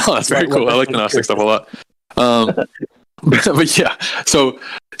just no, that's very cool. I like the Gnostic stuff a lot. But yeah, so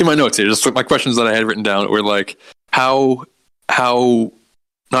in my notes here, just my questions that I had written down were like, how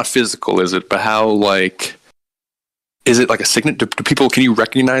not physical is it, but how like is it like a signet? Do people, can you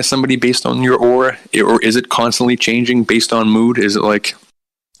recognize somebody based on your aura, or is it constantly changing based on mood? Is it like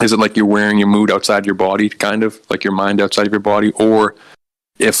you're wearing your mood outside your body, kind of like your mind outside of your body? Or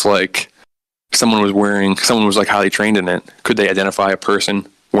if like someone was like highly trained in it, could they identify a person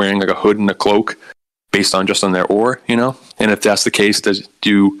wearing like a hood and a cloak based on just on their aura, you know? And if that's the case,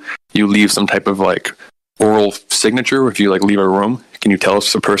 do you leave some type of like oral signature? If you like leave a room, can you tell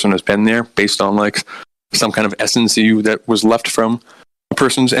if a person has been there based on like some kind of essence that was left from a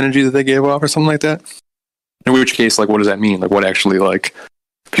person's energy that they gave off or something like that? In which case, like, what does that mean? Like, what actually like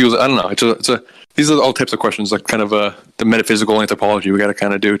people? I don't know. These are all types of questions, like kind of the metaphysical anthropology we got to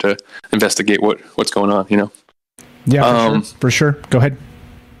kind of do to investigate what's going on, you know? Yeah, for sure. Go ahead.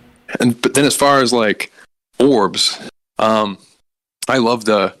 But then as far as like orbs, I love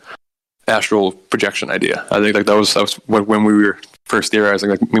the astral projection idea. I think like that was when we were first theorizing,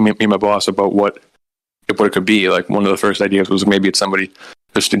 like me and my boss, about what what it could be. Like one of the first ideas was maybe it's somebody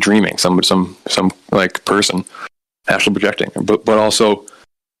just dreaming, some like person astral projecting. But also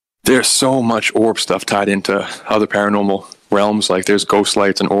there's so much orb stuff tied into other paranormal realms. Like there's ghost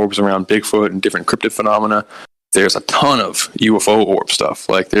lights and orbs around Bigfoot and different cryptid phenomena. There's a ton of UFO orb stuff.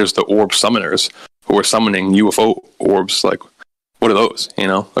 Like there's the orb summoners who are summoning UFO orbs. Like what are those? You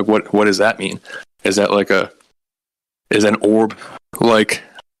know, like what does that mean? Is that like is an orb like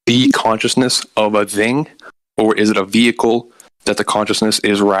the consciousness of a thing, or is it a vehicle that the consciousness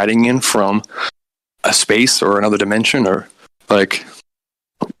is riding in from a space or another dimension, or like,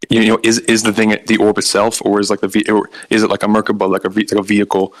 you know, is the thing the orb itself, or is like or is it like a Merkaba, like a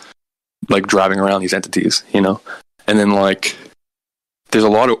vehicle, like driving around these entities, you know? And then like, there's a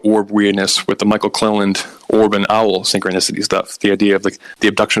lot of orb weirdness with the Michael Cleland orb and owl synchronicity stuff. The idea of like the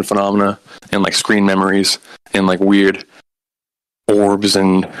abduction phenomena and like screen memories and like weird orbs,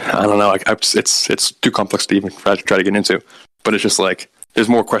 and I don't know, like it's too complex to even try to get into. But it's just like there's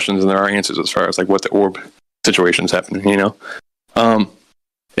more questions than there are answers as far as like what the orb situation is happening, you know.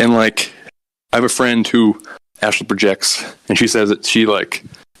 And like I have a friend who astral projects, and she says that she like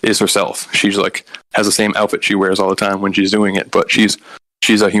is herself. She's like has the same outfit she wears all the time when she's doing it, but she's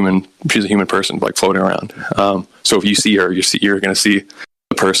a human person like floating around. So if you see her, you're going to see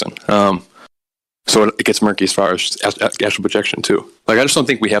the person. So it gets murky as far as astral projection too. Like I just don't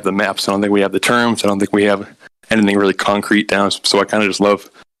think we have the maps. I don't think we have the terms. I don't think we have anything really concrete down. So I kind of just love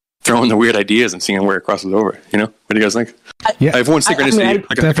throwing the weird ideas and seeing where it crosses over. You know, what do you guys think? Yeah, I have one synchronicity.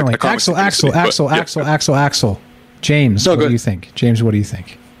 Definitely. Axel. James, what do you think? James, what do you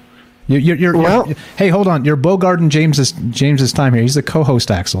think? You're hey, hold on. You're Bogarting James's time here. He's the co-host,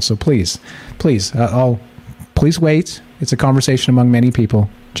 Axel. So please wait. It's a conversation among many people.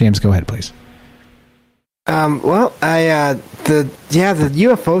 James, go ahead, please. The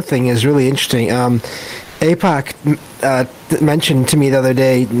UFO thing is really interesting. APOC mentioned to me the other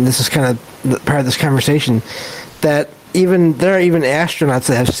day, and this is kind of part of this conversation, that there are even astronauts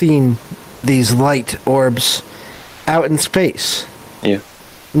that have seen these light orbs out in space. Yeah.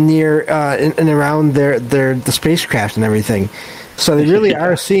 Near and around the spacecraft and everything. So they really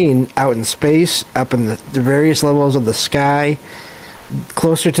are seen out in space, up in the various levels of the sky,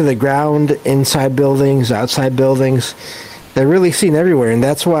 closer to the ground, inside buildings, outside buildings. They're really seen everywhere, and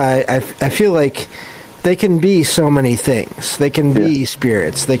that's why I feel like they can be so many things. They can be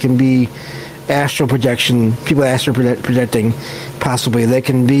spirits. They can be astral projection, people astral projecting, possibly. They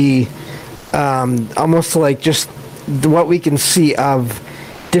can be almost like just what we can see of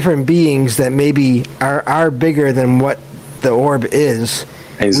different beings that maybe are bigger than what the orb is.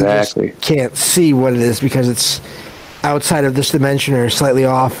 Exactly. We just can't see what it is because it's outside of this dimension or slightly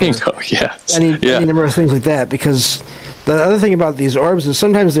off. Any number of things like that. Because the other thing about these orbs is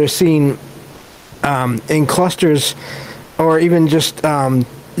sometimes they're seen in clusters, or even just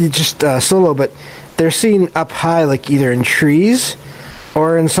solo, but they're seen up high, like either in trees,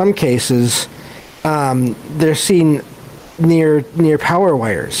 or in some cases they're seen near power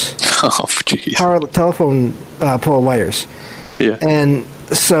wires. Oh, jeez. Telephone pole wires. Yeah. And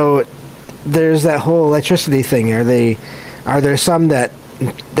so there's that whole electricity thing. Are there some that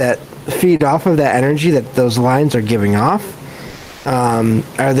feed off of that energy that those lines are giving off?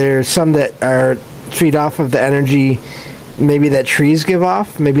 Are there some that feed off of the energy maybe that trees give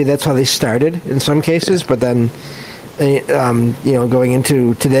off? Maybe that's how they started in some cases, but then going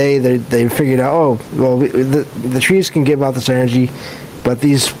into today, they figured out, the trees can give out this energy, but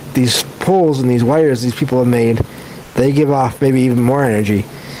these poles and these wires these people have made, they give off maybe even more energy.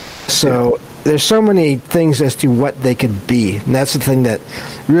 So there's so many things as to what they could be, and that's the thing that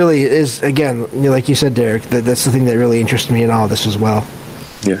really is, again, like you said, Derek, that's the thing that really interests me in all this as well.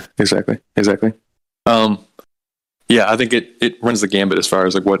 Yeah, exactly. I think it runs the gambit as far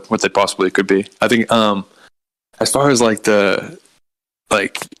as like what they possibly could be. I think as far as like the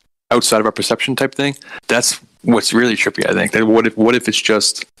outside of our perception type thing, that's what's really trippy. I think that what if it's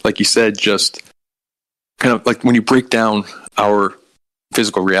just like you said, just kind of like when you break down our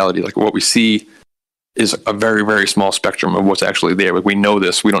physical reality, like what we see is a very, very small spectrum of what's actually there. Like we know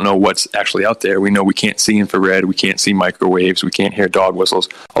this, we don't know what's actually out there. We know we can't see infrared, we can't see microwaves, we can't hear dog whistles,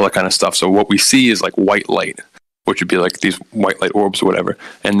 all that kind of stuff. So what we see is like white light, which would be like these white light orbs or whatever.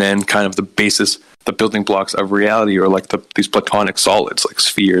 And then kind of the basis, the building blocks of reality are like these platonic solids, like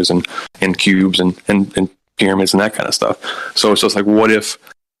spheres and cubes and pyramids and that kind of stuff. So it's just like, what if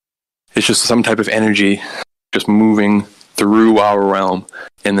it's just some type of energy just moving through our realm,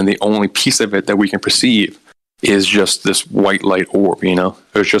 and then the only piece of it that we can perceive is just this white light orb, you know?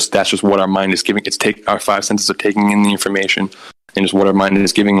 That's just what our mind is giving. Our five senses are taking in the information, and just what our mind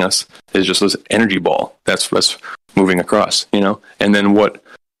is giving us is just this energy ball that's moving across, and then what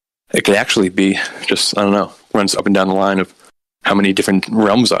it could actually be, just, I don't know, runs up and down the line of how many different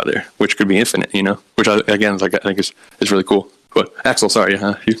realms are there, which could be infinite, which I think is really cool. But Axel, sorry,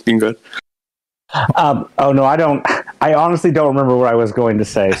 you can go ahead. Oh no, I don't. I honestly don't remember what I was going to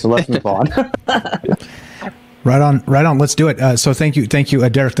say. So let's move on. Right on. Let's do it. So thank you,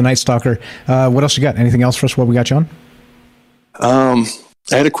 Derek the Night Stalker. What else you got? Anything else for us while we got you on? I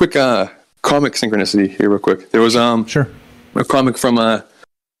had a quick comic synchronicity here, real quick. There was sure a comic from a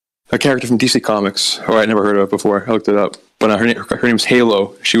character from DC Comics, who I'd never heard of before. I looked it up, but her name was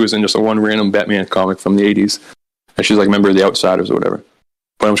Halo. She was in just one random Batman comic from the 80s, and she's like a member of the Outsiders or whatever.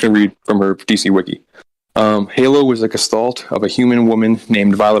 But I'm just going to read from her DC wiki. Halo was a gestalt of a human woman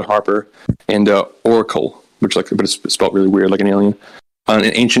named Violet Harper and Oracle, but it's spelled really weird, like an alien. An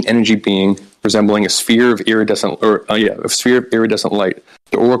ancient energy being resembling a sphere of iridescent light.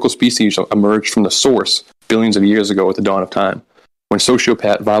 The Oracle species emerged from the source billions of years ago at the dawn of time, when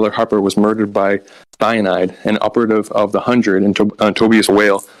sociopath Violet Harper was murdered by cyanide, an operative of the 100 and Tobias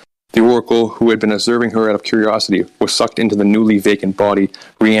Whale. The Oracle, who had been observing her out of curiosity, was sucked into the newly vacant body,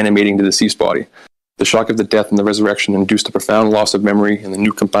 reanimating the deceased body. The shock of the death and the resurrection induced a profound loss of memory in the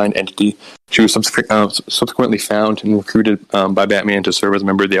new combined entity. She was subsequently found and recruited by Batman to serve as a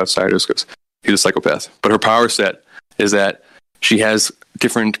member of the Outsiders because he's a psychopath. But her power set is that she has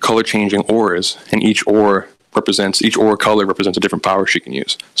different color-changing auras, and each aura color represents a different power she can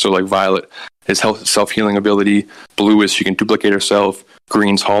use. So like violet is self-healing ability, blue is she can duplicate herself,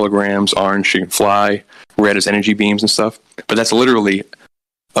 green's holograms, orange she can fly, red is energy beams and stuff. But that's literally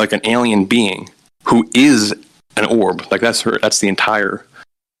like an alien being who is an orb. Like that's the entire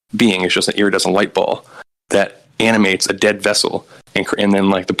being. It's just an iridescent light ball that animates a dead vessel, and then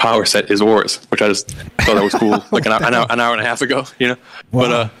like the power set is auras, which I just thought that was cool. Like an hour and a half ago, Wow.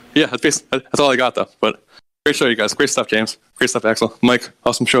 But that's all I got though. But great show, you guys. Great stuff, James. Great stuff, Axel. Mike,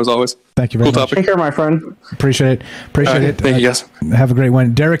 awesome show as always. Thank you very much. Topic. Take care, my friend. Appreciate it. Thank you, guys. Have a great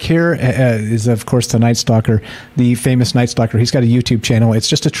one. Derek here is, of course, the Night Stalker, the famous Night Stalker. He's got a YouTube channel. It's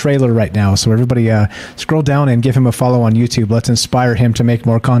just a trailer right now, so everybody scroll down and give him a follow on YouTube. Let's inspire him to make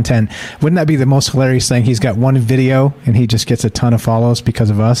more content. Wouldn't that be the most hilarious thing? He's got one video, and he just gets a ton of follows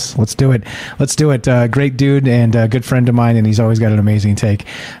because of us. Let's do it. Great dude and a good friend of mine, and he's always got an amazing take.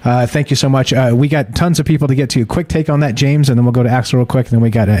 Thank you so much. We got tons of people to get to. Quick take on that, James, and then we'll go to Axel real quick, and then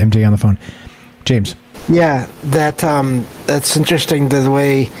we got MJ on the phone. James. Yeah, that's interesting, the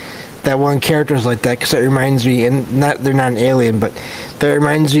way that one character is like that, because it reminds me, and they're not an alien, but that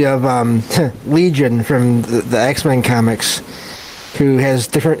reminds me of Legion from the X-Men comics, who has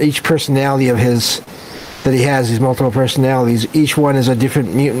each personality of his that he has, these multiple personalities. Each one is a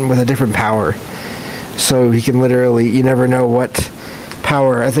different mutant with a different power. So he can literally, you never know what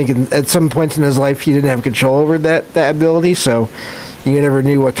power. I think at some point in his life he didn't have control over that ability, so you never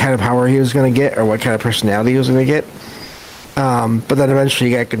knew what kind of power he was going to get or what kind of personality he was going to get. But then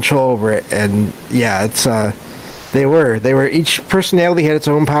eventually he got control over it, and yeah, it's they were each personality had its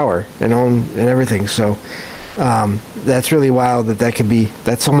own power and everything. So that's really wild that could be.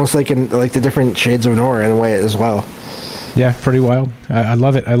 That's almost like the different shades of an aura in a way as well. Yeah, pretty wild. I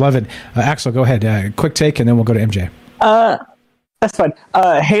love it. Axel, go ahead. Quick take, and then we'll go to MJ. That's fine.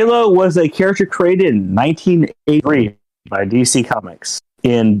 Halo was a character created in 1983 by DC Comics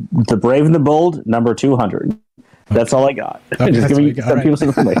in The Brave and the Bold, number 200. That's all I got. Okay, just giving people some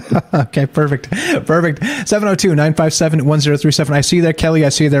information. Okay, perfect. 702-957-1037. I see you there, Kelly. I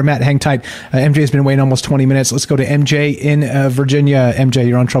see you there, Matt. Hang tight. MJ's been waiting almost 20 minutes. Let's go to MJ in Virginia. MJ,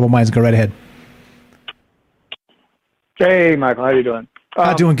 you're on Troubled Minds. Go right ahead. Hey, Michael. How you doing?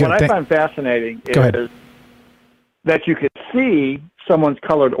 Doing good. What I find fascinating is that you could see someone's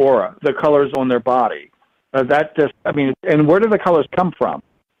colored aura, the colors on their body. And where do the colors come from?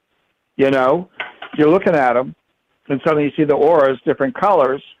 You're looking at them, and suddenly you see the auras, different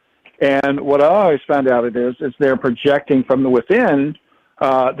colors. And what I always found out is they're projecting from the within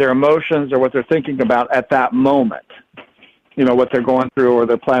their emotions or what they're thinking about at that moment. What they're going through or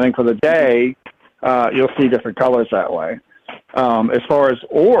they're planning for the day. You'll see different colors that way. As far as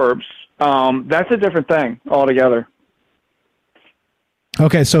orbs, that's a different thing altogether.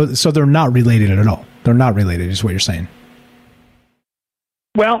 Okay, so they're not related at all. They're not related, is what you're saying.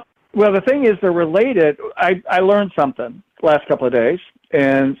 Well, the thing is they're related. I learned something last couple of days,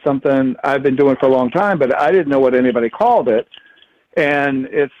 and something I've been doing for a long time, but I didn't know what anybody called it. And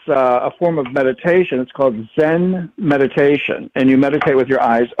it's a form of meditation. It's called Zen meditation, and you meditate with your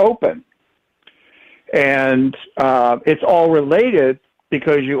eyes open. And it's all related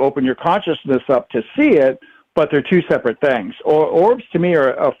because you open your consciousness up to see it, but they're two separate things. Orbs to me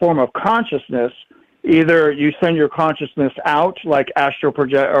are a form of consciousness. Either you send your consciousness out, like astral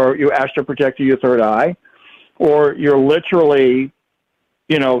project, or you astral project to your third eye, or you're literally,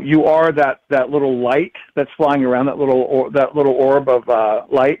 you are that little light that's flying around, that little orb of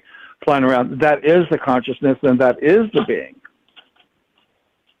light flying around. That is the consciousness, and that is the being.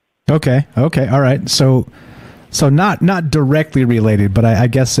 Okay, all right. So not directly related, but I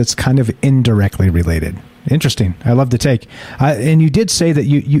guess it's kind of indirectly related. Interesting. I love the take. And you did say that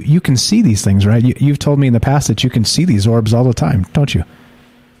you can see these things, right? You've told me in the past that you can see these orbs all the time, don't you?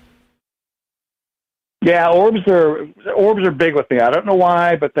 Yeah, orbs are big with me. I don't know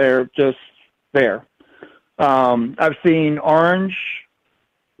why, but they're just there. I've seen orange,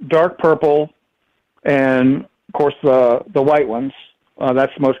 dark purple, and of course the white ones.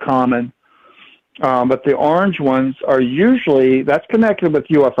 That's most common. But the orange ones are usually, that's connected with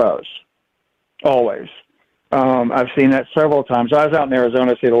UFOs, always. I've seen that several times. I was out in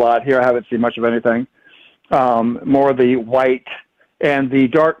Arizona, see it a lot. Here I haven't seen much of anything. More the white and the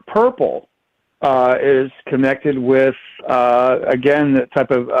dark purple is connected with, again, the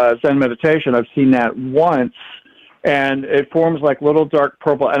type of Zen meditation. I've seen that once, and it forms like little dark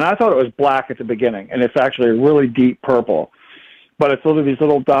purple. And I thought it was black at the beginning, and it's actually a really deep purple. But it's these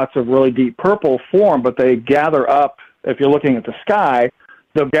little dots of really deep purple form, but they gather up. If you're looking at the sky,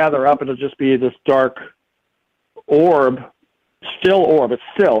 they'll gather up, and it'll just be this dark orb, still orb. It's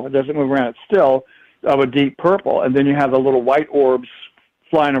still. It doesn't move around. It's still of a deep purple. And then you have the little white orbs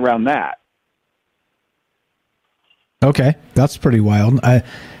flying around that. Okay, that's pretty wild.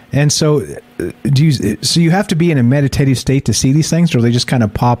 And so, you have to be in a meditative state to see these things, or they just kind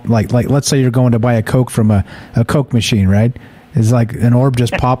of pop? Like let's say you're going to buy a Coke from a Coke machine, right? Is like an orb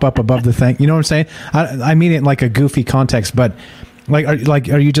just pop up above the thing? You know what I'm saying? I mean it in like a goofy context, but are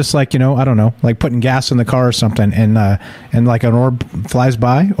you just like, I don't know, like putting gas in the car or something, and like an orb flies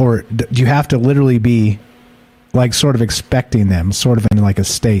by, or do you have to literally be like sort of expecting them, sort of in like a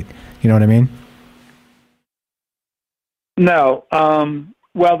state? You know what I mean? No.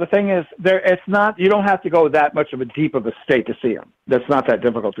 Well, the thing is, it's not. You don't have to go that much of a deep of a state to see them. That's not that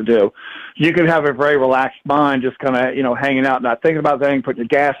difficult to do. You can have a very relaxed mind, just kind of hanging out, not thinking about anything, putting your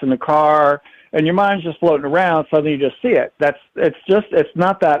gas in the car, and your mind's just floating around. Suddenly, you just see it. It's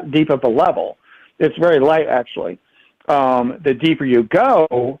not that deep of a level. It's very light, actually. The deeper you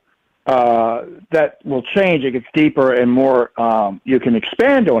go, that will change. It gets deeper and more. You can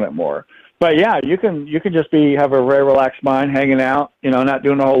expand on it more. But yeah, you can just have a very relaxed mind, hanging out, not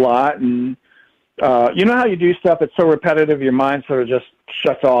doing a whole lot, and you know how you do stuff that's so repetitive, your mind sort of just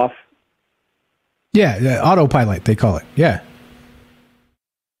shuts off. Yeah, autopilot they call it. Yeah,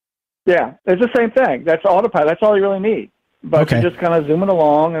 it's the same thing. That's autopilot. That's all you really need. But you're just kind of zooming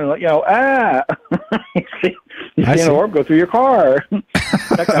along, and you see an orb go through your car.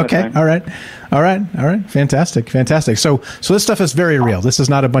 Okay, all right, fantastic. So this stuff is very real. This is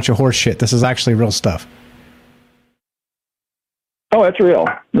not a bunch of horse shit. This is actually real stuff. Oh, it's real.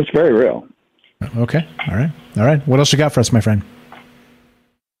 It's very real. Okay, all right. What else you got for us, my friend?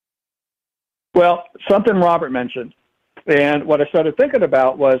 Well, something Robert mentioned, and what I started thinking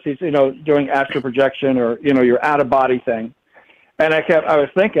about was he's doing astral projection, or your out of body thing. And I was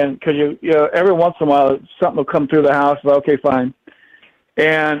thinking, because every once in a while something will come through the house. Okay, fine.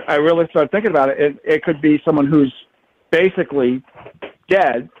 And I really started thinking about it. It could be someone who's basically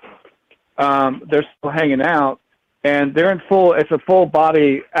dead. They're still hanging out, and they're in full. It's a full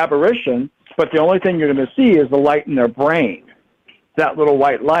body apparition, but the only thing you're going to see is the light in their brain, that little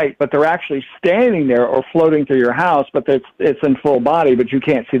white light. But they're actually standing there or floating through your house, but it's in full body, but you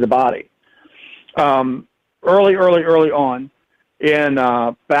can't see the body. Early on, in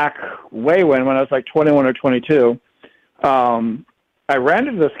back way when I was like 21 or 22. I ran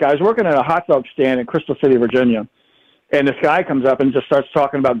into this guy. I was working at a hot dog stand in Crystal City, Virginia, and this guy comes up and just starts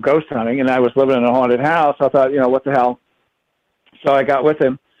talking about ghost hunting, and I was living in a haunted house. I thought, what the hell? So I got with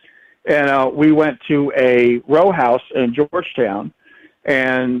him, and we went to a row house in Georgetown,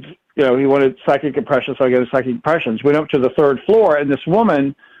 and he wanted psychic impressions, so I got psychic impressions. We went up to the third floor, and this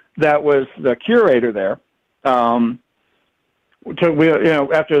woman that was the curator there, after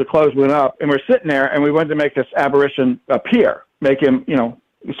the clothes went up, and we're sitting there, and we wanted to make this apparition appear, make him,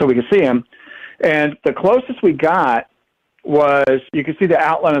 so we could see him. And the closest we got was, you could see the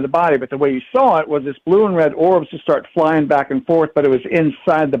outline of the body, but the way you saw it was this blue and red orbs just start flying back and forth, but it was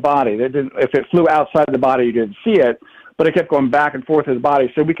inside the body. If it flew outside the body, you didn't see it, but it kept going back and forth in the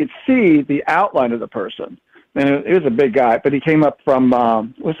body, so we could see the outline of the person. And it was a big guy, but he came up from,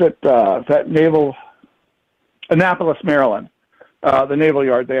 Annapolis, Maryland. The Naval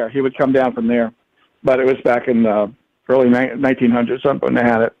Yard there. He would come down from there. but it was back in the early 1900s when they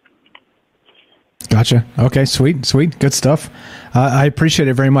had it. Gotcha. Okay, sweet. Good stuff. I appreciate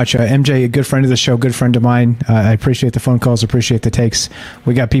it very much. MJ, a good friend of the show, good friend of mine. I appreciate the phone calls, appreciate the takes.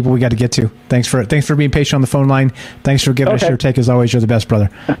 We got people we got to get to. Thanks for being patient on the phone line. Thanks for giving us your take as always. You're the best, brother.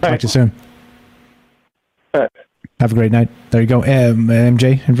 Talk to you soon. Have a great night. There you go.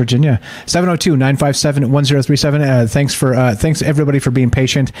 MJ in Virginia. 702-957-1037. Thanks everybody for being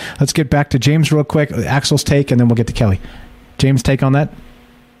patient. Let's get back to James real quick. Axel's take, and then we'll get to Kelly. James, take on that?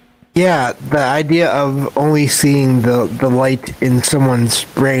 Yeah, the idea of only seeing the light in someone's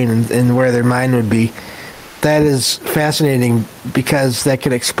brain and where their mind would be, that is fascinating because that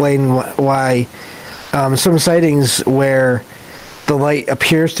could explain why some sightings where the light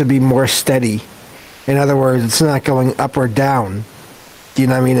appears to be more steady. In other words, it's not going up or down. You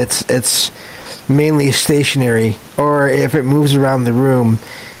know what I mean? It's mainly stationary. Or if it moves around the room,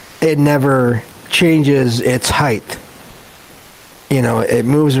 it never changes its height. You know, it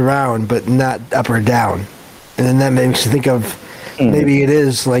moves around, but not up or down. And then that makes you think of maybe it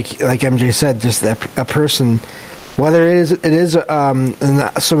is, like MJ said, just a person, whether it is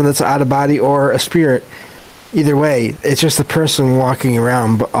someone that's out of body or a spirit, either way, it's just a person walking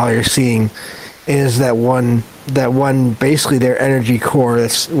around, but all you're seeing is that one basically their energy core.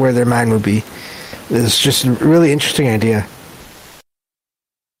 That's where their mind would be. It's just a really interesting idea.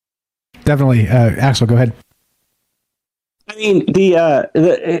 Definitely. Axel, go ahead. I mean,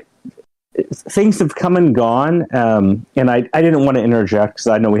 the things have come and gone, and I didn't want to interject because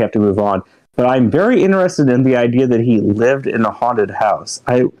I know we have to move on. But I'm very interested in the idea that he lived in a haunted house.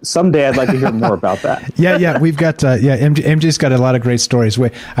 Someday I'd like to hear more about that. Yeah, we've got MJ's got a lot of great stories.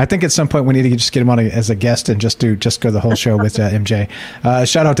 I think at some point we need to just get him on as a guest and just go the whole show with MJ.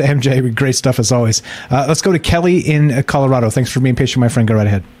 Shout out to MJ, great stuff as always. Let's go to Kelly in Colorado. Thanks for being patient, my friend. Go right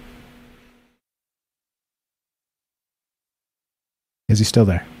ahead. Is he still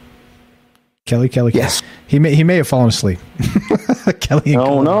there? Kelly. Yes. He may have fallen asleep. Kelly.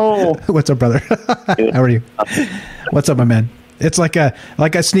 Oh no! What's up, brother? How are you? What's up, my man? It's like I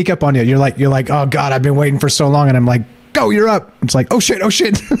sneak up on you. You're like, oh God, I've been waiting for so long, and I'm like, go, you're up. It's like, oh shit.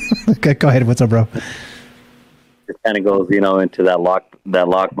 Okay, go ahead. What's up, bro? It kind of goes, into that lock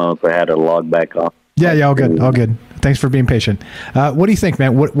mode. So I had to log back off. Yeah, all good. Thanks for being patient. What do you think,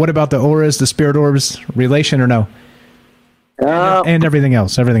 man? What about the auras, the spirit orbs relation, or no? And everything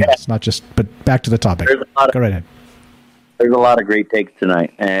else, not just. But back to the topic. Go right ahead. There's a lot of great takes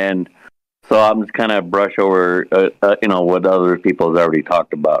tonight, and so I'm just kind of brush over, what other people have already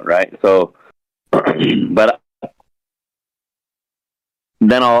talked about, right? So, but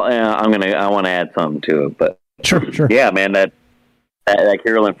then I want to add something to it, but sure. Yeah, man, that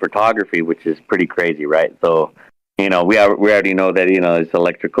Carolyn photography, which is pretty crazy, right? So, we already know that it's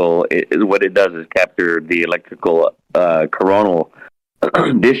electrical. What it does is capture the electrical coronal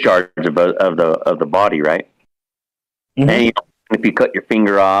discharge of the body, right? Mm-hmm. And if you cut your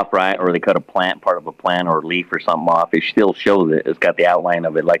finger off, right, or they cut part of a plant or a leaf or something off, it still shows it. It's got the outline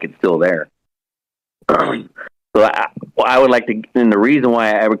of it like it's still there. So I would like to, and the reason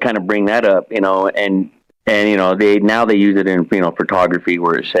why I would kind of bring that up, and they use it in photography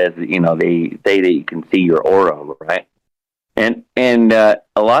where it says that, they say that you can see your aura, right? And a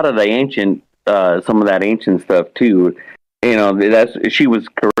lot of the ancient, some of that ancient stuff too. She was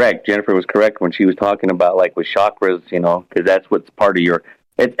correct. Jennifer was correct when she was talking about like with chakras, because that's what's part of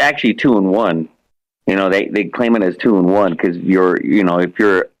it's actually 2 in 1. They claim it as 2 in 1 because if your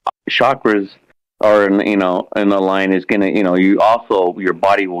chakras are in the line is going to, you also, your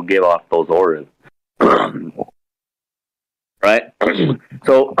body will give off those auras. Right?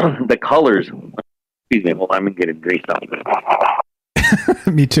 So the colors, excuse me, hold on, I'm going to get a drink.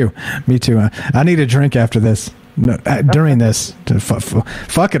 Me too. I need a drink after this. No, during this.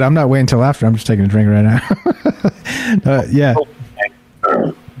 Fuck it. I'm not waiting until after. I'm just taking a drink right now. Yeah.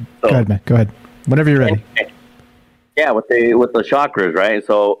 Go ahead, man. Go ahead. Whenever you're ready. Yeah, with the chakras, right?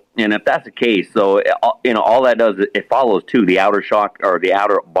 So, and if that's the case, so all that does, it follows too the outer chakra or the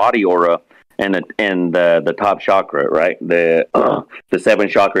outer body aura and the top chakra, right? The 7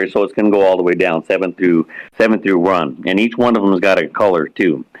 chakras. So it's going to go all the way down 7 through 1, and each one of them has got a color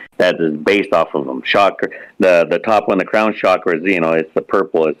too that is based off of them. Chakra, the top one, the crown chakra is it's the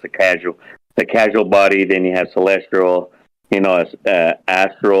purple. It's the casual body. Then you have celestial. It's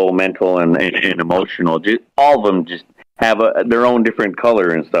astral, mental, and emotional. Just all of them just have their own different color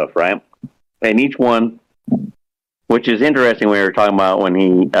and stuff, right? And each one, which is interesting, we were talking about when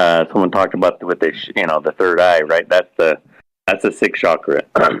someone talked about with the third eye, right? That's the 6th chakra.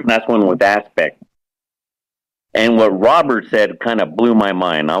 That's one with aspect. And what Robert said kind of blew my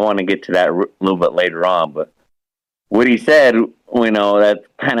mind. I want to get to that a little bit later on, but what he said, that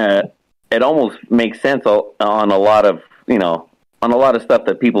kind of, it almost makes sense on a lot of, on a lot of stuff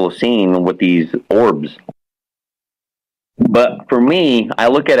that people have seen with these orbs. But for me, I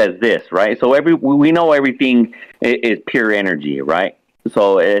look at it as this, right? So we know everything is pure energy, right?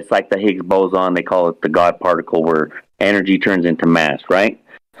 So it's like the Higgs boson. They call it the God particle, where energy turns into mass, right?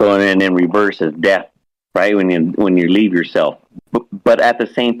 So and then in reverse is death, right? When you leave yourself. But at the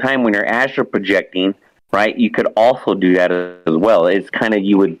same time, when you're astral projecting, right, you could also do that as well. It's kind of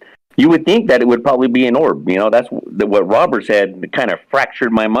you would think that it would probably be an orb. That's what Robert said. It kind of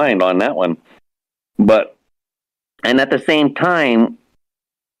fractured my mind on that one. And at the same time,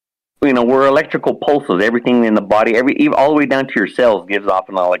 we're electrical pulses. Everything in the body, all the way down to your cells, gives off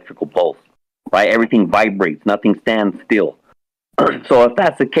an electrical pulse, right? Everything vibrates. Nothing stands still. So if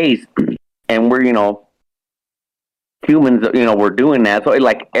that's the case, and we're, humans, we're doing that. So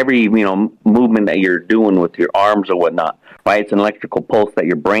like every, movement that you're doing with your arms or whatnot, right? It's an electrical pulse that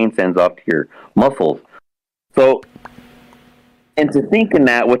your brain sends off to your muscles. So, and to think in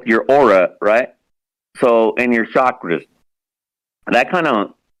that with your aura, right? So, and your chakras, that kind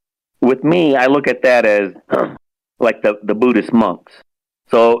of, with me, I look at that as like the Buddhist monks.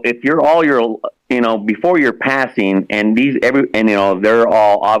 So if you're all your, before you're passing, and they're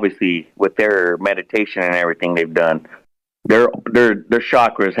all obviously with their meditation and everything they've done, their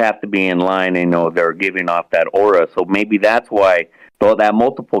chakras have to be in line. They're giving off that aura. So maybe that's why, though that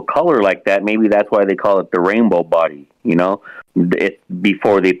multiple color like that, maybe that's why they call it the rainbow body. It's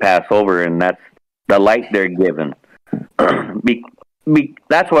before they pass over, and that's the light they're given.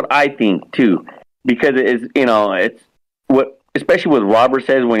 That's what I think too, because it's what, especially what Robert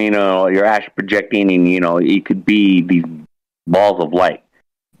says, when you're astral projecting, and it could be these balls of light.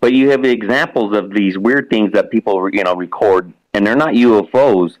 But you have examples of these weird things that people record, and they're not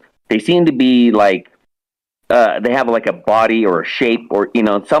UFOs. They seem to be like they have like a body or a shape, or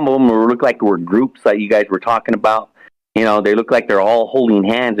some of them look like were groups that you guys were talking about. They look like they're all holding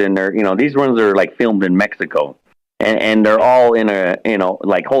hands, and they're these ones are like filmed in Mexico, and they're all in a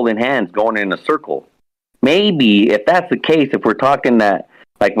like holding hands, going in a circle. Maybe if that's the case, if we're talking that,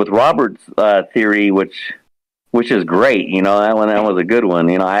 like with Robert's theory, which is great, that was a good one.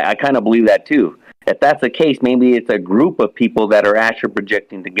 I kind of believe that too. If that's the case, maybe it's a group of people that are astral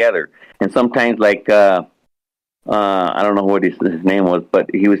projecting together. And sometimes, like I don't know what his name was, but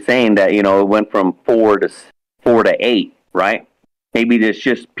he was saying that it went from 4 to 8, right? Maybe there's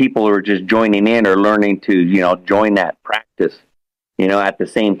just people who are just joining in or learning to join that practice, at the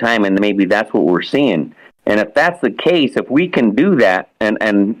same time, and maybe that's what we're seeing. And if that's the case, if we can do that, and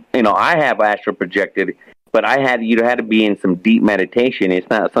I have astral projected, but you had to be in some deep meditation. It's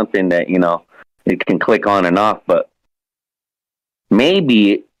not something that it can click on and off. But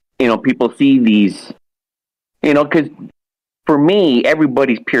maybe people see these, because for me,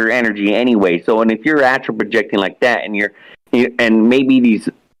 everybody's pure energy anyway. So, and if you're astral projecting like that, and maybe these,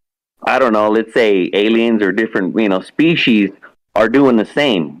 I don't know, let's say aliens or different species are doing the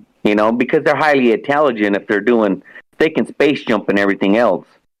same. Because they're highly intelligent. If they can space jump and everything else,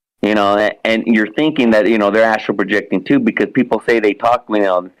 and you're thinking that, they're astral projecting too, because people say they talk,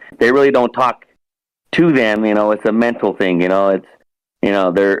 they really don't talk to them, it's a mental thing, it's,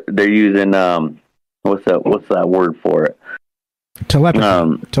 they're using, what's that word for it?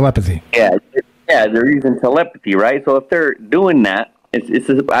 Telepathy. Telepathy. Yeah, they're using telepathy, right? So if they're doing that,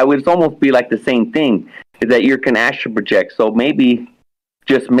 I would almost be like the same thing, is that you can astral project. So maybe,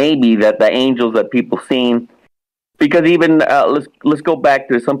 just maybe, that the angels that people seen, because even let's go back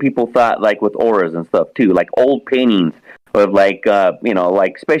to, some people thought, like with auras and stuff too, like old paintings of like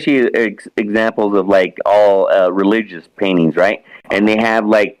like especially examples of like all religious paintings, right? And they have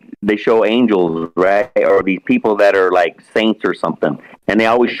they show angels, right, or these people that are like saints or something, and they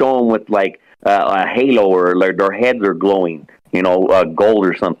always show them with like a halo, or like their heads are glowing, gold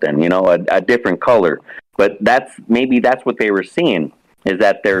or something, a different color. But maybe that's what they were seeing, is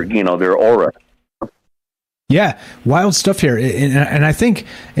that their aura. Yeah, wild stuff here, and I think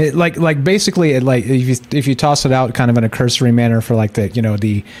basically if you toss it out kind of in a cursory manner for like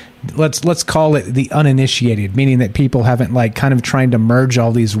the let's call it the uninitiated, meaning that people haven't kind of trying to merge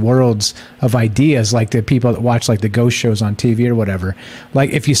all these worlds of ideas, like the people that watch like the ghost shows on TV or whatever.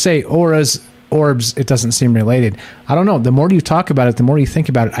 Like if you say auras, orbs, it doesn't seem related. I don't know. The more you talk about it, the more you think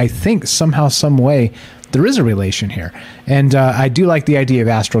about it, I think somehow, some way, there is a relation here. And I do like the idea of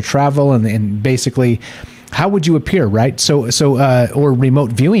astral travel and basically, how would you appear, right? So or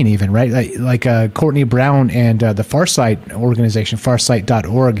remote viewing even, right? Like Courtney Brown and the Farsight organization,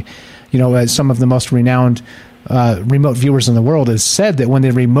 farsight.org, some of the most renowned remote viewers in the world, has said that when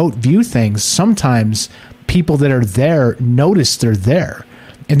they remote view things, sometimes people that are there notice they're there,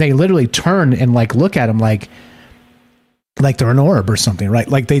 and they literally turn and like look at them like they're an orb or something, right?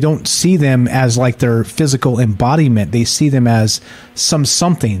 Like they don't see them as like their physical embodiment. They see them as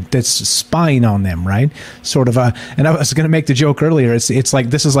something that's spying on them, right? Sort of and I was going to make the joke earlier. It's like,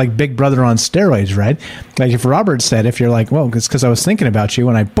 this is like Big Brother on steroids, right? Like if Robert said, if you're like, well, it's because I was thinking about you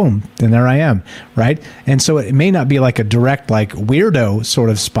and I, boom, then there I am, right? And so it may not be like a direct, like weirdo sort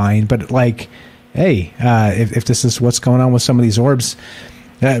of spying, but like, hey, if this is what's going on with some of these orbs,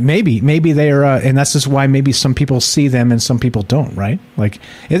 maybe they are, and that's just why maybe some people see them and some people don't, right? Like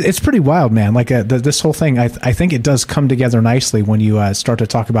it's pretty wild, man. Like this whole thing, I think it does come together nicely when you start to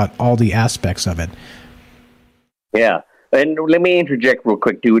talk about all the aspects of it. Yeah, and let me interject real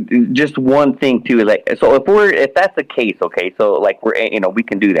quick, dude. Just one thing too, like so if that's the case, okay, so like we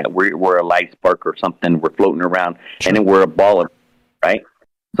can do that. We're a light spark or something. We're floating around, and then we're a ball of, right?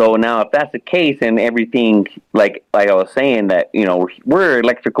 So now, if that's the case, and everything, like I was saying, that we're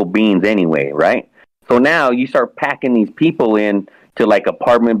electrical beings anyway, right? So now you start packing these people in to like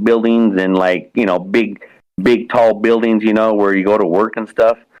apartment buildings and like big tall buildings, where you go to work and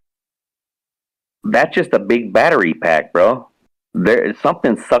stuff. That's just a big battery pack, bro. There's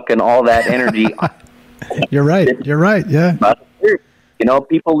something sucking all that energy. You're right. Yeah.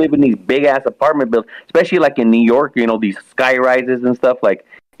 People live in these big ass apartment buildings, especially like in New York. These sky rises and stuff like.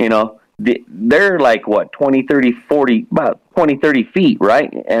 They're like what 20, 30, 40, about 20, 30 feet,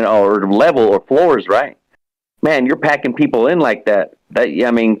 right? And or level or floors, right? Man, you're packing people in like that.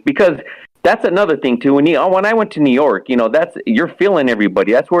 Because that's another thing too. When I went to New York, you're feeling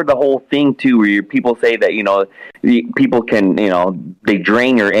everybody. That's where the whole thing too, where people say that people can they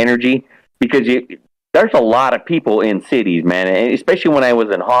drain your energy because there's a lot of people in cities, man, and especially when I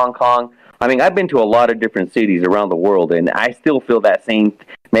was in Hong Kong. I've been to a lot of different cities around the world, and I still feel that same.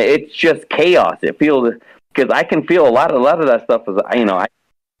 Man, it's just chaos. It feels because I can feel a lot of that stuff. I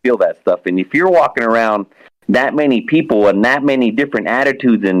feel that stuff, and if you're walking around that many people and that many different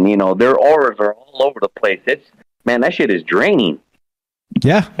attitudes, and their auras are all over the place. That shit is draining.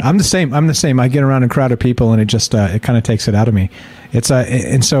 Yeah, I'm the same. I get around a crowd of people, and it just it kind of takes it out of me. It's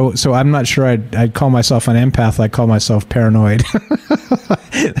and so I'm not sure I'd call myself an empath. I call myself paranoid.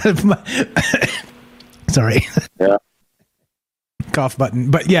 Sorry. Yeah. Cough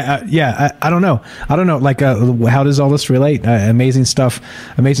button. But yeah. I don't know. Like, how does all this relate? Amazing stuff.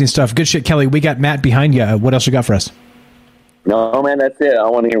 Good shit, Kelly. We got Matt behind you. What else you got for us? No, man, that's it. I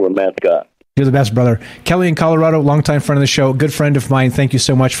want to hear what Matt's got. You're the best, brother. Kelly in Colorado, longtime friend of the show, good friend of mine. Thank you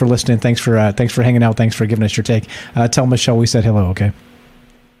so much for listening. Thanks for hanging out. Thanks for giving us your take. Tell Michelle we said hello, okay?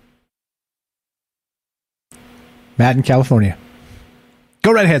 Matt in California.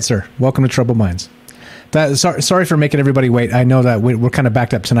 Go right ahead, sir. Welcome to Troubled Minds. Sorry for making everybody wait. I know that we're kind of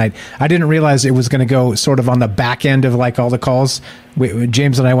backed up tonight. I didn't realize it was going to go sort of on the back end of like all the calls.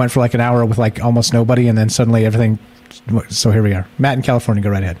 James and I went for like an hour with like almost nobody, and then suddenly everything. So here we are. Matt in California. Go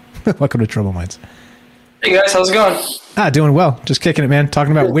right ahead. Welcome to Troubled Minds. Hey guys, how's it going? Doing well. Just kicking it, man.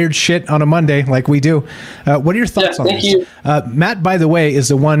 Talking about weird shit on a Monday like we do. What are your thoughts on this? Thank you. Matt, by the way, is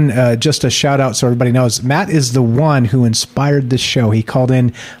the one, just a shout out so everybody knows, Matt is the one who inspired this show. He called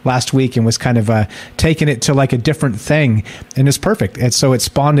in last week and was kind of taking it to like a different thing, and it's perfect. And so it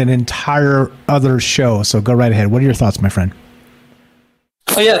spawned an entire other show. So go right ahead. What are your thoughts, my friend?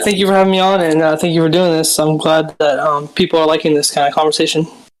 Oh yeah, thank you for having me on, and thank you for doing this. I'm glad that people are liking this kind of conversation.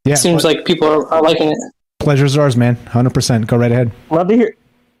 Yeah, it seems like people are liking it. Pleasure's ours, man. 100%. Go right ahead. Love to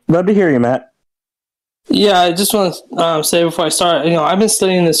hear you, Matt. Yeah, I just want to say before I start, I've been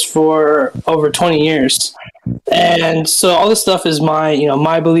studying this for over 20 years. And so all this stuff is my,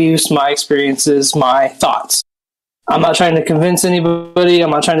 my beliefs, my experiences, my thoughts. I'm not trying to convince anybody. I'm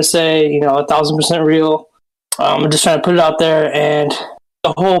not trying to say, 1,000% real. I'm just trying to put it out there. And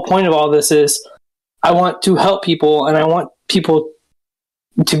the whole point of all this is I want to help people, and I want people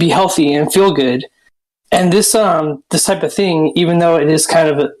to be healthy and feel good. And this type of thing, even though it is kind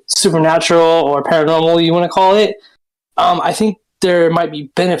of a supernatural or paranormal, you want to call it, I think there might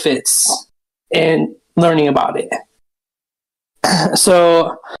be benefits in learning about it.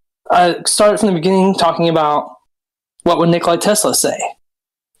 So I started from the beginning talking about what would Nikola Tesla say.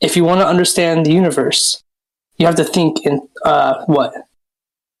 If you want to understand the universe, you have to think in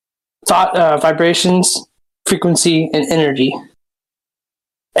thought, vibrations, frequency, and energy.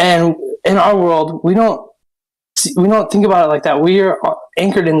 And in our world, we don't think about it like that. We are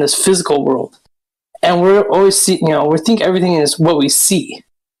anchored in this physical world, and we're always we think everything is what we see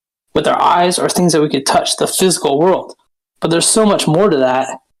with our eyes or things that we could touch, the physical world. But there's so much more to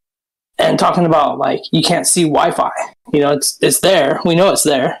that, and talking about like you can't see Wi-Fi. You know, it's there. We know it's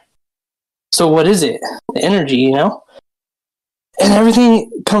there. So what is it? The energy, you know? And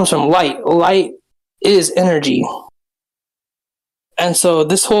everything comes from light. Light is energy. And so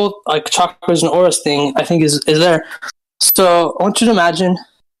this whole like chakras and auras thing, I think is there. So I want you to imagine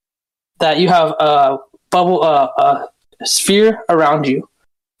that you have a bubble, a sphere around you,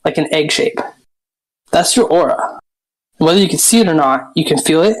 like an egg shape. That's your aura. Whether you can see it or not, you can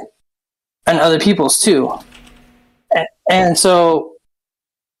feel it, and other people's too. And so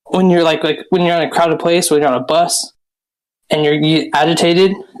when you're like when you're in a crowded place, when you're on a bus, and you're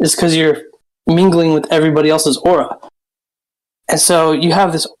agitated, it's because you're mingling with everybody else's aura. And so you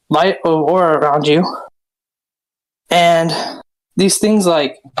have this light of aura around you. And these things,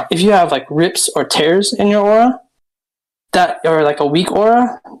 like, if you have, like, rips or tears in your aura, that, or, like, a weak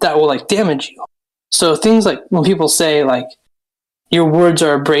aura, that will, like, damage you. So things like when people say, like, your words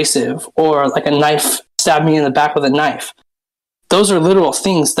are abrasive, or, like, a knife stabbed me in the back with a knife, those are literal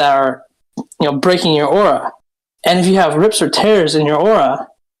things that are, you know, breaking your aura. And if you have rips or tears in your aura,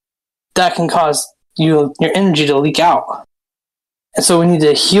 that can cause your energy to leak out. And so we need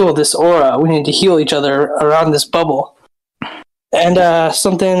to heal this aura. We need to heal each other around this bubble. And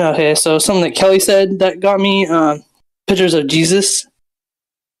something that Kelly said that got me, pictures of Jesus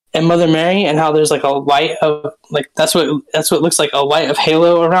and Mother Mary, and how there's like a light of, like, that's what looks like, a light of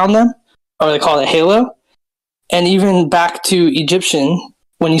halo around them, or they call it halo. And even back to Egyptian,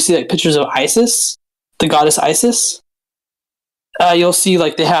 when you see like pictures of Isis, the goddess Isis, you'll see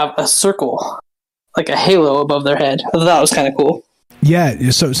like they have a circle, like a halo above their head. I thought that was kind of cool. Yeah,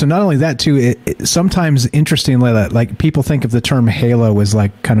 so not only that too, it sometimes interestingly, like people think of the term halo as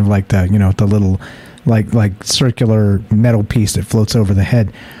like kind of like the, you know, the little like circular metal piece that floats over the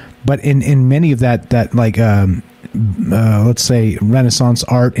head, but in many of that like let's say Renaissance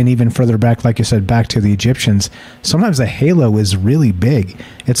art, and even further back, like you said, back to the Egyptians, sometimes the halo is really big.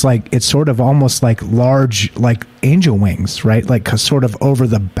 It's like, it's sort of almost like large, like angel wings, right? Like sort of over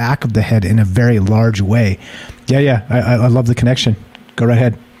the back of the head in a very large way. Yeah, I love the connection. Go right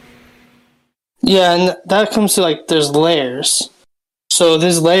ahead. Yeah, and that comes to like, there's layers. So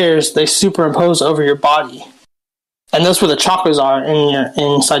these layers, they superimpose over your body, and that's where the chakras are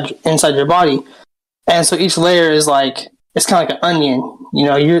inside your body. And so each layer is like, it's kind of like an onion. You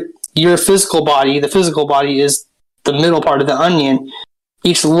know, your physical body, the physical body is the middle part of the onion.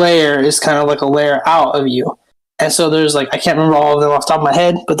 Each layer is kind of like a layer out of you. And so there's like, I can't remember all of them off the top of my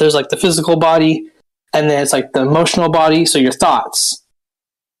head, but there's like the physical body, and then it's like the emotional body, so your thoughts,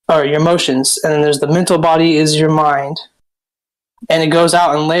 or your emotions. And then there's the mental body, is your mind. And it goes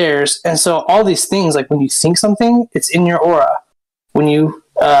out in layers. And so all these things, like when you think something, it's in your aura. When you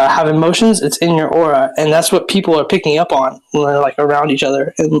have emotions, it's in your aura. And that's what people are picking up on when they're like around each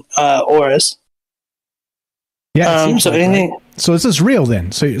other in auras. Yeah. So like, anything. Right? So this is real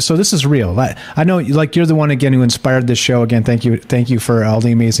then. So this is real. I know, like, you're the one again who inspired this show. Again, thank you for all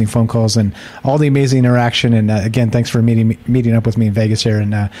the amazing phone calls and all the amazing interaction. And again, thanks for meeting up with me in Vegas here.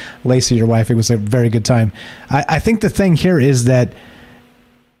 And Lacey, your wife, it was a very good time. I think the thing here is that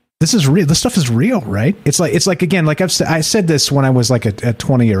this is real. This stuff is real, right? It's like again, like I said this when I was like a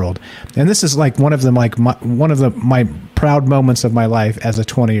 20-year-old, and this is like one of my proud moments of my life as a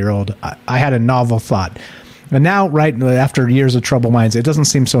 20-year-old. I had a novel thought. And now, right after years of troubled minds, it doesn't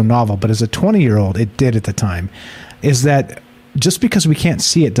seem so novel, but as a 20-year-old, it did at the time, is that just because we can't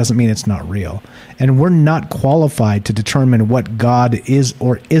see it doesn't mean it's not real. And we're not qualified to determine what God is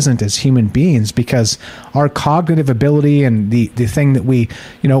or isn't as human beings, because our cognitive ability and the thing that we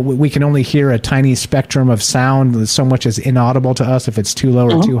can only hear a tiny spectrum of sound, so much is inaudible to us if it's too low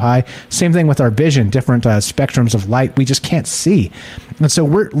or too high. Same thing with our vision, different spectrums of light we just can't see. And so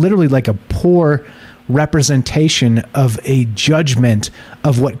we're literally like a poor representation of a judgment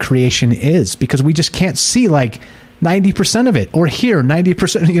of what creation is, because we just can't see like 90% of it, or hear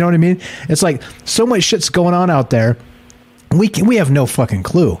 90%. You know what I mean? It's like so much shit's going on out there. We have no fucking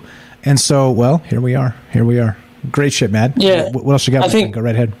clue. And so, well, here we are. Great shit, Matt. Yeah. What else you got? Go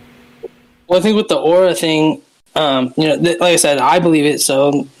right ahead. Well, I think with the aura thing, like I said, I believe it,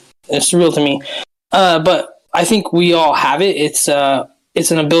 so it's real to me. But I think we all have it.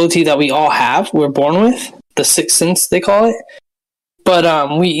 It's an ability that we all have. We're born with the sixth sense, they call it.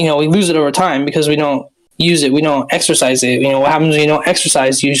 But we lose it over time because we don't use it. We don't exercise it. What happens when you don't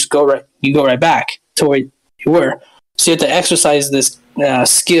exercise? You just go right back to where you were. So you have to exercise this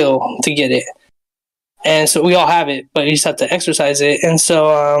skill to get it. And so we all have it, but you just have to exercise it. And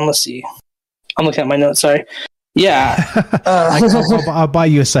so let's see. I'm looking at my notes. Sorry. Yeah. I'll buy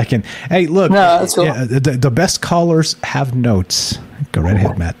you a second. Hey, look. No, that's cool. The best callers have notes. Go right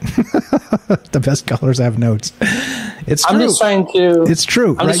ahead, Matt. The best callers have notes. It's true. I'm just trying to. It's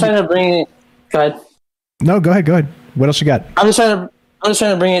true. I'm just trying to bring it. Go ahead. No, go ahead. What else you got? I'm just trying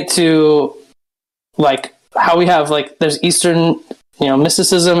to bring it to like how we have like there's Eastern,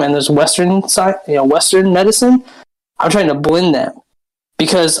 mysticism, and there's Western side, Western medicine. I'm trying to blend them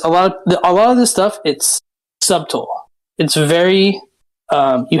because a lot of this stuff, it's subtle. It's very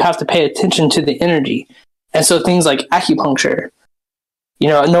you have to pay attention to the energy, and so things like acupuncture.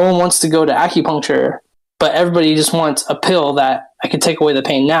 No one wants to go to acupuncture, but everybody just wants a pill that I can take away the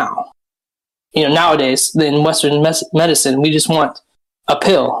pain now. Nowadays in Western medicine, we just want a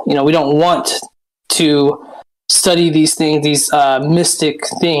pill. We don't want to study these things, these mystic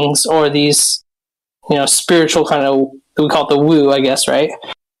things, or these, spiritual kind of, we call it the woo, I guess, right?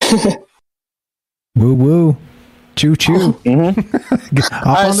 Woo woo. Choo choo.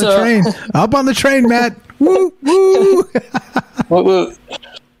 Up on the train, Matt. Woo woo. Woo woo.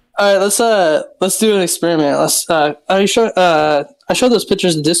 All right, let's do an experiment. I showed those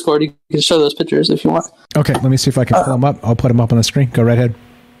pictures in Discord. You can show those pictures if you want. Okay, let me see if I can pull them up. I'll put them up on the screen. Go right ahead.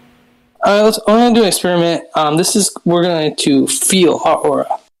 All right, we're going to do an experiment. We're going to feel our aura.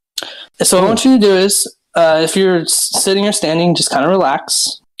 So what I want you to do is, if you're sitting or standing, just kind of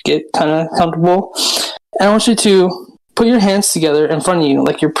relax, get kind of comfortable, and I want you to put your hands together in front of you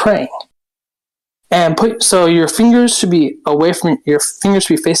like you're praying. And so your fingers should be facing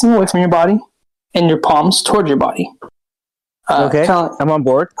away from your body, and your palms toward your body. Okay, I'm on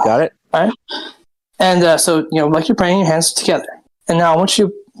board. Got it. All right. And so like you're praying, your hands together. And now I want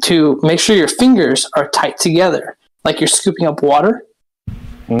you to make sure your fingers are tight together, like you're scooping up water.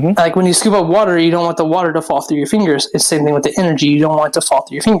 Mm-hmm. Like when you scoop up water, you don't want the water to fall through your fingers. It's the same thing with the energy. You don't want it to fall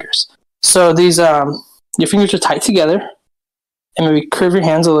through your fingers. So these, your fingers are tight together, and maybe curve your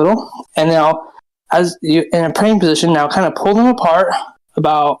hands a little. And now, as you in a praying position, now kind of pull them apart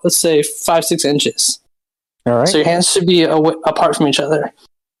about, let's say, 5-6 inches. All right. So your hands should be apart from each other.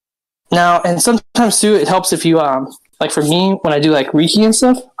 Now, and sometimes too, it helps if you, like for me, when I do like Reiki and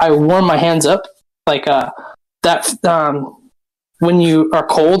stuff, I warm my hands up, like when you are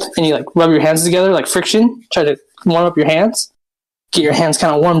cold and you like rub your hands together, like friction, try to warm up your hands, get your hands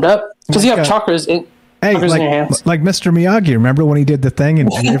kind of warmed up because you have chakras in your hands. Like Mr. Miyagi, remember when he did the thing?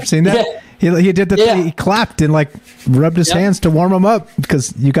 And you ever seen that? Yeah. He did the thing. He clapped and like rubbed his hands to warm them up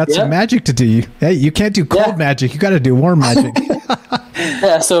because you got some magic to do. Hey, you can't do cold magic. You got to do warm magic.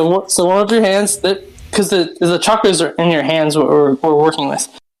 Yeah. So warm up your hands because the chakras are in your hands. What we're working with.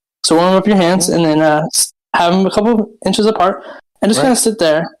 So warm up your hands and then have them a couple inches apart and just kind of sit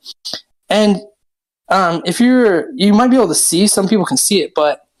there. And if you might be able to see. Some people can see it,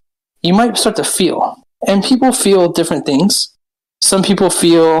 but you might start to feel. And people feel different things. Some people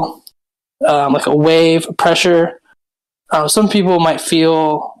feel like a wave, pressure. Some people might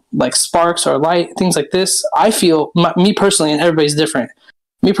feel like sparks or light, things like this. I feel, me personally, and everybody's different.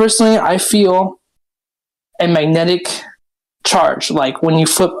 Me personally, I feel a magnetic charge. Like when you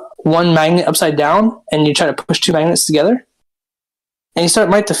flip one magnet upside down and you try to push two magnets together, and you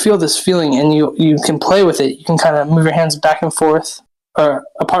might to feel this feeling, and you can play with it. You can kind of move your hands back and forth or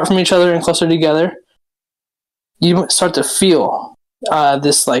apart from each other and closer together. You start to feel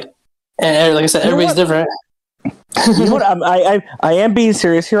this like, and like I said, everybody's different. You know what? I am being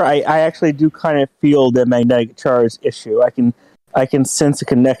serious here. I actually do kind of feel the magnetic charge issue. I can sense a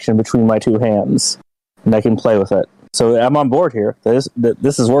connection between my two hands, and I can play with it. So I'm on board here. This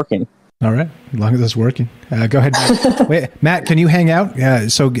is working. All right, as long as it's working. Go ahead. Matt. Wait, Matt, can you hang out?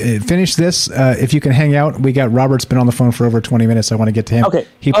 Finish this. If you can hang out, we got Robert's been on the phone for over 20 minutes. I want to get to him. Okay.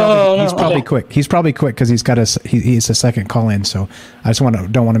 He's probably quick. He's probably quick because he's got he's a second call in. So I just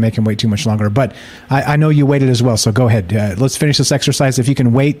don't want to make him wait too much longer. But I know you waited as well. So go ahead. Let's finish this exercise. If you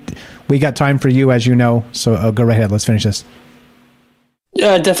can wait, we got time for you, as you know. So go right ahead. Let's finish this.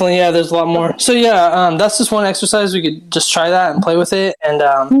 Yeah, definitely. Yeah, there's a lot more. So that's just one exercise. We could just try that and play with it, and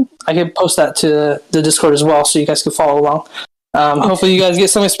I could post that to the Discord as well, so you guys can follow along. Hopefully, you guys get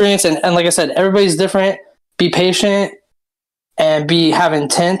some experience, and like I said, everybody's different. Be patient and have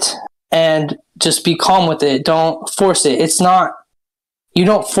intent, and just be calm with it. Don't force it. You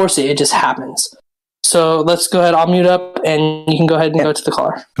don't force it. It just happens. So let's go ahead. I'll mute up, and you can go ahead and go to the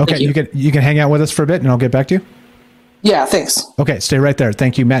caller. Okay, you can hang out with us for a bit, and I'll get back to you. Yeah, thanks. Okay, stay right there.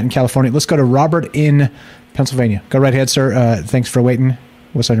 Thank you, Matt in California. Let's go to Robert in Pennsylvania. Go right ahead, sir. Thanks for waiting.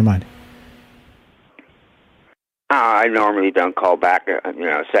 What's on your mind? I normally don't call back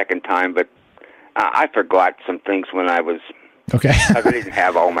a second time, but I forgot some things when I was... Okay. I didn't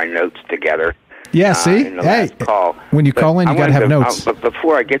have all my notes together. Yeah, see? In the last call. When you call in, you got to have notes. But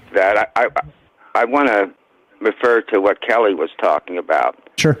before I get to that, I want to refer to what Kelly was talking about.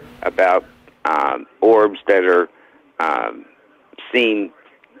 Sure. About orbs that are seen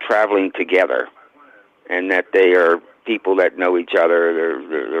traveling together, and that they are people that know each other.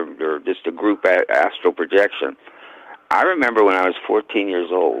 They're just a group astral projection. I remember when I was 14 years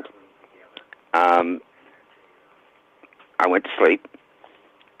old, I went to sleep,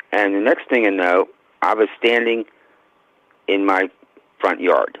 and the next thing you know, I was standing in my front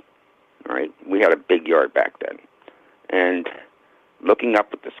yard. Right, we had a big yard back then, and looking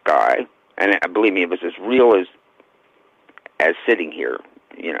up at the sky, and believe me, it was as real as sitting here.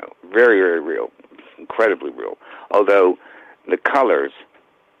 You know, very, very real, incredibly real. Although the colors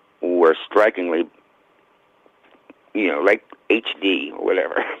were strikingly, like HD or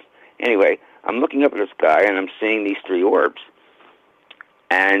whatever. Anyway, I'm looking up at the sky, and I'm seeing these three orbs,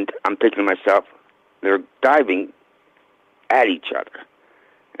 and I'm thinking to myself, they're diving at each other.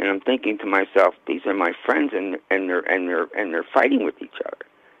 And I'm thinking to myself, these are my friends, and they're fighting with each other.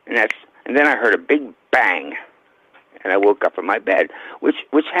 And then I heard a big bang, and I woke up in my bed,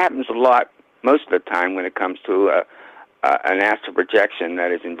 which happens a lot most of the time when it comes to an astral projection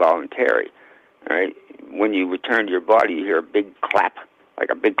that is involuntary. All right, when you return to your body, you hear a big clap, like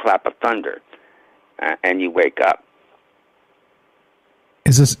a big clap of thunder, and you wake up.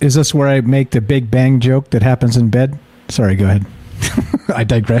 Is this where I make the big bang joke that happens in bed? Sorry, go ahead. I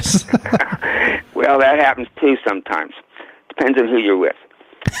digress. Well, that happens too sometimes. Depends on who you're with.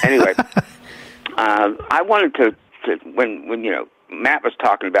 Anyway, I wanted to when Matt was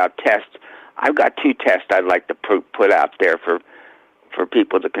talking about tests, I've got two tests I'd like to put out there for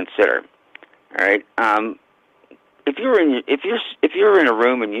people to consider. All right, if you're in a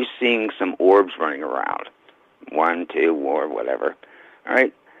room and you're seeing some orbs running around, 1, 2, or whatever, all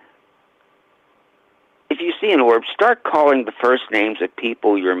right. If you see an orb, start calling the first names of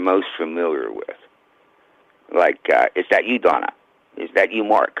people you're most familiar with. Like, is that you, Donna? Is that you,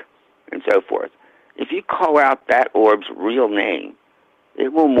 Mark? And so forth. If you call out that orb's real name,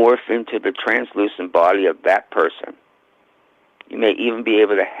 it will morph into the translucent body of that person. You may even be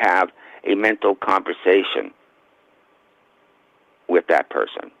able to have a mental conversation with that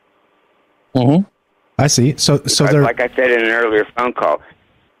person. Mm-hmm. I see. So they're... Like I said in an earlier phone call,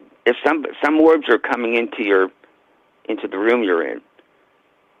 if some orbs are coming into the room you're in,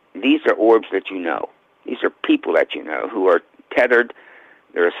 these are orbs that you know. These are people that you know who are tethered.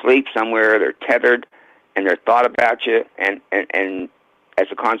 They're asleep somewhere. They're tethered, and they're thought about you. And as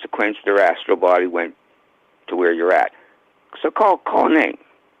a consequence, their astral body went to where you're at. So call a name.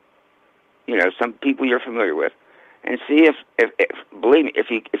 Some people you're familiar with, and see if believe me, if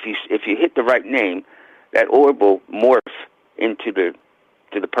you hit the right name, that orb will morph into the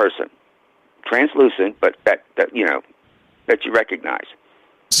person, translucent, but that you recognize.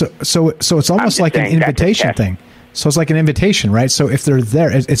 So it's almost like an invitation thing. So it's like an invitation, right? So if they're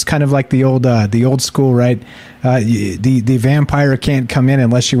there, it's kind of like the old school, right? The vampire can't come in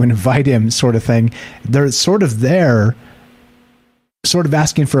unless you invite him, sort of thing. They're sort of there, sort of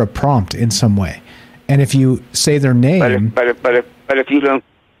asking for a prompt in some way. And if you say their name, but if you don't.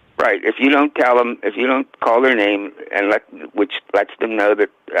 Right. If you don't tell them, if you don't call their name, which lets them know that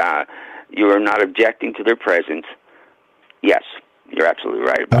you are not objecting to their presence, yes, you're absolutely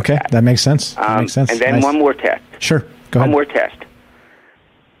right about that. That makes sense. And then nice. One more test. Sure. Go ahead. One more test.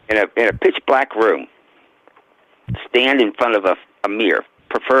 In a pitch black room, stand in front of a mirror,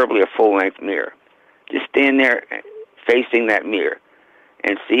 preferably a full-length mirror. Just stand there facing that mirror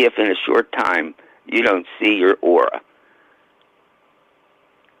and see if in a short time you don't see your aura.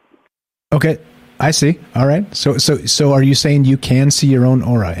 Okay, I see. All right. So are you saying you can see your own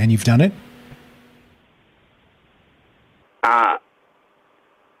aura, and you've done it?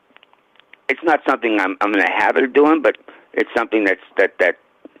 It's not something I'm in a habit of doing, but it's something that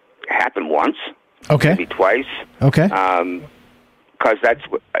happened once, maybe twice. Okay. Because that's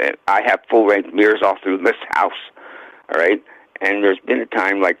what I have full-length mirrors all through this house. All right, and there's been a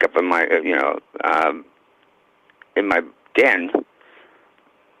time like up in my in my den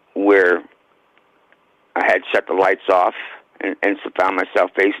where I had shut the lights off and found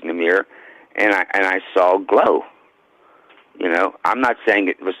myself facing the mirror, and I saw glow. I'm not saying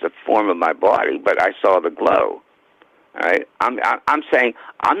it was the form of my body, but I saw the glow. All right, I'm saying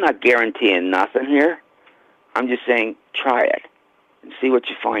I'm not guaranteeing nothing here. I'm just saying try it and see what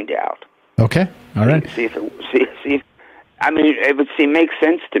you find out. Okay, all right. See if I mean it would make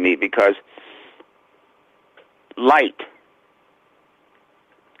sense to me because light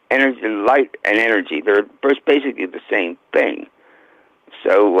and energy, they're basically the same thing.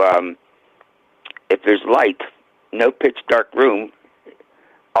 So if there's light, no pitch dark room,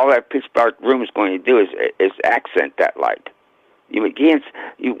 all that pitch dark room is going to do is accent that light.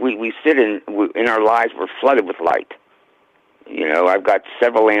 We sit in our lives, we're flooded with light. I've got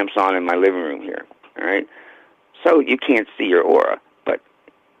several lamps on in my living room here, all right? So you can't see your aura, but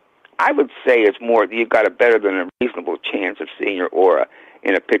I would say it's more, you've got a better than a reasonable chance of seeing your aura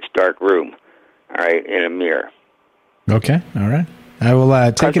in a pitch dark room, all right, in a mirror. Okay, all right. I will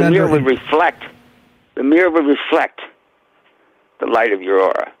take it under... The mirror would reflect the light of your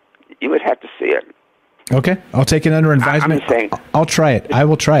aura. You would have to see it. Okay, I'll take it under advisement. I'm saying, I'll try it. I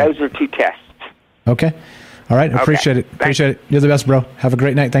will try it. Those are 2 tests. Okay. All right, appreciate it. Thanks. Appreciate it. You're the best, bro. Have a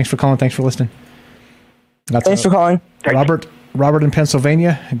great night. Thanks for calling. Thanks for listening. Thanks for calling. Robert in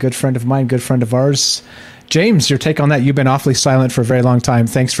Pennsylvania, a good friend of mine, good friend of ours. James, your take on that. You've been awfully silent for a very long time.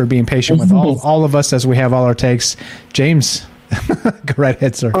 Thanks for being patient with all of us as we have all our takes. James, go right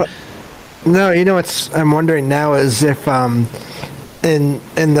ahead, sir. No, I'm wondering now is if in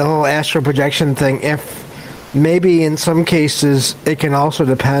the whole astral projection thing, if maybe in some cases it can also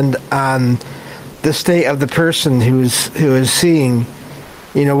depend on the state of the person who is seeing.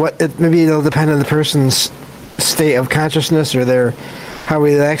 Maybe it'll depend on the person's state of consciousness or how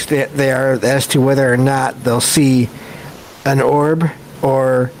relaxed they are as to whether or not they'll see an orb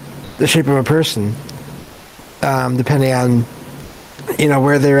or the shape of a person, depending on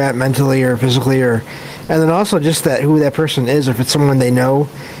where they're at mentally or physically, and then also just who that person is. If it's someone they know,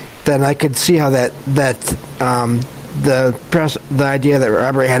 then I could see how the idea that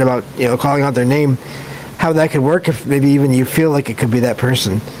Robert had about calling out their name, how that could work if maybe even you feel like it could be that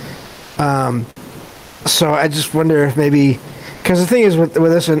person. So I just wonder if maybe, because the thing is with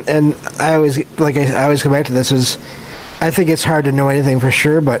this, and I always come back to this, is I think it's hard to know anything for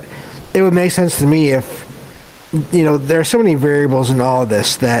sure, but it would make sense to me if there are so many variables in all of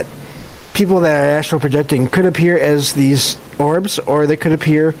this that people that are astral projecting could appear as these orbs, or they could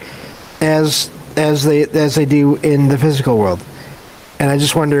appear as they do in the physical world. And I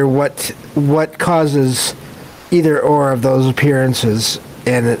just wonder what causes either or of those appearances,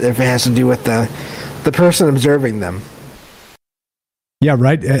 and if it has to do with the person observing them. Yeah,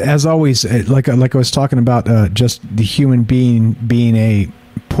 right. As always, like I was talking about, just the human being being a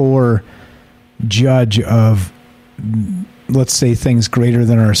poor judge of, let's say, things greater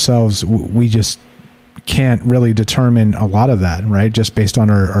than ourselves. We just can't really determine a lot of that, right? Just based on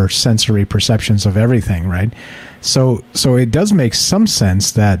our sensory perceptions of everything, right? So it does make some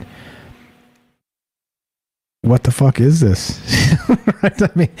sense that, what the fuck is this? Right?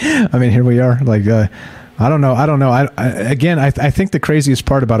 I mean, here we are. Like, I don't know. I think the craziest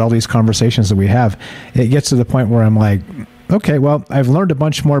part about all these conversations that we have, it gets to the point where I'm like, okay, well, I've learned a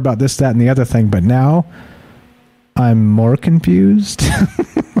bunch more about this, that, and the other thing, but now I'm more confused.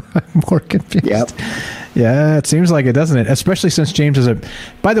 I'm more confused. Yep. Yeah, it seems like it, doesn't it? Especially since James is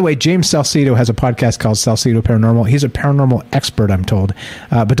by the way, James Salcedo has a podcast called Salcedo Paranormal. He's a paranormal expert, I'm told.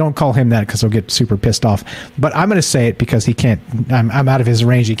 But don't call him that because he'll get super pissed off. But I'm going to say it because he can't, I'm out of his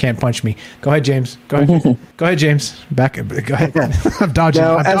range. He can't punch me. Go ahead, James. Go ahead. Go ahead, James. Go ahead. I'm dodging.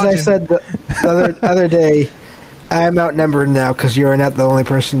 Now, as I said the other day, I'm outnumbered now because you're not the only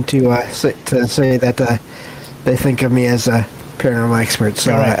person to say that they think of me as a paranormal expert.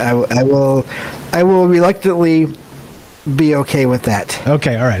 So right. I will reluctantly be okay with that.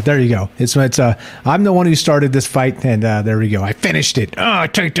 Okay, all right, there you go. It's I'm the one who started this fight, and there we go. I finished it. Oh,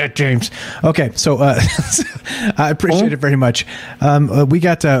 take that, James. Okay, so I appreciate it very much. We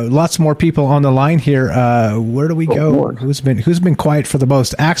got lots more people on the line here. Where do we go? Lord. Who's been quiet for the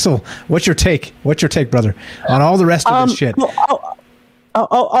most? Axel, what's your take? What's your take, brother, on all the rest of this shit?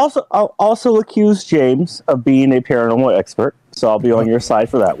 I'll also accuse James of being a paranormal expert, so I'll be on your side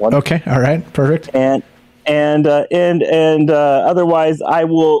for that one. Okay, all right, perfect. And otherwise, I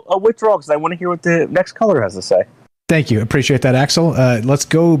will withdraw because I want to hear what the next caller has to say. Thank you, appreciate that, Axel. Let's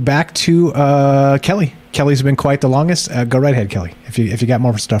go back to Kelly. Kelly's been quiet the longest. Go right ahead, Kelly. If you got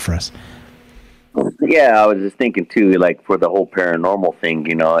more stuff for us. Yeah, I was just thinking too, like for the whole paranormal thing,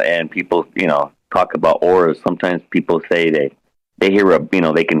 and people, talk about auras. Sometimes people say they hear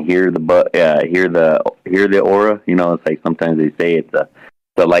they can hear hear the aura. It's like sometimes they say it's the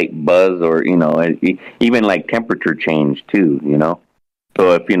light buzz, or even like temperature change too.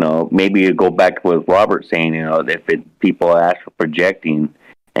 So if maybe you go back to what Robert saying, if people are astral projecting,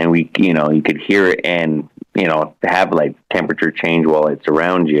 and you could hear it and have like temperature change while it's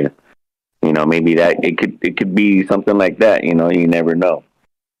around you. Maybe that it could be something like that. You never know.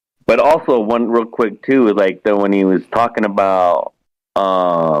 But also one real quick too is like when he was talking about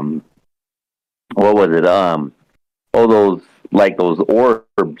what was it? Those like those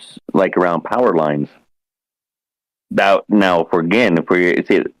orbs, like around power lines. Now, if we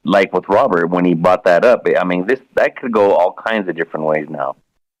see, like with Robert when he brought that up, I mean, that could go all kinds of different ways now.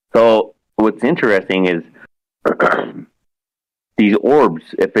 So what's interesting is these orbs.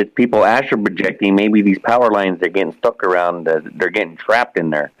 If it's people astral projecting, maybe these power lines they're getting stuck around. They're getting trapped in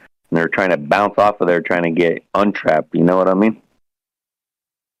there, and they're trying to bounce off of there, trying to get untrapped. You know what I mean?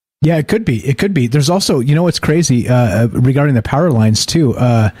 Yeah, it could be. It could be. There's also, what's crazy regarding the power lines too.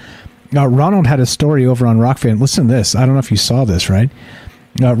 Ronald had a story over on Rockfan. Listen to this. I don't know if you saw this, right?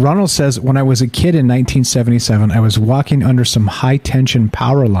 Ronald says, when I was a kid in 1977, I was walking under some high-tension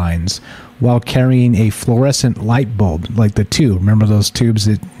power lines while carrying a fluorescent light bulb, like the tube. Remember those tubes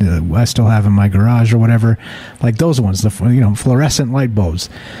that I still have in my garage or whatever? Like those ones, the fluorescent light bulbs.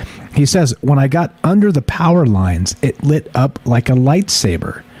 He says, when I got under the power lines, it lit up like a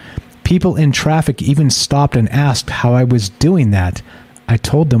lightsaber. People in traffic even stopped and asked how I was doing that. I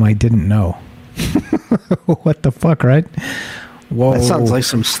told them I didn't know. What the fuck, right? Whoa. That sounds like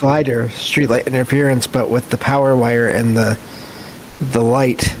some slider streetlight interference, but with the power wire and the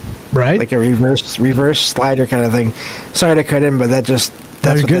light, right? Like a reverse slider kind of thing. Sorry to cut in, but that's what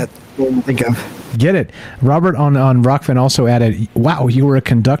that made me think of. Get it. Robert on Rockfin also added, wow, you were a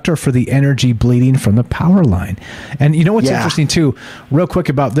conductor for the energy bleeding from the power line. And you know what's interesting too, real quick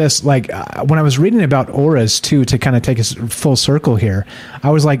about this, like when I was reading about auras too, to kind of take us full circle here,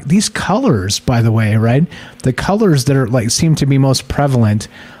 I was like, these colors, by the way, right? The colors that are like seem to be most prevalent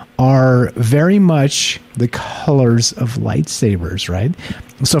are very much the colors of lightsabers, right?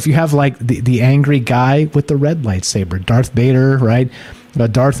 So if you have like the angry guy with the red lightsaber, Darth Vader, right?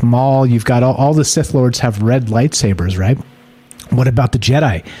 Darth Maul, you've got all the Sith Lords have red lightsabers, right? What about the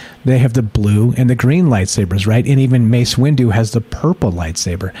Jedi? They have the blue and the green lightsabers, right? And even Mace Windu has the purple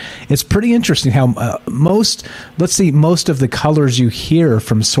lightsaber. It's pretty interesting how most of the colors you hear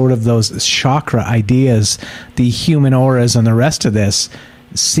from sort of those chakra ideas, the human auras and the rest of this,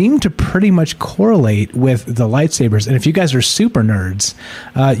 seem to pretty much correlate with the lightsabers. And if you guys are super nerds,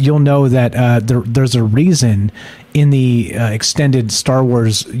 you'll know that there's a reason in the extended Star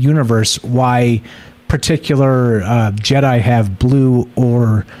Wars universe why particular Jedi have blue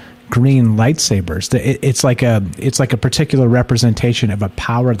or green lightsabers. It's like a particular representation of a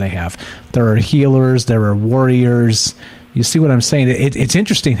power they have. There are healers, there are warriors. You see what I'm saying? It's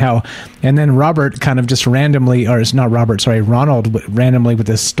interesting how, and then Robert kind of just randomly, or it's not Robert, sorry, Ronald randomly with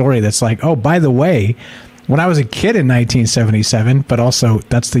this story that's like, oh, by the way, when I was a kid in 1977, but also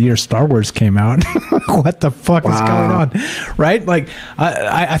that's the year Star Wars came out. What the fuck is going on? Right? Like,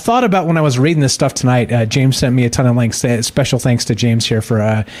 I thought about when I was reading this stuff tonight, James sent me a ton of links. Special thanks to James here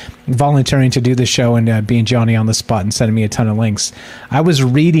for volunteering to do the show and being Johnny on the spot and sending me a ton of links. I was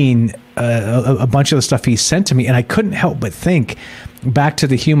reading a bunch of the stuff he sent to me, and I couldn't help but think back to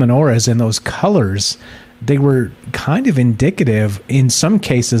the human auras and those colors. They were kind of indicative in some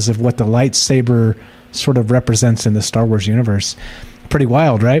cases of what the lightsaber sort of represents in the Star Wars universe. Pretty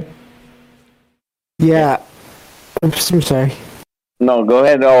wild, right? Yeah. I'm sorry. No, go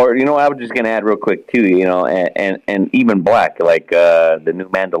ahead. Or I was just gonna add real quick too. And even Black, like the new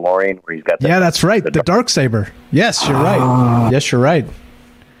Mandalorian, where he's got that's right, the dark saber. Yes, you're right. Yes, you're right.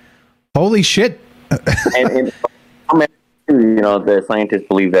 Holy shit! and the scientists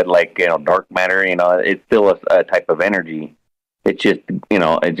believe that dark matter, it's still a type of energy. It's just,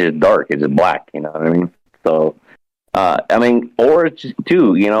 it's just dark. It's just black. You know what I mean? So, or it's just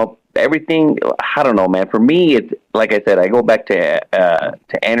too, everything. I don't know, man. For me, it's like I said, I go back to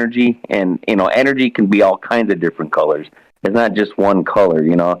energy, and energy can be all kinds of different colors. It's not just one color.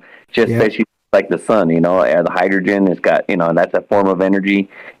 Especially like the sun. The hydrogen has got, that's a form of energy,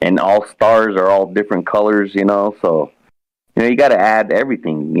 and all stars are all different colors. So, you got to add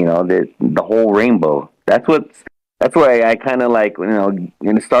everything. The whole rainbow. That's why I kind of like,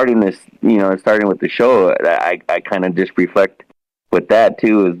 starting with the show, I kind of just reflect with that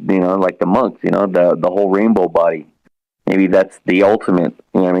too, is, like the monks, the whole rainbow body. Maybe that's the ultimate,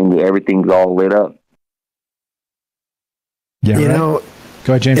 everything's all lit up. Yeah,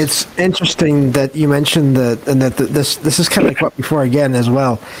 Go ahead, James. It's interesting that you mentioned this is kind of like what before again as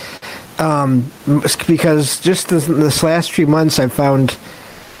well. Because just this last few months I've found,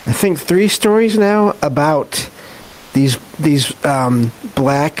 I think 3 stories now about these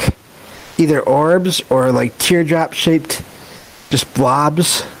black either orbs or like teardrop shaped just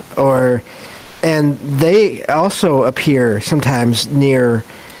blobs, and they also appear sometimes near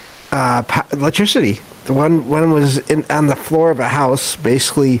electricity. The one was on the floor of a house,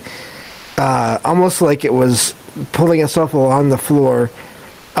 basically almost like it was pulling itself along the floor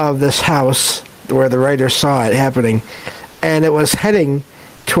of this house where the writer saw it happening. and it was heading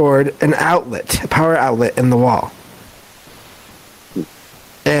toward an outlet, a power outlet in the wall.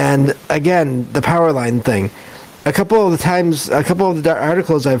 And again, the power line thing. A couple of the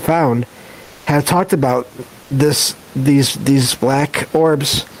articles I've found have talked about these black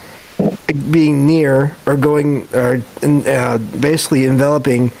orbs being near or going or basically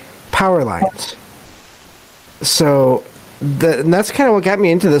enveloping power lines. So and that's kind of what got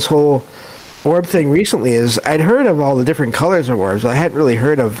me into this whole orb thing recently. Is I'd heard of all the different colors of orbs, but I hadn't really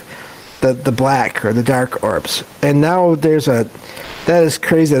heard of the black or the dark orbs. And now that is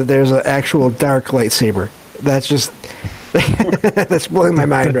crazy that there's an actual dark lightsaber. That's just that's blowing my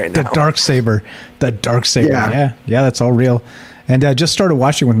mind right now. The dark saber. Yeah, that's all real. And just started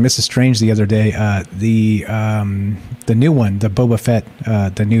watching with Mrs. Strange the other day. The new one, the Boba Fett,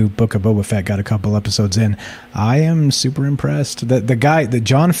 the new book of Boba Fett, got a couple episodes in. I am super impressed. The guy, the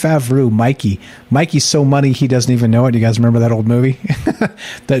Jon Favreau, Mikey's so money he doesn't even know it. You guys remember that old movie?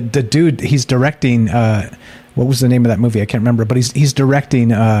 the dude, he's directing. What was the name of that movie? I can't remember. But he's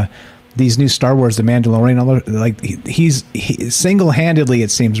directing these new Star Wars, The Mandalorian. Like he's single-handedly, it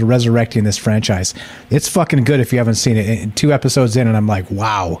seems, resurrecting this franchise. It's fucking good if you haven't seen it. 2 episodes in, and I'm like,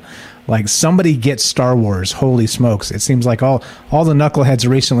 wow. Like, somebody gets Star Wars. Holy smokes. It seems like all the knuckleheads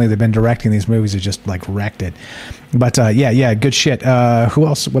recently that have been directing these movies have just, like, wrecked it. But, yeah, good shit. Who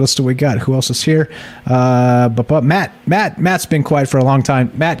else? What else do we got? Who else is here? But Matt's been quiet for a long time.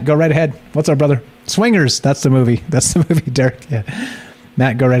 Matt, go right ahead. What's up, brother? Swingers. That's the movie, Derek. Yeah.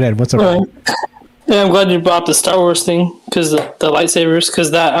 Matt, go right ahead. What's up? Yeah, I'm glad you brought up the Star Wars thing, because the lightsabers,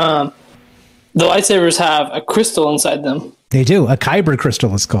 because that the lightsabers have a crystal inside them. They do. A Kyber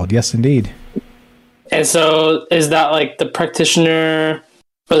crystal is called. Yes, indeed. And so is that like the practitioner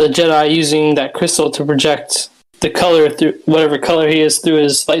or the Jedi using that crystal to project the color through whatever color he is through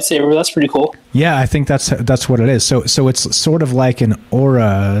his lightsaber? That's pretty cool. Yeah, I think that's what it is. So it's sort of like an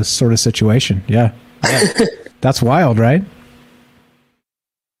aura sort of situation. Yeah. That's wild, right?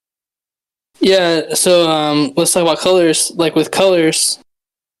 Yeah, so let's talk about colors. Like with colors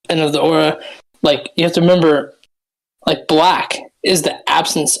and of the aura, like you have to remember, like black is the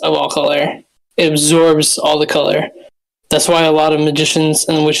absence of all color. It absorbs all the color. That's why a lot of magicians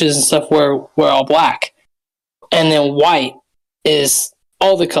and witches and stuff wear all black. And then white is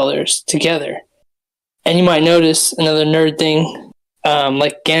all the colors together. And you might notice another nerd thing,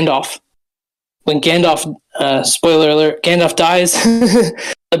 like Gandalf. When Gandalf, spoiler alert, Gandalf dies,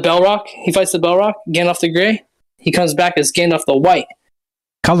 the Balrog, he fights the Balrog, Gandalf the Grey, he comes back as Gandalf the White.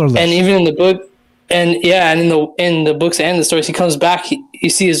 Colorless. And even in the book, and in the books and the stories, he comes back, you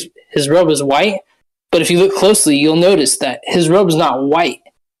see his robe is white, but if you look closely, you'll notice that his robe is not white,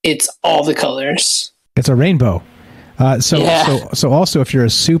 it's all the colors. It's a rainbow. So also, if you're a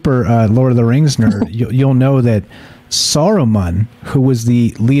super Lord of the Rings nerd, you'll know that Saruman, who was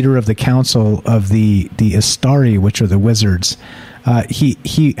the leader of the council of the Astari, which are the wizards,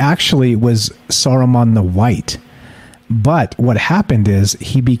 he actually was Saruman the White. But what happened is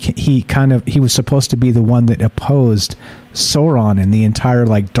he was supposed to be the one that opposed Sauron in the entire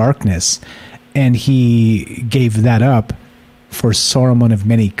like darkness, and he gave that up for Saruman of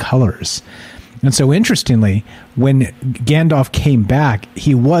many colors. And so interestingly, when Gandalf came back,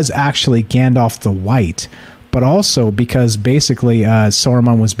 he was actually Gandalf the White, but also because basically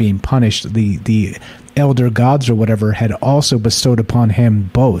Saruman was being punished, the elder gods or whatever had also bestowed upon him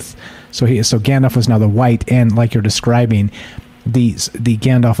both. So Gandalf was now the White, and like you're describing, the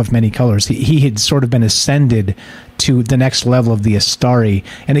Gandalf of many colors. He had sort of been ascended to the next level of the Astari.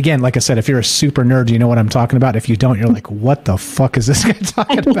 And again, like I said, if you're a super nerd, you know what I'm talking about. If you don't, you're like, what the fuck is this guy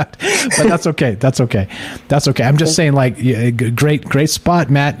talking about? But that's okay. That's okay. I'm just saying, like, great spot,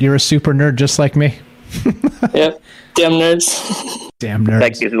 Matt. You're a super nerd just like me. Yep. Damn nerds. Damn nerds.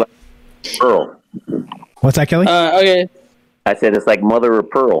 Like it's like pearl. What's that, Kelly? Okay. I said it's like mother of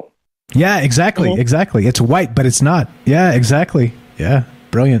pearl. Yeah, exactly. Exactly. It's white, but it's not. Yeah, exactly. Yeah.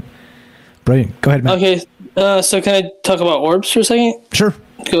 Brilliant. Go ahead, Matt. Okay. So can I talk about orbs for a second? Sure.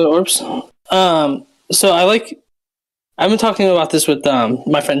 Go to orbs. So I've been talking about this with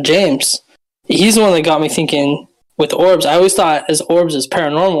my friend James. He's the one that got me thinking with orbs. I always thought as orbs as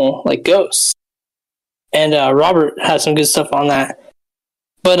paranormal, like ghosts. And Robert had some good stuff on that.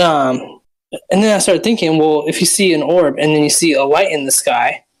 But and then I started thinking, well, if you see an orb and then you see a light in the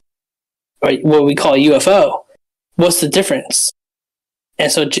sky, or what we call a UFO, what's the difference?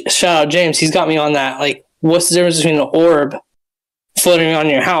 And so shout out James, he's got me on that. Like, what's the difference between an orb floating on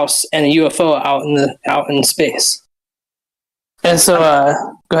your house and a UFO out in space? And so,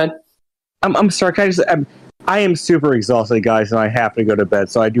 go ahead. I'm sorry. I am super exhausted, guys, and I have to go to bed,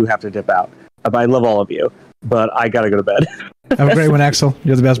 so I do have to dip out. But I love all of you. but I gotta go to bed. Have a great one, Axel.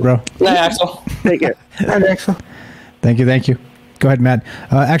 You're the best, bro. Night, Axel. Take care. Night, Axel. Thank you. Go ahead, Matt.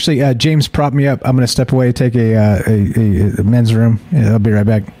 Actually, James propped me up. I'm going to step away, take a men's room. Yeah, I'll be right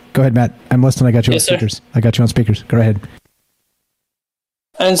back. Go ahead, Matt. I'm listening. I got you on speakers. Sir. I got you on speakers. Go ahead.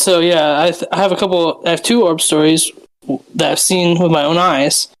 And so, yeah, I have 2 orb stories that I've seen with my own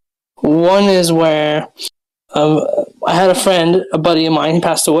eyes. One is where I had a friend, a buddy of mine, he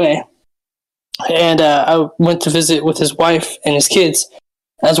passed away. And I went to visit with his wife and his kids.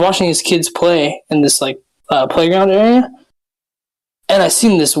 I was watching his kids play in this playground area, and I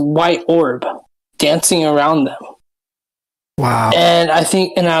seen this white orb dancing around them. Wow! And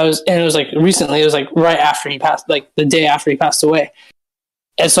it was like recently. It was like right after he passed, like the day after he passed away.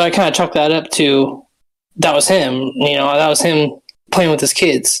 And so I kind of chalked that up to that was him. That was him playing with his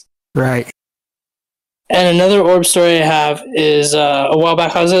kids. Right. And another orb story I have is a while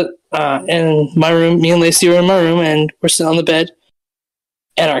back. I was in my room. Me and Lacey were in my room, and we're sitting on the bed.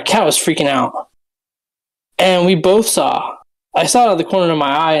 And our cat was freaking out. And we both saw, I saw it out of the corner of my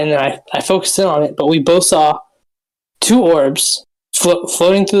eye, and then I focused in on it, but we both saw 2 orbs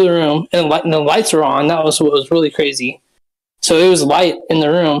floating through the room, and the lights were on. That was what was really crazy. So it was light in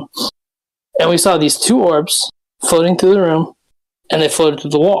the room, and we saw these 2 orbs floating through the room, and they floated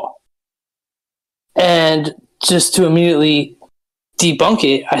through the wall. And just to immediately debunk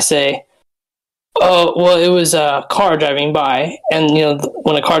it, I say, oh, well, it was a car driving by, and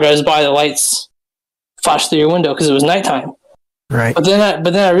when a car drives by, the lights flash through your window because it was nighttime. Right. But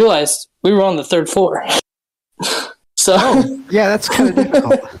then I realized we were on the 3rd floor. So yeah, that's kind of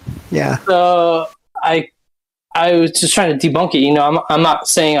difficult. Yeah. So I was just trying to debunk it. I'm not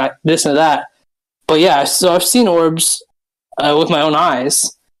saying this or that, but yeah. So I've seen orbs with my own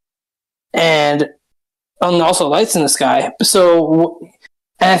eyes, and also lights in the sky. So,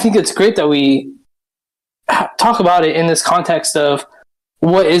 and I think it's great that we talk about it in this context of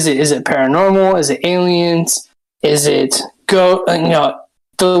what is it? Is it paranormal? Is it aliens? Is it the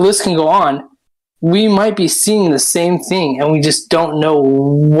list can go on. We might be seeing the same thing, and we just don't know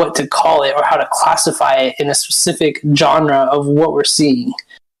what to call it or how to classify it in a specific genre of what we're seeing.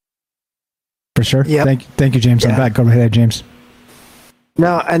 For sure. Yep. Thank you, James. I'm back. Go ahead, James.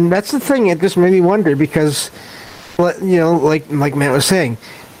 No, and that's the thing. It just made me wonder because, like Matt was saying,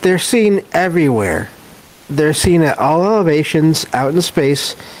 they're seen everywhere. They're seen at all elevations, out in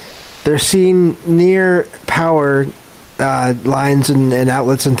space. They're seen near power lines and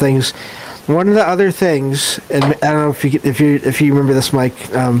outlets and things. One of the other things, and I don't know if you remember this, Mike.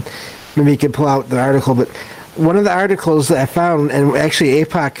 Maybe you could pull out the article, but one of the articles that I found, and actually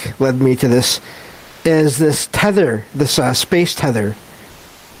APOC led me to this, is this tether, this space tether,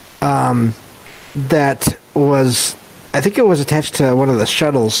 that was, I think it was attached to one of the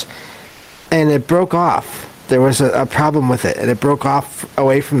shuttles, and it broke off. There was a problem with it, and it broke off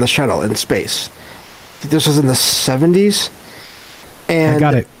away from the shuttle in space. This was in the 70s. And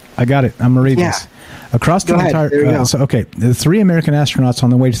I got it. I'm going to read this. Across the entire... the 3 American astronauts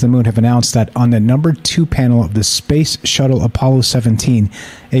on the way to the moon have announced that on the number 2 panel of the Space Shuttle Apollo 17,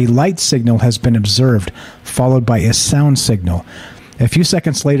 a light signal has been observed, followed by a sound signal. A few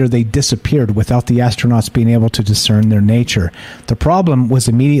seconds later, they disappeared without the astronauts being able to discern their nature. The problem was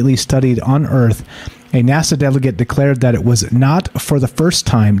immediately studied on Earth. A NASA delegate declared that it was not for the first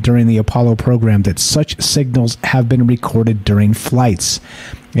time during the Apollo program that such signals have been recorded during flights.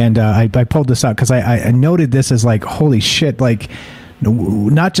 And I pulled this out because I noted this as like, holy shit, like,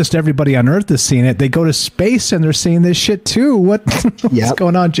 not just everybody on Earth is seeing it. They go to space and they're seeing this shit too. What's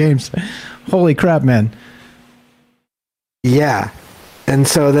going on, James? Holy crap, man. Yeah. And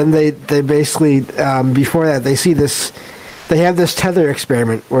so then they basically, before that, they see this... They have this tether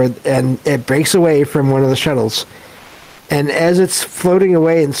experiment and it breaks away from one of the shuttles. And as it's floating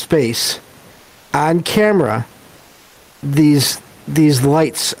away in space, on camera, these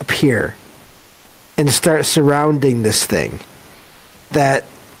lights appear and start surrounding this thing. That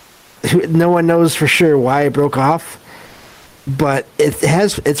no one knows for sure why it broke off, but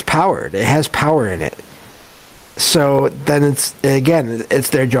it's powered. It has power in it. So then are they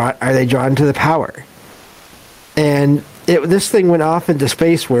drawn to the power? And this thing went off into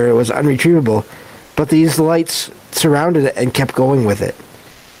space where it was unretrievable, but these lights surrounded it and kept going with it.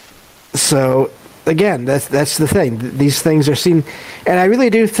 So again, that's the thing. These things are seen, and I really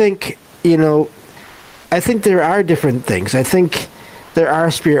do think, I think there are different things. I think there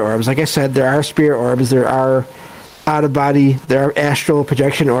are spirit orbs. Like I said, there are spirit orbs. There are out of body. There are astral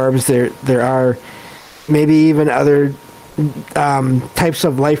projection orbs. There are maybe even other types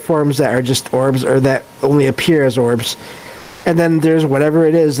of life forms that are just orbs or that only appear as orbs. And then there's whatever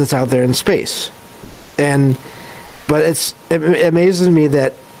it is that's out there in space. But it amazes me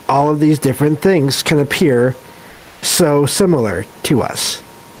that all of these different things can appear so similar to us.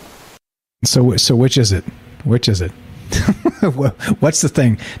 So which is it? Which is it? What's the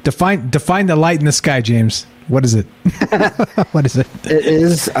thing? Define the light in the sky, James. What is it? What is it? It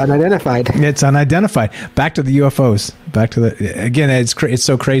is unidentified. It's unidentified. Back to the UFOs. Back to the again. It's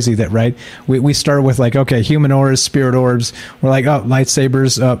so crazy that right. We start with like okay, human orbs, spirit orbs. We're like oh,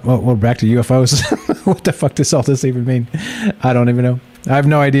 lightsabers. We're back to UFOs. What the fuck does all this even mean? I don't even know. I have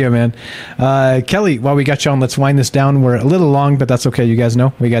no idea, man. Kelly, while we got you on, let's wind this down. We're a little long, but that's okay. You guys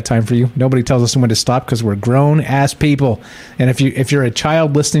know we got time for you. Nobody tells us when to stop because we're grown-ass people. And if you're a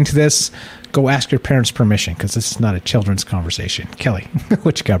child listening to this, go ask your parents' permission because this is not a children's conversation. Kelly,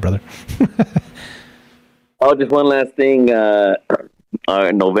 what you got, brother? Oh, just one last thing.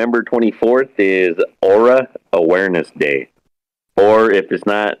 November 24th is Aura Awareness Day. Or if it's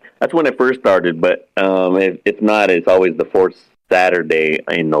not, that's when it first started, but if it's not, it's always the fourth Saturday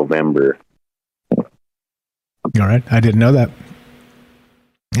in November. All right. I didn't know that.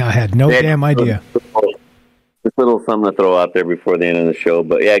 I had no damn idea. Just a little something to throw out there before the end of the show.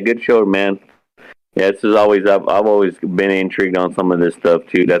 But yeah, good show, man. Yeah, this is always, I've always been intrigued on some of this stuff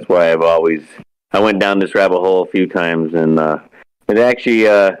too. That's why I went down this rabbit hole a few times, and it actually,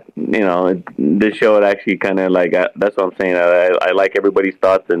 this show, it actually kind of like, that's what I'm saying. I like everybody's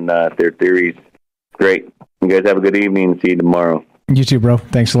thoughts and their theories. Great. You guys have a good evening. See you tomorrow. You too, bro.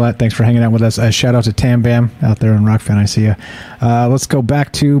 Thanks a lot. Thanks for hanging out with us. Shout out to Tam Bam out there in Rockfin. I see you. Let's go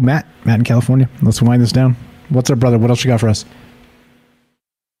back to Matt in California. Let's wind this down. What's up, brother? What else you got for us?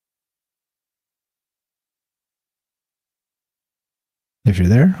 If you're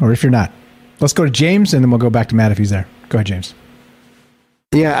there or if you're not. Let's go to James, and then we'll go back to Matt if he's there. Go ahead, James.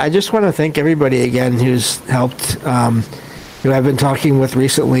 Yeah, I just want to thank everybody again who's helped, who I've been talking with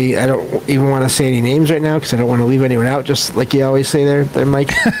recently. I don't even want to say any names right now because I don't want to leave anyone out, just like you always say there, Mike.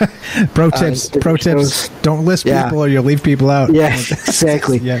 Pro tips. Don't list people or you'll leave people out. Yeah,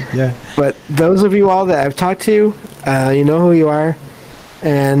 exactly. Yeah. But those of you all that I've talked to, you know who you are,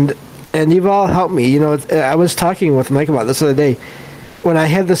 and you've all helped me. You know, I was talking with Mike about this the other day. When I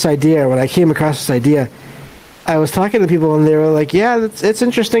had this idea, when I came across this idea, I was talking to people and they were like, yeah, it's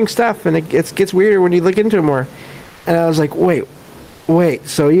interesting stuff, and it gets weirder when you look into it more. And I was like, wait,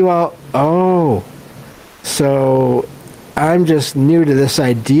 so you all, so I'm just new to this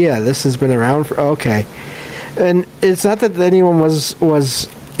idea. This has been around for, okay. And it's not that anyone was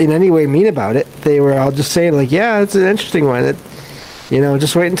in any way mean about it. They were all just saying like, yeah, it's an interesting one.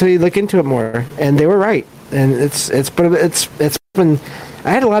 Just wait until you look into it more. And they were right. And it's been, I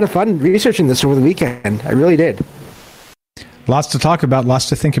had a lot of fun researching this over the weekend. I really did. Lots to talk about, lots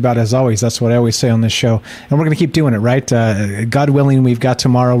to think about, as always. That's what I always say on this show. And we're going to keep doing it, right? God willing, we've got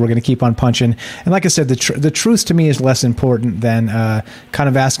tomorrow. We're going to keep on punching. And like I said, the truth to me is less important than kind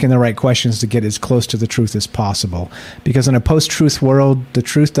of asking the right questions to get as close to the truth as possible. Because in a post-truth world, the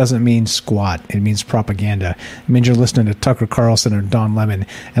truth doesn't mean squat. It means propaganda. It means you're listening to Tucker Carlson or Don Lemon.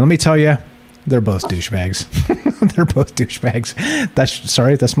 And let me tell you, they're both douchebags. They're both douchebags.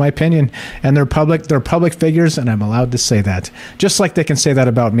 That's my opinion. And they're public figures, and I'm allowed to say that. Just like they can say that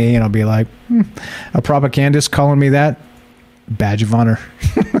about me, and I'll be like, a propagandist calling me that? Badge of honor.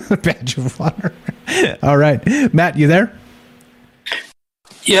 Badge of honor. All right. Matt, you there?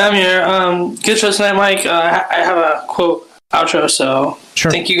 Yeah, I'm here. Good show tonight, Mike. I have a quote outro, so sure.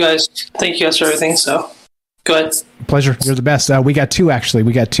 Thank you guys for everything, so go ahead. Pleasure. You're the best. We got two, actually.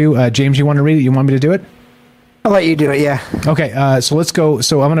 James, you want to read it? You want me to do it? I'll let you do it, yeah. Okay, so let's go.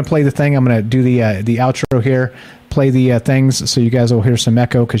 So I'm going to play the thing. I'm going to do the outro here, play the things, so you guys will hear some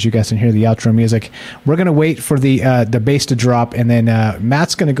echo because you guys can hear the outro music. We're going to wait for the bass to drop, and then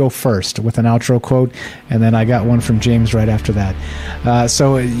Matt's going to go first with an outro quote, and then I got one from James right after that.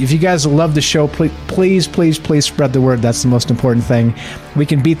 So if you guys love the show, please spread the word. That's the most important thing. We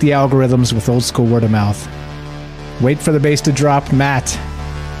can beat the algorithms with old school word of mouth. Wait for the bass to drop. Matt.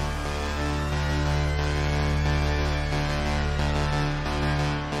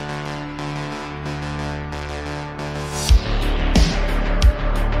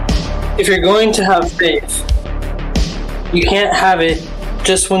 If you're going to have faith, you can't have it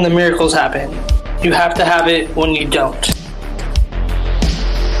just when the miracles happen. You have to have it when you don't.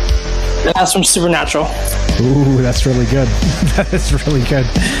 And that's from Supernatural. Ooh, that's really good. That is really good.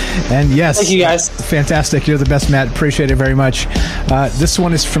 And yes, thank you guys. Fantastic. You're the best, Matt. Appreciate it very much. This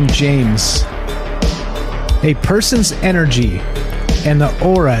one is from James. A person's energy and the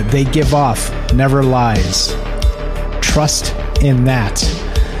aura they give off never lies. Trust in that.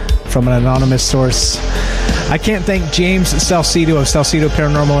 From an anonymous source. I can't thank James Salcedo of Salcedo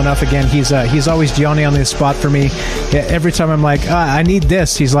Paranormal enough. Again, he's always Johnny on the spot for me. Yeah, every time I'm like, I need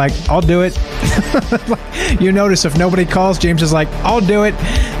this, he's like, I'll do it. You notice if nobody calls, James is like, I'll do it.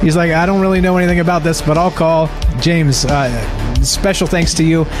 He's like, I don't really know anything about this, but I'll call. James, special thanks to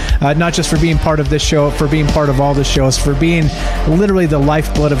you, not just for being part of this show, for being part of all the shows, for being literally the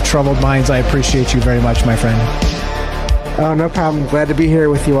lifeblood of Troubled Minds. I appreciate you very much, my friend. Oh, no problem. Glad to be here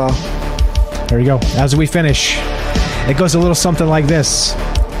with you all. There we go. As we finish, it goes a little something like this.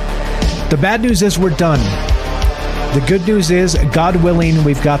 The bad news is we're done. The good news is, God willing,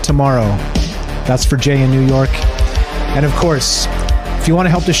 we've got tomorrow. That's for Jay in New York. And of course, if you want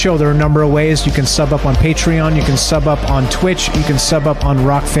to help the show, there are a number of ways. You can sub up on Patreon. You can sub up on Twitch. You can sub up on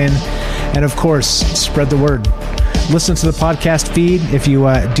Rockfin. And of course, spread the word. Listen to the podcast feed. If you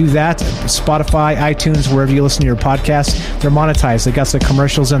do that, Spotify, iTunes, wherever you listen to your podcast, they're monetized. They got some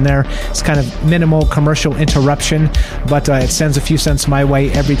commercials in there. It's kind of minimal commercial interruption, but it sends a few cents my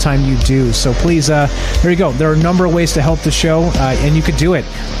way every time you do. So please, there you go. There are a number of ways to help the show, and you could do it.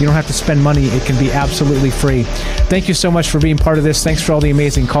 You don't have to spend money. It can be absolutely free. Thank you so much for being part of this. Thanks for all the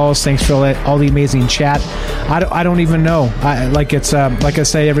amazing calls. Thanks for all the amazing chat. I don't even know. Like I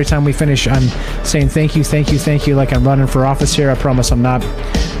say every time we finish, I'm saying thank you, like I'm running for office here. I promise I'm not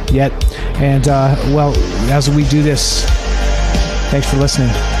yet. And well, as we do this, thanks for listening.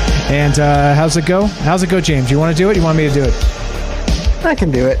 And how's it go, James? You want to do it? You want me to do it? I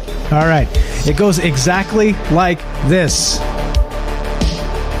can do it. All right. It goes exactly like this.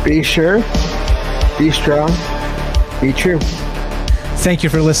 Be sure, be strong, be true. Thank you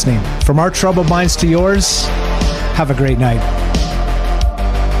for listening. From our troubled minds to yours, have a great night.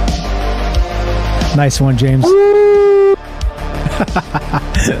 Nice one, James.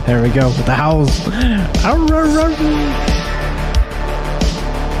 There we go with the howls.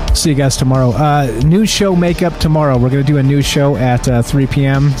 See you guys tomorrow. New show makeup tomorrow. We're going to do a new show at 3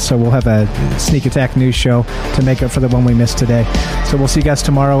 p.m. So we'll have a sneak attack news show to make up for the one we missed today. So we'll see you guys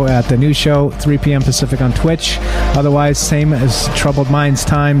tomorrow at the new show, 3 p.m. Pacific on Twitch. Otherwise, same as Troubled Minds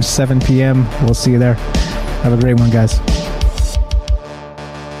time, 7 p.m. We'll see you there. Have a great one, guys.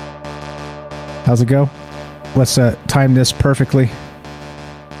 How's it go? Let's time this perfectly.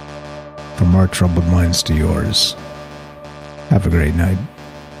 From our troubled minds to yours. Have a great night.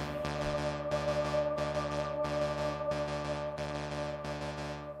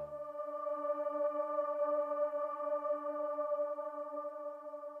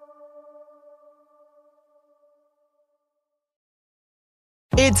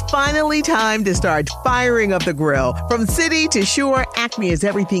 It's finally time to start firing up the grill. From city to shore, Acme is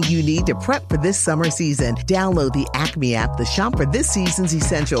everything you need to prep for this summer season. Download the Acme app to shop for this season's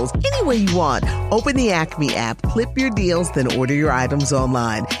essentials any way you want. Open the Acme app, clip your deals, then order your items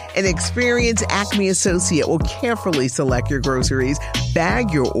online. An experienced Acme associate will carefully select your groceries,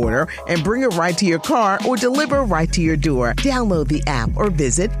 bag your order, and bring it right to your car or deliver right to your door. Download the app or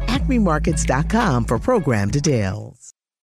visit acmemarkets.com for program details.